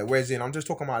out there. Whereas I'm just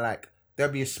talking about like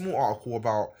there'll be a small article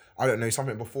about I don't know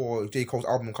something before J. Cole's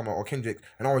album come out or Kendrick,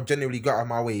 and I'll genuinely go out of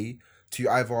my way to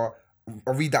either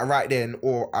I'll read that right then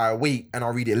or I wait and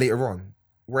I'll read it later on.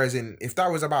 Whereas if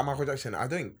that was about Michael Jackson,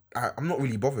 I'm not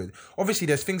really bothered. Obviously,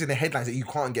 there's things in the headlines that you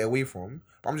can't get away from,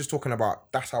 but I'm just talking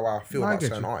about that's how I feel No, I about get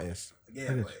certain you. artists.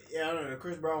 Yeah, but, yeah, I don't know. The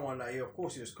Chris Brown one, like, yeah, of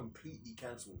course, he was completely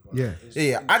cancelled. Right? Yeah.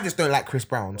 Yeah, I just don't like Chris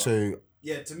Brown, so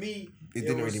Yeah, to me, It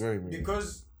didn't really worry me.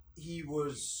 because he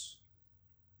was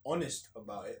honest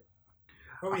about it.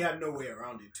 Probably had no way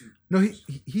around it too. No,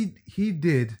 he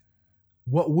did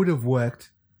what would have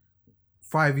worked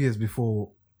 5 years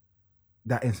before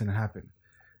that incident happened.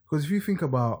 Because if you think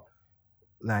about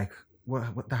like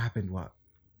what that happened,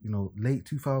 late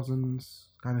 2000s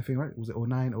kind of thing, right? Was it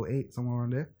 09, 08, somewhere around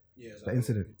there? Yeah, it's That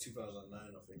incident. 2009,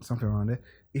 I think. Something around there.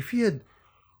 If he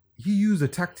used a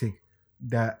tactic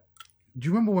that, do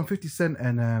you remember when 50 Cent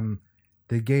and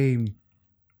The Game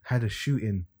had a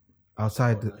shooting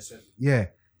outside yeah,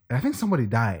 and I think somebody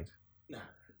died. Nah,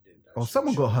 Or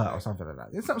someone got hurt or something like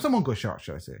that. Someone got shot,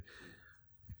 should I say.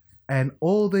 And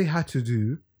all they had to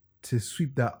do to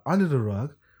sweep that under the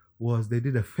rug was they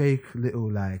did a fake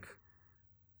little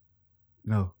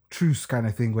truce kind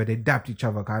of thing where they dapped each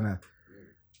other kind of.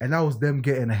 And that was them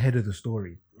getting ahead of the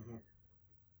story. Mm-hmm.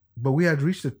 But we had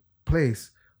reached a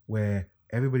place where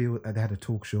they had a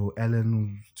talk show.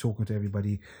 Ellen was talking to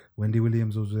everybody. Wendy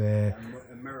Williams was there.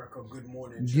 America, Good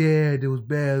Morning. Yeah, there was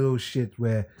bare little shit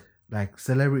where like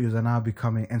celebrities are now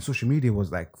becoming, and social media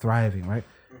was like thriving, right?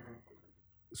 Mm-hmm.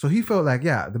 So he felt like,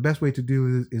 yeah, the best way to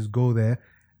do this is go there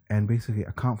and basically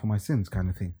account for my sins kind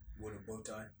of thing. With a bow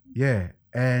tie. Yeah.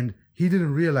 And he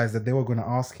didn't realize that they were going to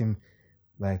ask him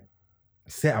like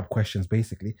set up questions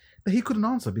basically that he couldn't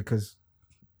answer because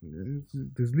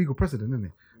there's legal precedent, isn't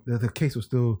it? The case was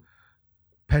still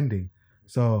pending.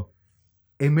 So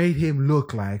it made him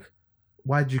look like,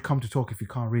 why did you come to talk if you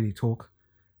can't really talk?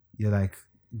 You're like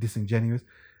disingenuous.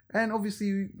 And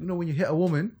obviously, when you hit a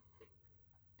woman,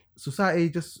 society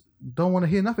just don't want to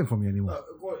hear nothing from you anymore.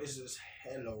 What is this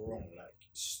hella wrong? Like,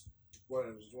 it's one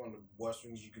of the worst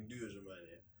things you can do as a man.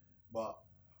 Yeah? But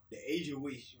the age at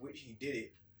which he did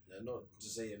it, not to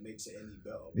say it makes it any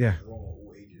better. Yeah. It's wrong at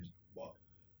all ages. But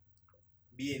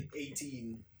being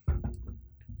 18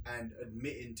 and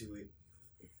admitting to it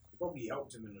probably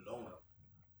helped him in the long run.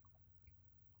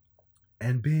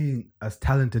 And being as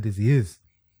talented as he is,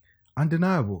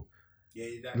 undeniable.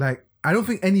 Yeah, Like, I don't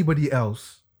think anybody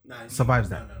else survives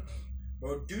that. No.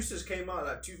 Bro, Deuces came out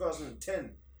like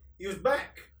 2010. He was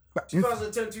back. But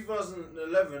 2010,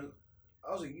 2011.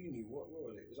 I was at uni. What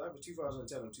was it? It was either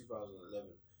 2010 or 2011.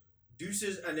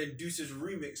 Deuces and then Deuces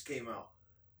Remix came out.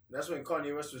 That's when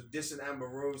Kanye West was dissing Amber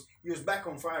Rose. He was back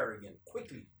on fire again.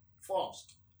 Quickly.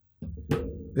 Fast.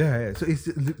 Yeah. So it's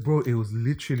bro. It was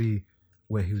literally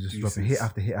where he was just dropping hit Deuces.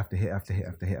 after hit after hit after hit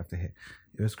after hit after hit.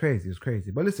 It was crazy. It was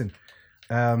crazy. But listen,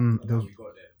 there was, We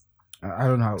got there. I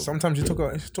don't know. Sometimes you talk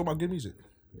about good music.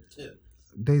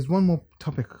 There's one more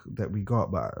topic that we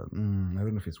got, but I don't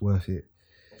know if it's worth it.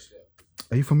 What's that?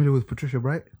 Are you familiar with Patricia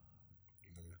Bright?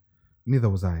 Neither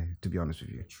was I, to be honest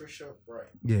with you. Patricia Bright.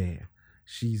 Yeah.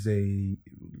 She's a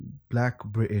black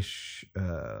British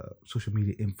social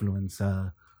media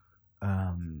influencer.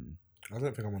 I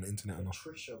don't think I'm on the internet enough.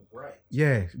 Patricia Bright.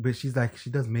 Yeah, but she's like, she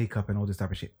does makeup and all this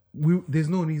type of shit. There's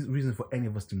no reason for any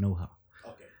of us to know her,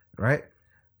 Okay. right?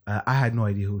 I had no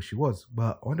idea who she was,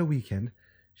 but on the weekend,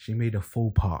 she made a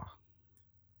faux pas.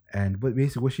 But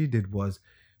basically what she did was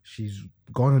she's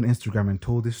gone on Instagram and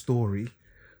told this story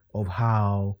of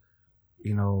how,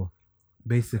 you know,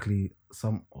 basically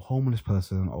some homeless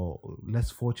person or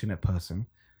less fortunate person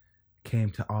came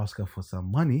to ask her for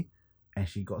some money and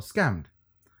she got scammed.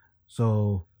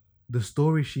 So the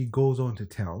story she goes on to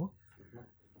tell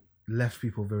left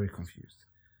people very confused.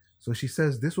 So she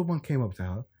says this woman came up to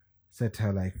her, said to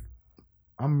her like,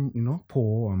 I'm, you know,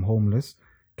 poor, I'm homeless.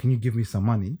 Can you give me some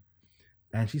money?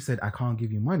 And she said, I can't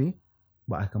give you money,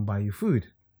 but I can buy you food.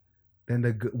 Then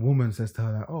the woman says to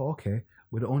her like, oh, okay.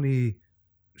 But the only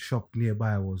shop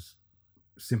nearby was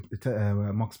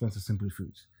Mark Spencer Simply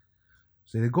Foods.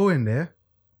 So they go in there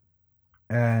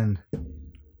and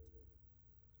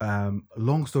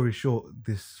long story short,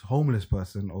 this homeless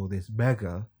person or this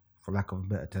beggar, for lack of a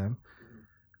better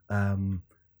term,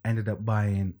 ended up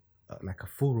buying like a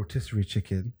full rotisserie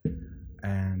chicken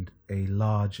and a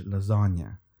large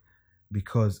lasagna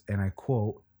because, and I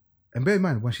quote, and bear in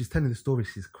mind when she's telling the story,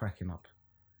 she's cracking up.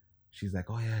 She's like,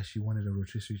 oh yeah, she wanted a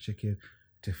rotisserie chicken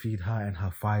to feed her and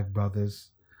her 5 brothers.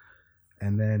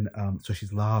 And then, so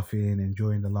she's laughing,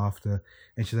 enjoying the laughter.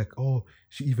 And she's like, oh,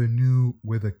 she even knew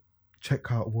where the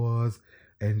checkout was.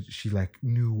 And she like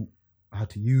knew how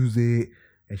to use it.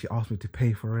 And she asked me to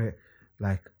pay for it.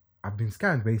 Like, I've been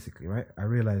scammed basically, right? I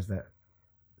realized that.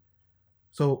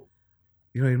 So,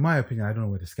 you know, in my opinion, I don't know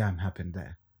where the scam happened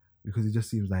there. Because it just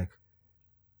seems like,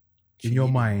 in your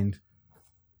mind,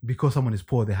 because someone is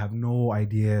poor, they have no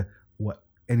idea what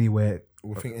anywhere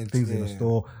things in the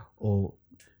store or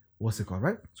what's it called,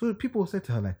 right? So people said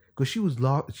to her like, because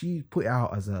she put it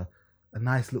out as a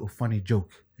nice little funny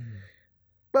joke,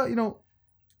 but you know,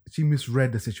 she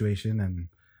misread the situation, and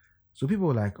so people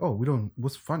were like, oh,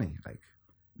 what's funny? Like,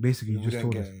 basically, you just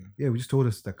told us, we just told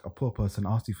us like a poor person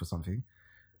asked you for something,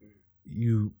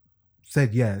 you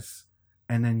said yes,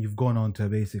 and then you've gone on to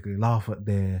basically laugh at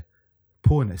their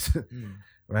poorness,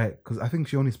 right? Because I think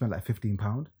she only spent like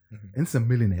 £15, and it's a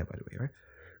millionaire, by the way, right?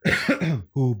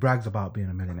 Who brags about being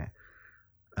a millionaire.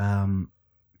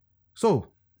 So,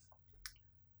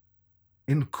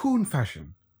 in coon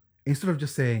fashion, instead of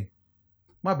just saying,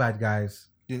 my bad, guys,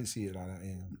 Didn't see it like that,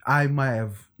 yeah. I might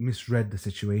have misread the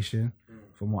situation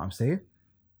from what I'm saying.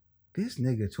 This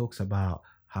nigga talks about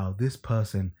how this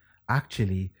person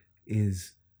actually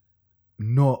is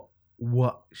not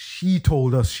what she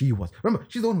told us she was. Remember,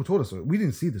 she's the one who told us. We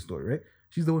didn't see the story, right?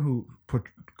 She's the one who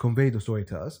conveyed the story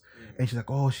to us. And she's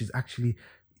like, oh, she's actually,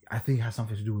 I think it has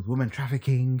something to do with women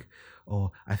trafficking,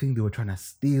 or I think they were trying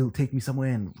to take me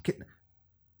somewhere and kidnap.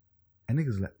 And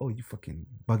niggas like, oh, you fucking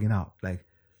bugging out. Like,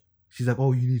 she's like,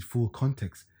 oh, you need full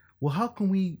context. Well, how can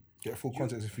we get full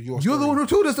context for You're the one who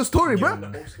told us the story,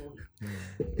 bro.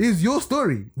 It's your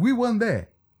story. We weren't there.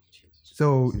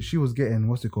 So she was getting,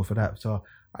 what's it called for that? So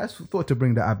I just thought to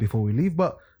bring that up before we leave.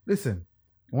 But listen,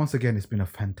 once again, it's been a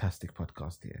fantastic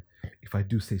podcast here, if I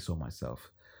do say so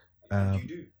myself. You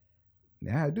do.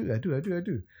 Yeah, I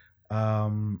do.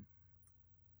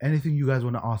 Anything you guys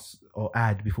want to ask or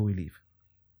add before we leave?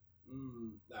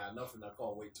 Nah, nothing. I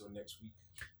can't wait till next week.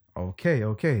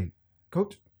 Okay.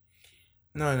 Coach?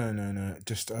 No.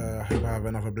 Just I hope I have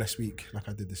another blessed week like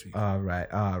I did this week. All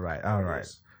right.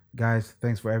 Guys,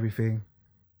 thanks for everything.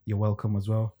 You're welcome as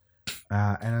well.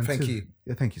 And Thank you.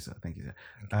 Yeah, thank you, sir.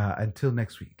 Until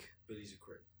next week. Billy's a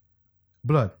crib.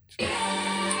 Blood.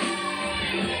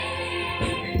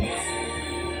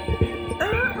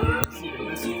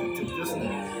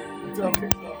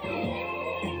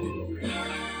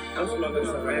 I'm smoking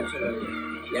some actually.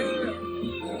 Yeah.